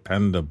works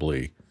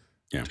dependably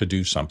to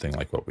do something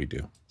like what we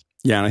do?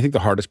 Yeah, and I think the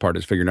hardest part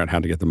is figuring out how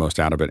to get the most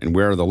out of it and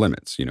where are the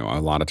limits. A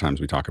lot of times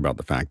we talk about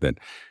the fact that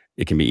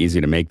it can be easy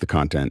to make the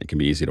content, it can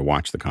be easy to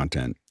watch the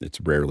content. It's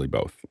rarely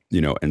both.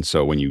 And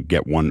so when you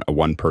get a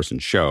one-person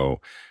show,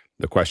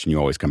 the question you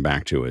always come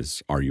back to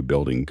is, are you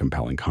building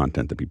compelling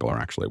content that people are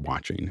actually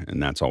watching?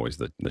 And that's always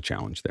the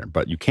challenge there.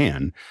 But you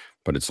can,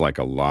 but it's like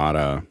a lot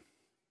of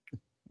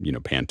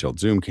pan tilt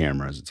zoom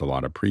cameras. It's a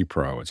lot of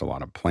pre-pro. It's a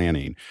lot of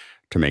planning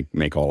to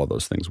make all of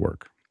those things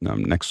work.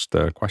 Next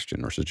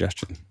question or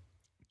suggestion.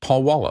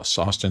 Paul Wallace,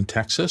 Austin,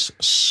 Texas.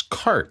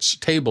 Carts,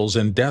 tables,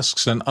 and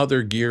desks and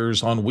other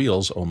gears on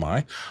wheels, oh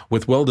my,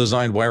 with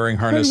well-designed wiring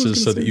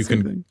harnesses so that you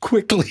can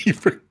quickly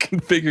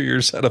configure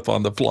your setup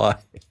on the fly.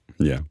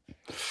 Yeah.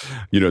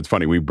 It's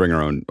funny. We bring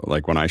our own,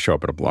 like when I show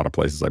up at a lot of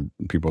places,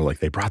 people are like,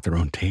 they brought their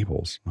own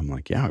tables. I'm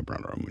like, yeah, I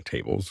brought our own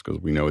tables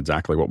because we know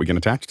exactly what we can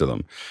attach to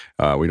them.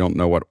 We don't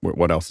know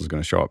what else is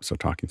going to show up. So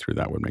talking through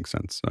that would make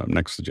sense.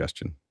 Next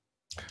suggestion.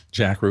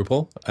 Jack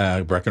Ruppel,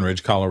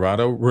 Breckenridge,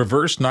 Colorado.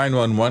 Reverse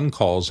 911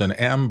 calls and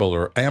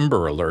Amber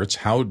Alerts,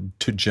 how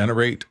to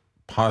generate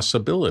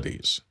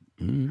possibilities.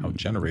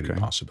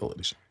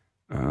 Possibilities.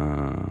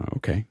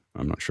 Okay.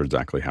 I'm not sure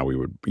exactly how we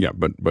would, yeah,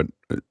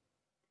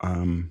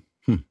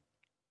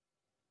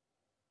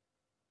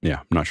 yeah,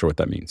 I'm not sure what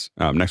that means.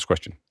 Next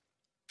question.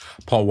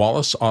 Paul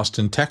Wallace,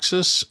 Austin,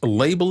 Texas.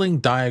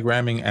 Labeling,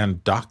 diagramming,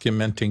 and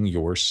documenting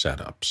your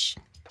setups.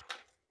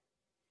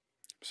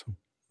 So,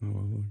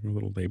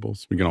 little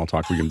labels. We can all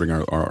talk. We can bring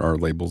our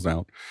labels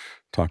out,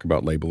 talk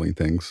about labeling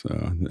things.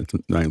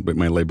 But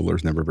my labeler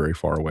is never very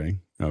far away.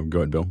 Go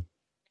ahead, Bill.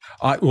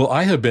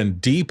 I have been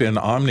deep in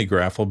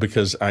OmniGraffle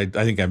because I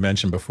think I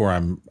mentioned before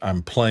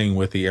I'm playing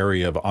with the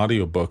area of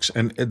audiobooks,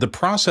 and the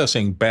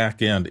processing back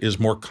end is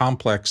more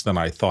complex than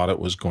I thought it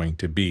was going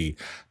to be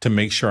to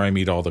make sure I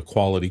meet all the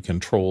quality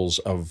controls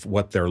of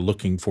what they're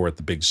looking for at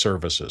the big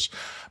services.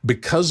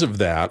 Because of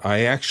that,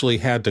 I actually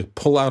had to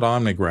pull out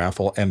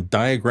OmniGraffle and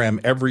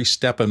diagram every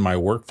step in my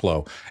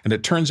workflow, and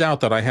it turns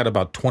out that I had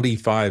about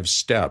 25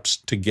 steps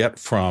to get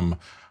from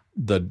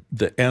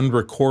the end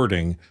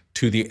recording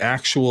to the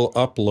actual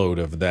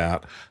upload of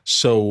that.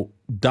 So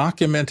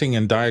documenting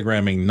and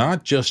diagramming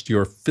not just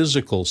your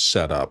physical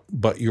setup,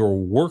 but your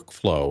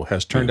workflow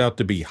has turned out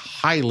to be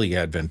highly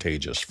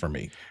advantageous for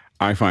me.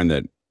 I find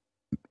that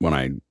when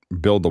I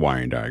build the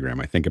wiring diagram,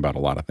 I think about a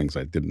lot of things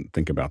I didn't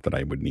think about that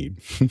I would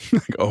need.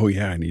 Like, oh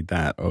yeah, I need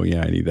that. Oh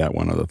yeah, I need that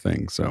one other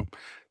thing. So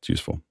it's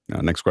useful.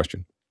 Next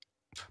question.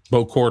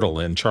 Bo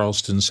Cordell in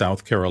Charleston,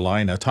 South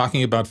Carolina,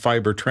 talking about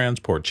fiber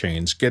transport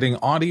chains, getting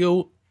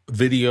audio,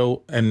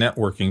 video, and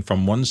networking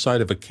from one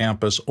side of a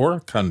campus or a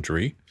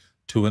country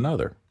to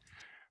another.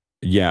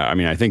 Yeah, I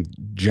mean, I think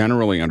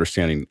generally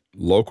understanding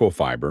local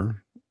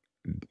fiber,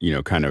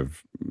 kind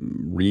of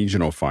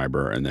regional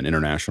fiber and then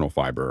international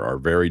fiber are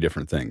very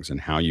different things,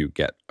 and how you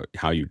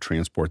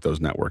transport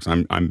those networks.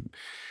 I'm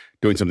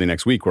doing something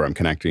next week where I'm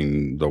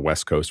connecting the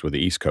West Coast with the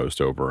East Coast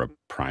over a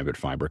private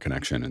fiber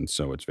connection, and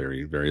so it's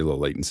very, very low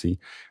latency.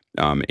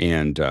 But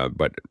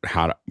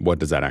what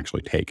does that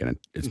actually take? And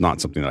it's not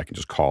something that I can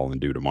just call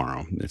and do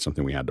tomorrow. It's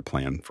something we had to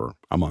plan for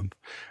a month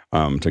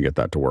to get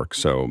that to work.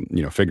 So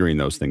figuring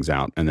those things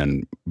out, and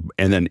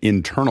then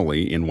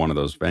internally in one of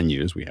those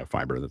venues, we have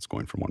fiber that's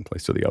going from one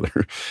place to the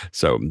other.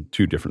 So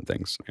two different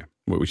things. Yeah,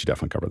 we should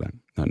definitely cover that.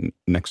 And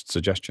next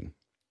suggestion.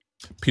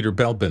 Peter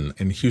Belbin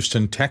in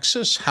Houston,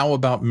 Texas. How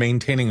about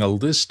maintaining a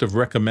list of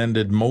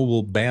recommended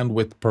mobile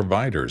bandwidth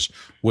providers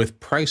with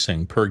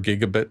pricing per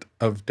gigabyte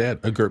of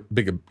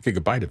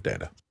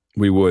data?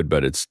 We would,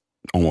 but it's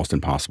almost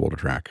impossible to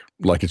track.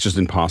 Like, it's just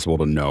impossible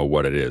to know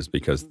what it is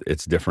because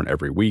it's different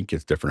every week.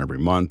 It's different every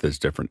month. It's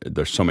different.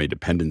 There's so many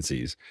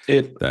dependencies.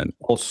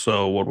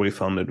 Also, what we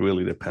found, it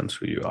really depends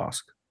who you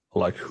ask,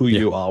 like who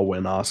you are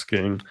when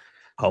asking.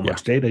 How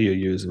much data you're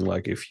using.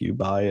 Like if you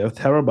buy a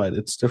terabyte,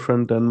 it's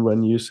different than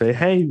when you say,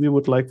 hey, we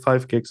would like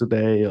 5 gigs a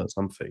day or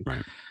something.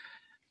 Right.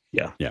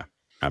 Yeah. Yeah,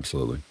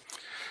 absolutely.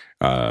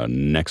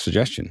 Next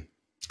suggestion.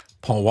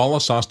 Paul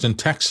Wallace, Austin,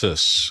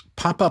 Texas.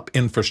 Pop-up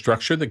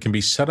infrastructure that can be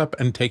set up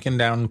and taken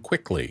down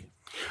quickly.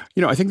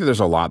 I think that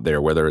there's a lot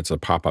there, whether it's a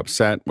pop-up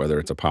set,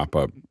 whether it's a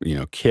pop-up,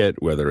 kit,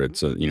 whether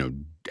it's a,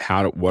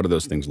 what do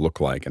those things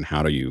look like and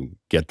how do you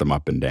get them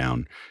up and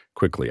down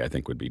quickly, I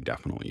think would be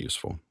definitely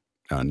useful.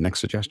 Next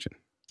suggestion.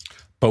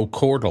 Bo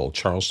Cordell,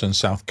 Charleston,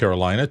 South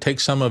Carolina.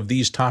 Take some of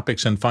these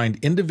topics and find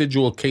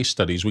individual case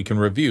studies we can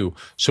review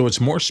so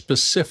it's more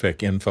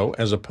specific info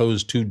as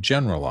opposed to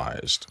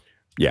generalized.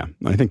 Yeah,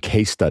 I think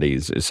case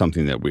studies is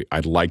something that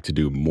I'd like to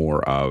do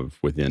more of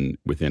within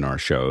our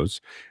shows,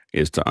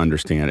 is to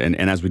understand.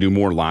 And as we do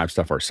more live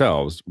stuff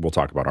ourselves, we'll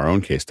talk about our own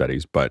case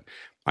studies, but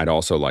I'd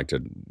also like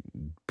to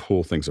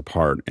pull things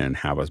apart and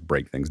have us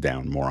break things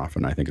down more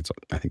often. I think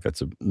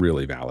that's a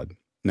really valid.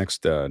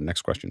 Next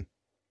question.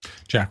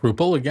 Jack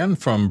Ruppel, again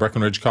from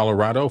Breckenridge,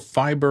 Colorado.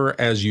 Fiber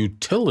as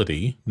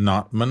utility,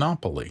 not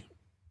monopoly.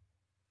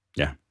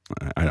 Yeah,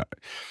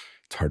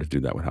 it's hard to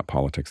do that without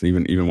politics.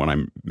 Even when I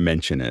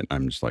mention it,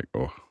 I'm just like,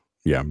 oh,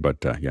 yeah.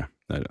 But I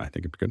think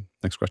it'd be good.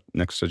 Next question.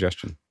 Next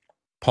suggestion.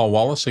 Paul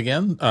Wallace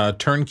again.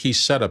 Turnkey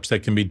setups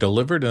that can be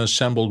delivered and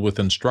assembled with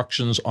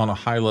instructions on a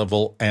high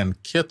level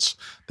and kits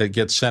that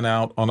get sent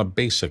out on a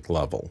basic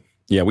level.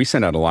 Yeah, we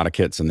send out a lot of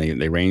kits, and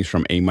they range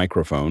from a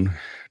microphone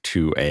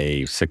to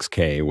a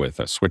 6K with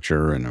a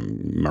switcher and a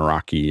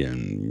Meraki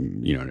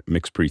and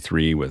MixPre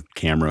 3 with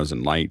cameras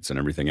and lights and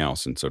everything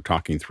else. And so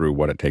talking through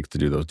what it takes to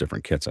do those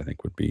different kits, I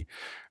think would be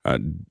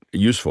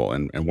useful.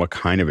 And what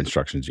kind of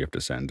instructions you have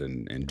to send,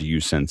 and do you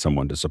send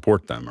someone to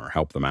support them or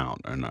help them out?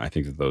 And I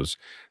think that there's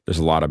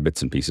a lot of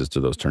bits and pieces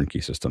to those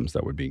turnkey systems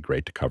that would be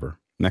great to cover.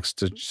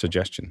 Next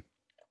suggestion.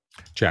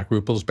 Jack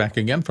Ruppel's back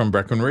again from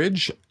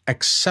Breckenridge.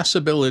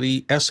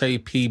 Accessibility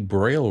SAP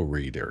Braille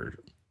Reader.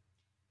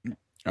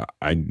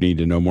 I need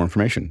to know more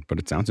information, but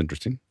it sounds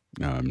interesting.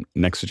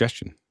 Next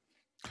suggestion.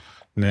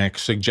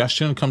 Next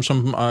suggestion comes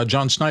from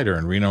John Snyder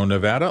in Reno,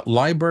 Nevada.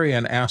 Library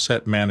and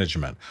asset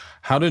management.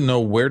 How to know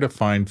where to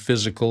find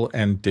physical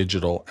and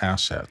digital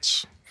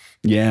assets.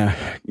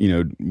 Yeah,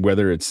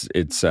 whether it's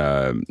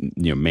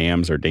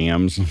MAMs or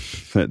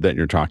DAMs that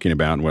you're talking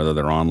about, and whether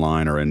they're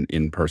online or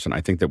in person,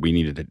 I think that we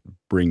needed to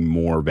bring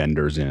more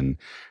vendors in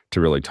to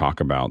really talk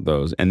about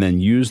those, and then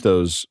use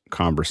those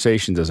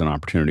conversations as an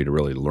opportunity to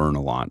really learn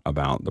a lot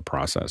about the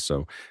process.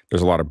 So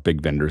there's a lot of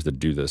big vendors that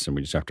do this, and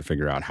we just have to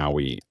figure out how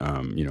we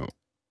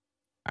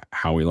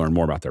learn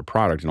more about their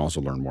product and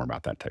also learn more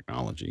about that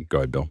technology. Go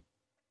ahead, Bill.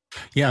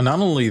 Yeah,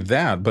 not only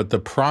that, but the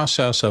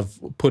process of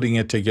putting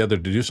it together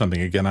to do something.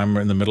 Again, I'm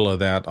in the middle of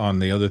that on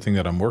the other thing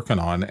that I'm working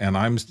on, and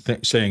I'm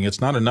saying it's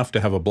not enough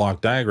to have a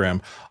block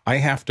diagram. I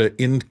have to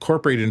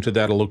incorporate into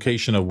that a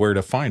location of where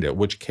to find it,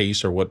 which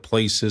case or what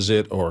place is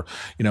it, or,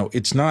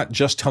 it's not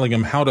just telling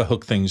them how to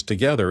hook things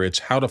together. It's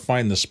how to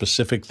find the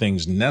specific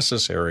things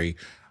necessary.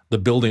 The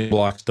building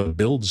blocks to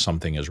build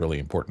something is really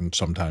important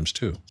sometimes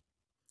too.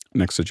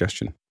 Next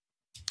suggestion.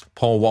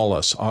 Paul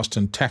Wallace,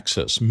 Austin,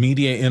 Texas.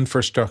 Media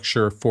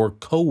infrastructure for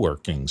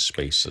co-working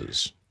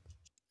spaces.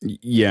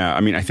 Yeah, I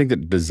mean, I think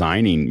that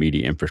designing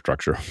media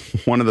infrastructure,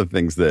 one of the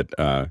things that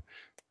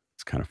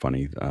it's kind of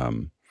funny.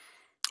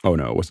 Oh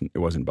no, it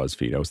wasn't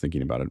BuzzFeed. I was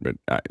thinking about it, but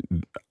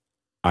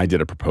I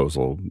did a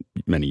proposal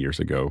many years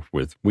ago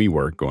with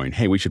WeWork, going,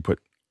 "Hey, we should put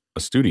a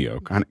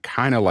studio,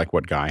 kind of like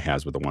what Guy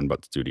has with the One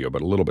Butt Studio,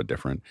 but a little bit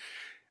different.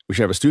 We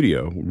should have a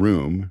studio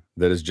room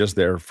that is just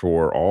there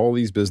for all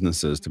these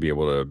businesses to be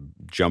able to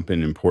jump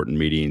in important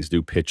meetings,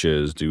 do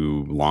pitches,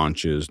 do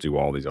launches, do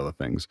all these other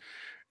things."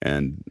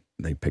 And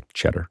they picked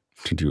Cheddar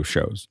to do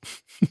shows.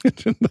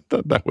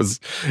 That was,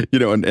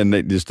 and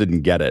they just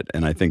didn't get it.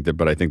 And I think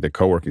the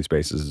co-working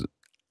spaces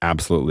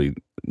absolutely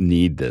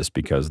need this,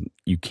 because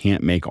you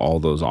can't make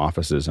all those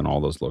offices and all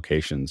those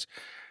locations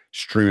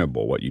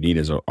streamable. What you need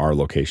are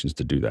locations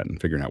to do that, and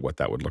figuring out what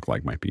that would look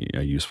like might be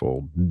a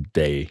useful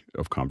day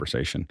of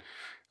conversation.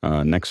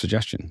 Next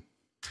suggestion.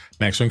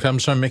 Next one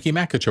comes from Mickey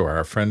McAchore,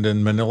 our friend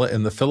in Manila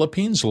in the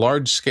Philippines.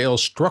 Large-scale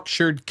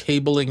structured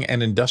cabling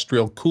and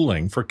industrial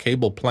cooling for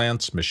cable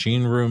plants,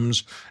 machine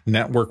rooms,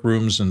 network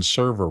rooms, and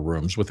server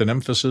rooms, with an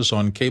emphasis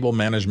on cable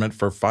management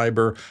for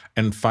fiber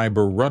and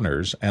fiber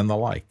runners and the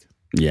like.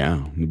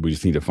 Yeah, we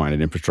just need to find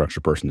an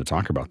infrastructure person to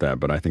talk about that,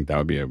 but I think that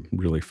would be a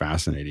really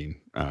fascinating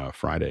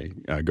Friday.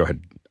 Go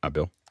ahead,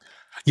 Bill.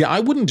 Yeah,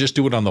 I wouldn't just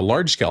do it on the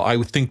large scale. I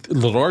would think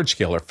the large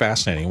scale are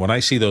fascinating. When I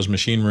see those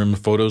machine room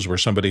photos where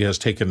somebody has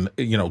taken,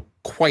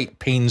 quite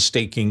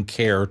painstaking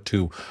care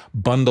to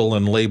bundle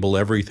and label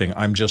everything,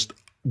 I'm just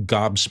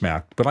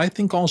gobsmacked. But I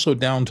think also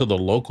down to the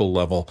local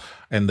level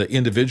and the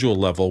individual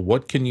level,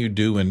 what can you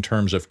do in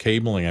terms of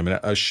cabling? I mean,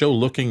 a show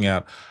looking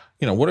at,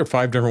 what are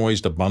 5 different ways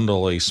to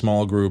bundle a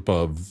small group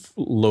of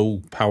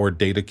low-powered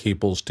data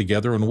cables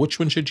together, and which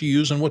one should you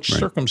use in which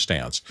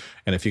circumstance?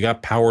 And if you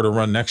got power to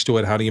run next to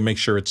it, how do you make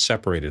sure it's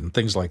separated, and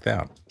things like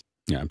that?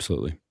 Yeah,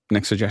 absolutely.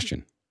 Next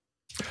suggestion.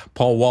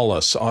 Paul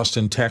Wallace,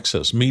 Austin,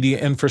 Texas. Media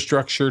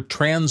infrastructure,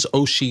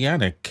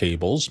 transoceanic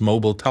cables,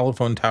 mobile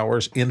telephone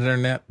towers,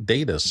 internet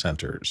data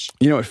centers.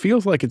 It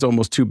feels like it's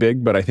almost too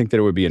big, but I think that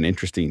it would be an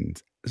interesting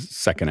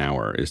second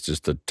hour, is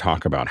just to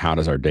talk about how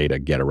does our data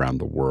get around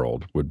the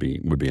world would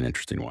be an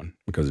interesting one,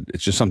 because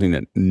it's just something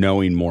that,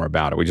 knowing more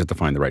about it, we just have to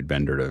find the right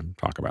vendor to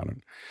talk about it.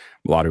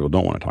 A lot of people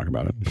don't want to talk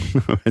about it,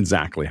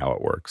 exactly how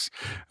it works,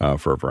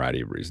 for a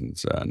variety of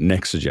reasons.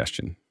 Next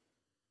suggestion.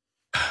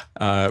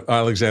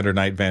 Alexander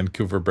Knight,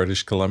 Vancouver,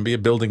 British Columbia,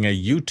 building a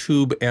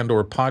YouTube and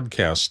or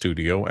podcast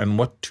studio, and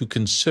what to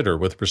consider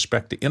with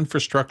respect to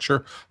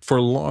infrastructure for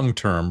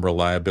long-term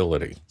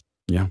reliability.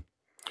 Yeah.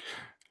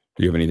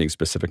 Do you have anything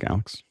specific,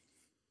 Alex?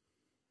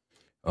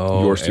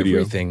 Oh, your studio?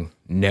 Everything.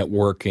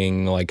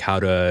 Networking, like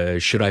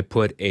should I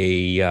put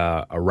a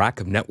rack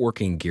of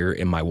networking gear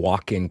in my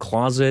walk-in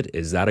closet?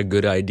 Is that a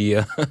good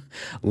idea?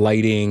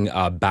 Lighting,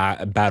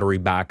 battery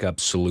backup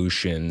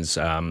solutions,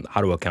 how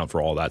to account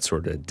for all that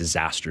sort of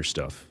disaster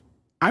stuff.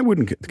 I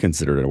wouldn't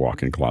consider it a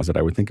walk-in closet.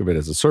 I would think of it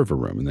as a server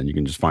room, and then you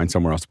can just find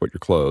somewhere else to put your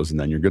clothes, and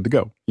then you're good to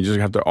go. You just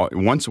have to,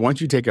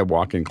 once you take a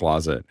walk-in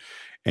closet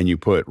and you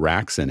put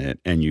racks in it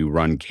and you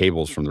run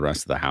cables from the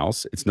rest of the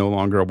house, it's no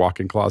longer a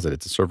walk-in closet.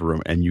 It's a server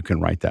room, and you can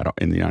write that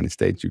in the United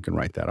States. You can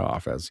write that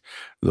off as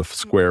the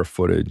square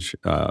footage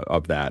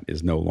of that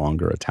is no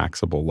longer a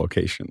taxable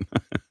location.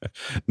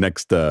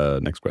 Next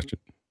question.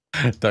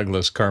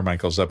 Douglas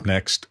Carmichael's up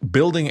next.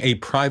 Building a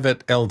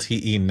private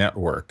LTE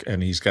network,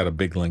 and he's got a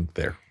big link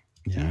there.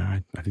 Yeah,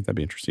 I think that'd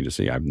be interesting to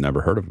see. I've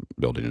never heard of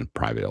building a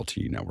private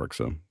LTE network,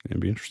 so it'd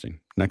be interesting.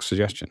 Next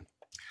suggestion.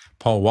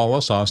 Paul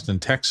Wallace, Austin,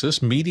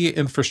 Texas. Media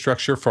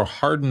infrastructure for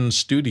hardened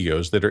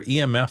studios that are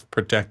EMF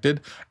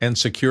protected and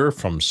secure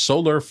from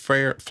solar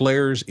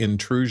flares,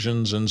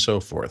 intrusions, and so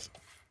forth.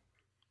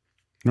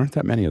 There aren't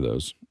that many of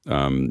those.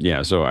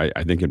 Yeah, so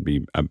I think it'd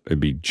be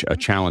a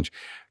challenge.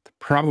 The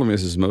problem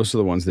is most of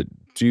the ones that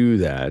do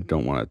that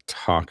don't want to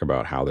talk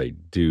about how they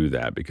do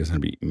that, because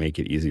it'd make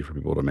it easy for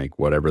people to make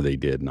whatever they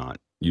did not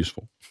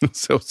useful.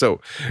 so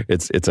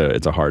it's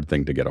a hard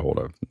thing to get a hold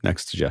of.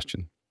 Next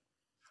suggestion.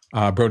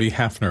 Brody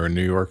Hafner in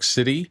New York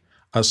City.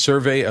 A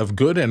survey of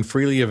good and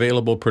freely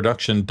available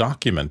production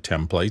document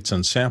templates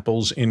and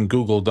samples in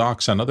Google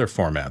Docs and other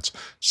formats.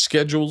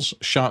 Schedules,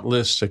 shot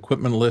lists,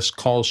 equipment lists,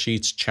 call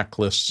sheets,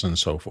 checklists, and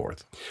so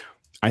forth.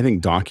 I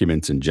think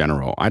documents in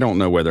general, I don't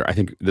know whether, I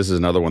think this is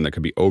another one that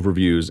could be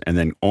overviews and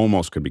then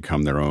almost could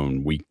become their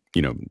own week,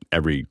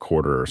 every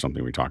quarter or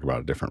something we talk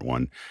about a different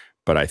one.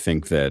 But I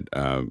think that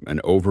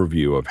an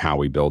overview of how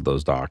we build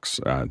those docs,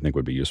 I think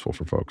would be useful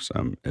for folks,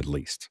 at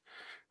least.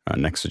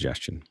 Next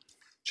suggestion.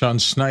 John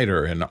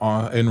Snyder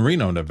in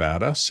Reno,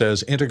 Nevada,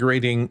 says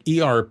integrating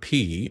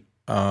ERP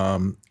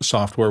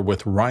software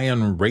with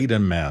Ryan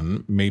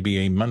Rademan may be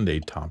a Monday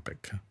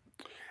topic.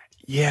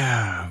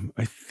 Yeah,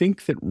 I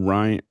think that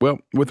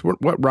with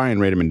what Ryan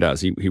Rademan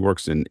does, he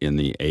works in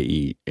the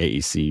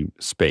AEC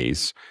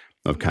space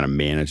of kind of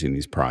managing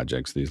these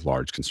projects, these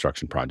large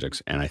construction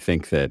projects. And I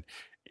think that,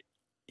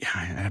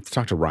 I have to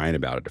talk to Ryan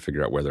about it to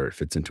figure out whether it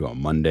fits into a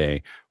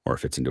Monday or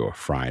if it's into a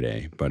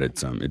Friday, but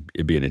it'd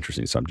be an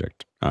interesting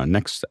subject.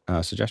 Next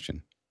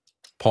suggestion.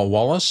 Paul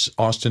Wallace,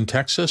 Austin,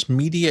 Texas.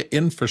 Media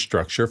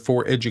infrastructure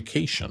for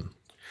education.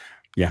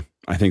 Yeah,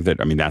 I think that,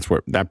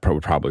 that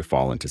would probably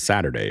fall into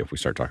Saturday if we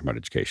start talking about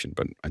education,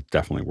 but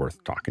definitely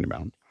worth talking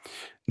about.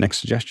 Next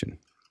suggestion.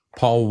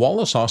 Paul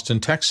Wallace,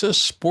 Austin,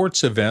 Texas.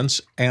 Sports events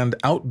and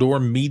outdoor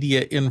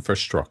media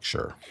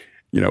infrastructure.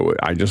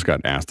 I just got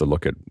asked to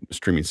look at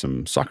streaming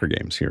some soccer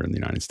games here in the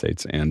United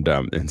States, and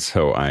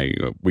so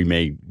we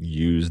may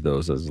use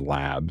those as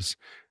labs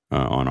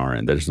on our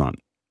end. There's not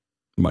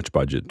much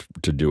budget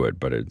to do it,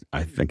 but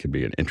I think it'd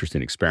be an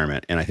interesting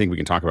experiment, and I think we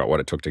can talk about what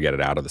it took to get it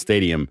out of the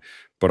stadium,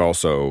 but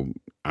also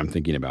I'm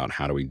thinking about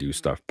how do we do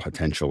stuff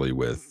potentially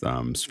with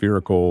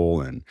spherical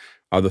and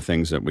other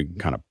things that we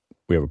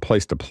have a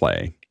place to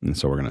play, and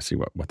so we're going to see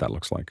what that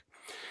looks like.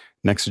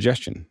 Next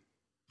suggestion.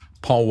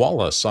 Paul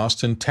Wallace,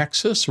 Austin,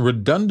 Texas.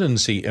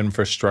 Redundancy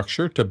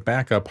infrastructure to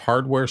back up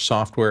hardware,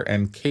 software,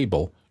 and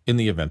cable in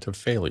the event of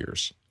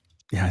failures.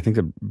 Yeah, I think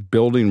that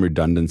building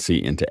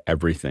redundancy into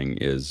everything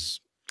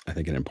is, I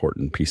think, an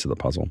important piece of the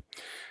puzzle.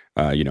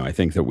 I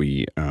think that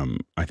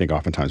I think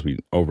oftentimes we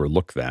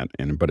overlook that,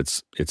 but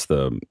it's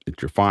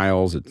your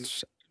files,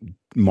 it's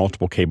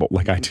multiple cable.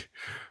 Like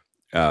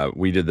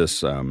we did this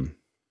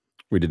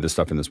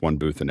stuff in this one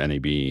booth in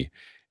NAB,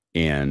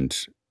 and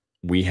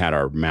we had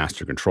our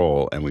master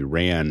control and we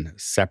ran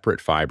separate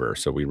fiber.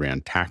 So we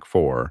ran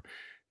TAC4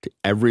 to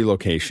every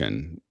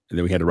location. And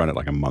then we had to run it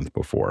like a month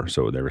before.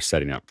 So they were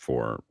setting up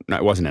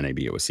it wasn't NAB,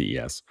 it was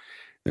CES.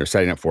 They were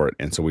setting up for it.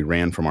 And so we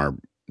ran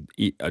from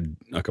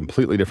a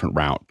completely different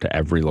route to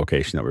every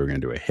location that we were going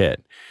to do a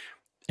hit.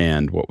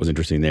 And what was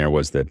interesting there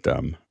was that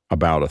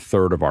about a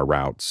third of our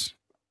routes,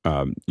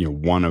 never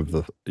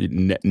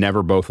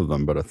both of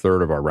them, but a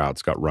third of our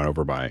routes got run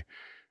over by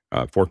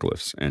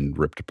forklifts and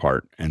ripped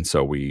apart. And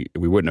so we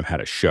wouldn't have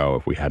had a show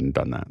if we hadn't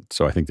done that.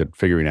 So I think that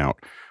figuring out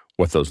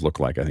what those look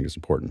like, I think is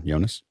important.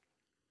 Jonas?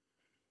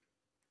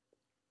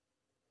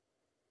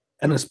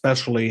 And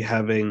especially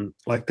having,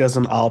 there's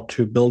an art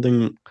to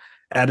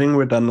adding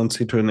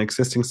redundancy to an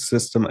existing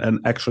system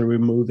and actually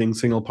removing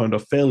single point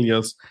of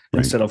failures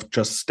instead of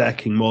just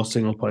stacking more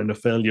single point of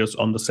failures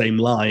on the same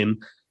line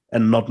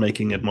and not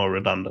making it more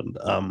redundant.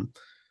 I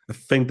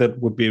think that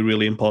would be a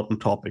really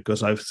important topic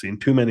because I've seen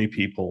too many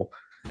people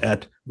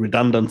add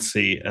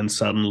redundancy and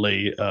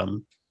suddenly,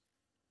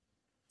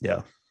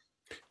 Yeah.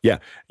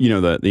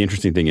 The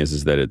interesting thing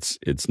is that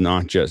it's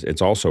not just,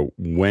 it's also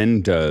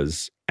when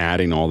does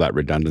adding all that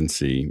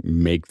redundancy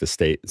make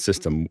the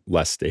system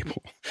less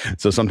stable?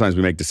 So sometimes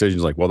we make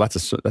decisions like, well,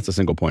 that's a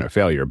single point of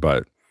failure,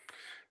 but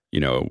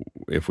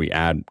if we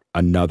add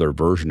another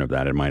version of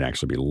that, it might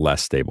actually be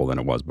less stable than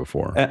it was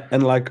before.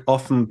 And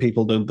often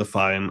people don't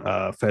define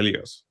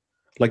failures.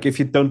 Like if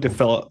you don't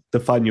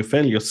define your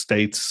failure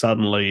states,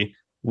 suddenly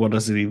what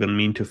does it even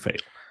mean to fail?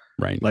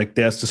 Right. Like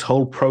there's this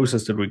whole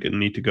process that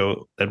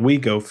we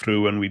go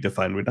through when we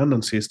define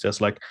redundancies.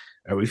 There's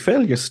every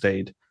failure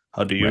state.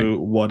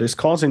 What is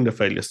causing the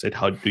failure state?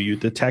 How do you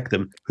detect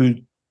them? Who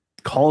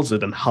calls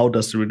it? And how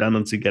does the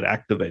redundancy get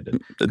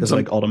activated? Because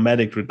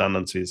automatic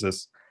redundancies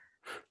is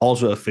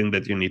also a thing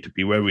that you need to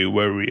be very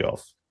wary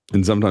of.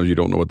 And sometimes you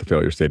don't know what the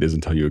failure state is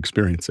until you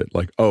experience it.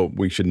 Like, oh,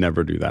 we should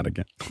never do that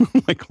again.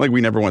 like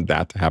we never want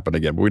that to happen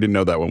again. But we didn't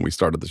know that when we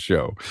started the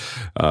show.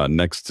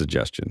 Next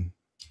suggestion.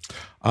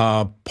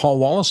 Paul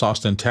Wallace,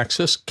 Austin,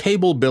 Texas.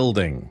 Cable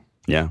building.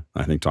 Yeah,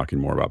 I think talking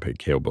more about paid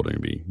cable building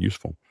would be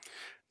useful.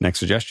 Next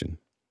suggestion.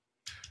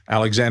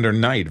 Alexander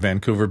Knight,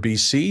 Vancouver,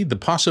 BC. The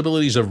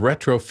possibilities of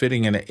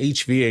retrofitting an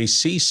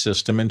HVAC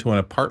system into an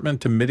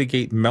apartment to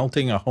mitigate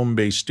melting a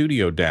home-based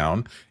studio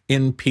down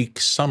in peak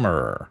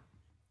summer.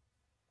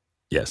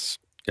 Yes.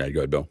 Yeah,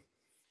 go ahead, Bill.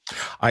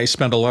 I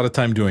spent a lot of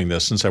time doing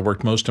this since I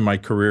worked most of my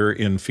career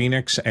in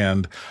Phoenix,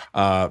 and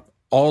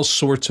all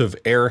sorts of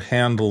air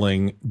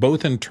handling,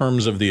 both in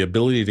terms of the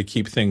ability to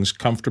keep things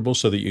comfortable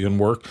so that you can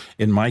work.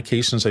 In my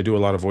case, since I do a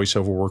lot of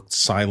voiceover work,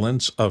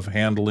 silence of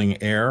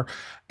handling air,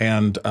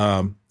 and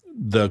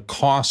the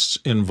costs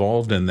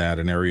involved in that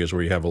in areas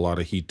where you have a lot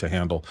of heat to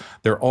handle.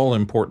 They're all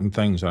important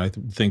things, and I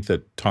think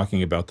that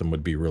talking about them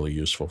would be really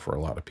useful for a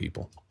lot of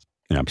people.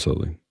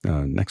 Absolutely.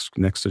 Next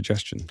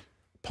suggestion.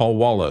 Paul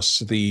Wallace,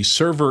 the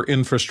server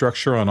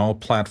infrastructure on all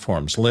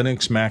platforms,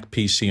 Linux, Mac,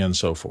 PC, and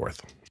so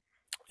forth.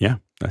 Yeah,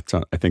 that's.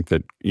 I think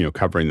that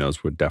covering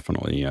those would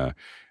definitely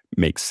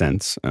make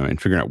sense, and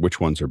figuring out which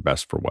ones are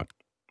best for what.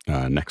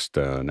 Next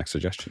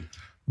suggestion.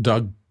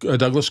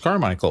 Douglas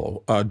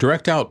Carmichael,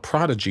 direct out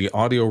Prodigy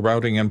audio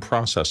routing and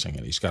processing,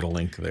 and he's got a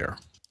link there.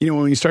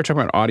 When you start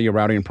talking about audio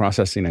routing and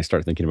processing, I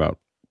start thinking about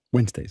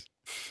Wednesdays.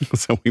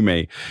 So we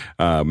may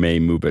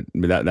move it.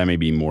 That may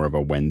be more of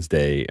a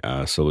Wednesday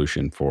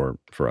solution for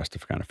us to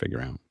kind of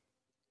figure out.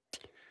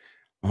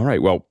 All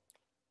right. Well,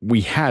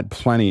 we had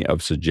plenty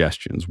of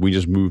suggestions. We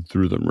just moved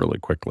through them really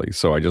quickly.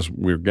 So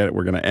we're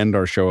going to end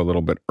our show a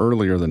little bit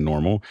earlier than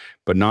normal,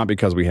 but not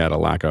because we had a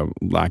lack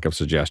of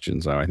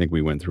suggestions. I think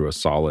we went through a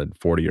solid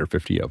 40 or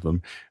 50 of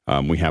them.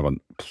 We have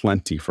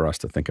plenty for us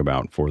to think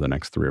about for the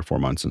next 3 or 4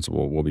 months, and so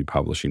we'll be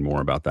publishing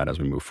more about that as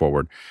we move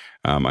forward.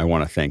 I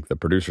want to thank the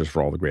producers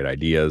for all the great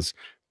ideas.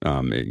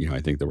 I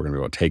think that we're going to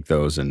be able to take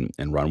those and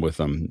run with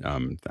them.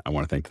 I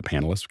want to thank the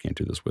panelists. We can't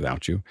do this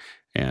without you.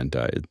 And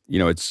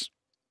it's.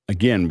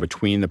 Again,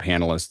 between the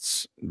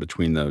panelists,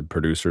 between the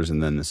producers,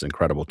 and then this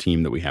incredible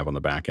team that we have on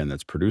the back end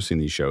that's producing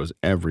these shows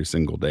every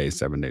single day,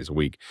 7 days a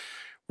week,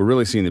 we're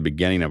really seeing the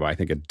beginning of, I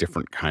think, a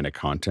different kind of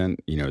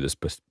content, this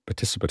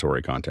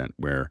participatory content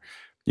where,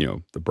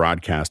 the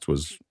broadcast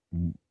was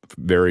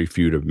very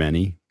few to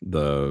many.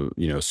 The,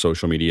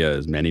 social media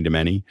is many to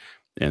many.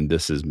 And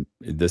this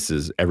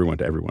is everyone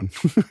to everyone,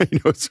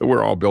 so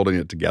we're all building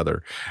it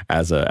together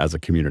as a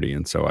community.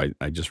 And so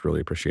I just really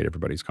appreciate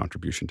everybody's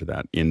contribution to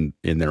that in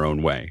their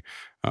own way,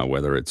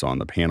 whether it's on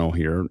the panel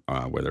here,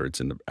 whether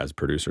it's as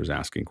producers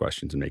asking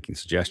questions and making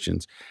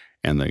suggestions,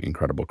 and the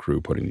incredible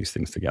crew putting these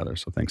things together.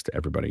 So thanks to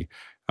everybody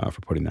for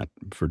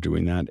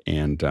doing that.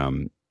 And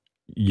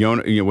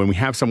when we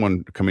have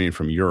someone coming in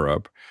from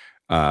Europe,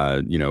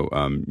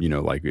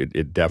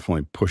 it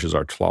definitely pushes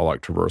our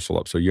Tlaloc traversal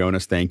up. So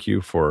Jonas, thank you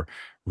for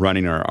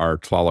running our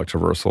Tlaloc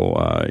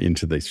traversal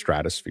into the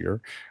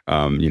stratosphere,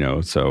 and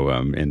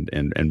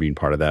being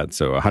part of that.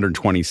 So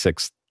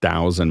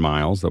 126,000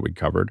 miles that we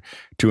covered,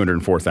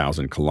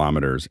 204,000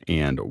 kilometers,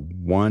 and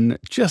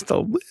just a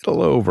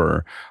little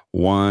over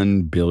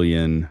 1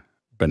 billion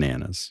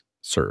bananas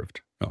served.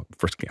 Oh,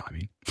 for scale, I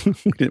mean.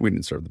 We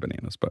didn't serve the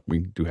bananas, but we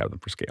do have them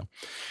for scale.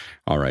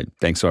 All right.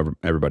 Thanks,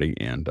 everybody.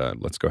 And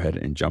let's go ahead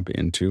and jump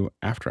into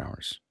After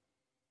Hours.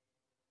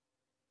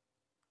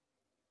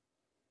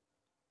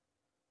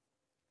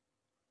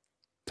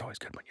 It's always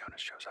good when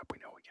Jonas shows up. We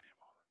know we get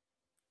involved.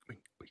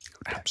 We can go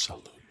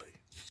absolutely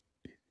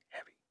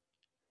heavy.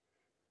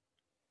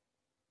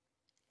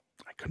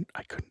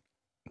 I couldn't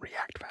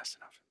react fast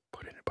enough.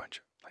 Put in a bunch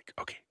of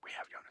okay, we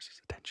have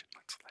Jonas's attention.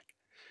 Let's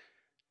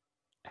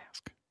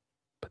ask.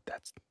 But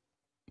that's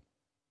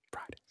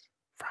Fridays.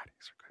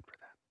 Fridays are good for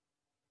that.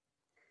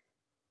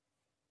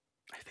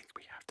 I think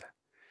we have to,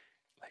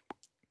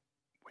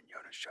 when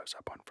Jonas shows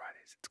up on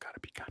Fridays, it's got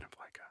to be kind of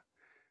like a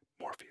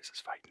Morpheus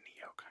is fighting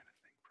Neo kind of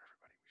thing for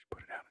everybody. We should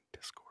put it out in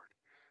Discord.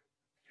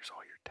 Here's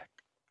all your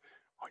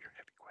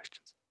heavy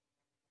questions.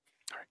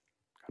 All right.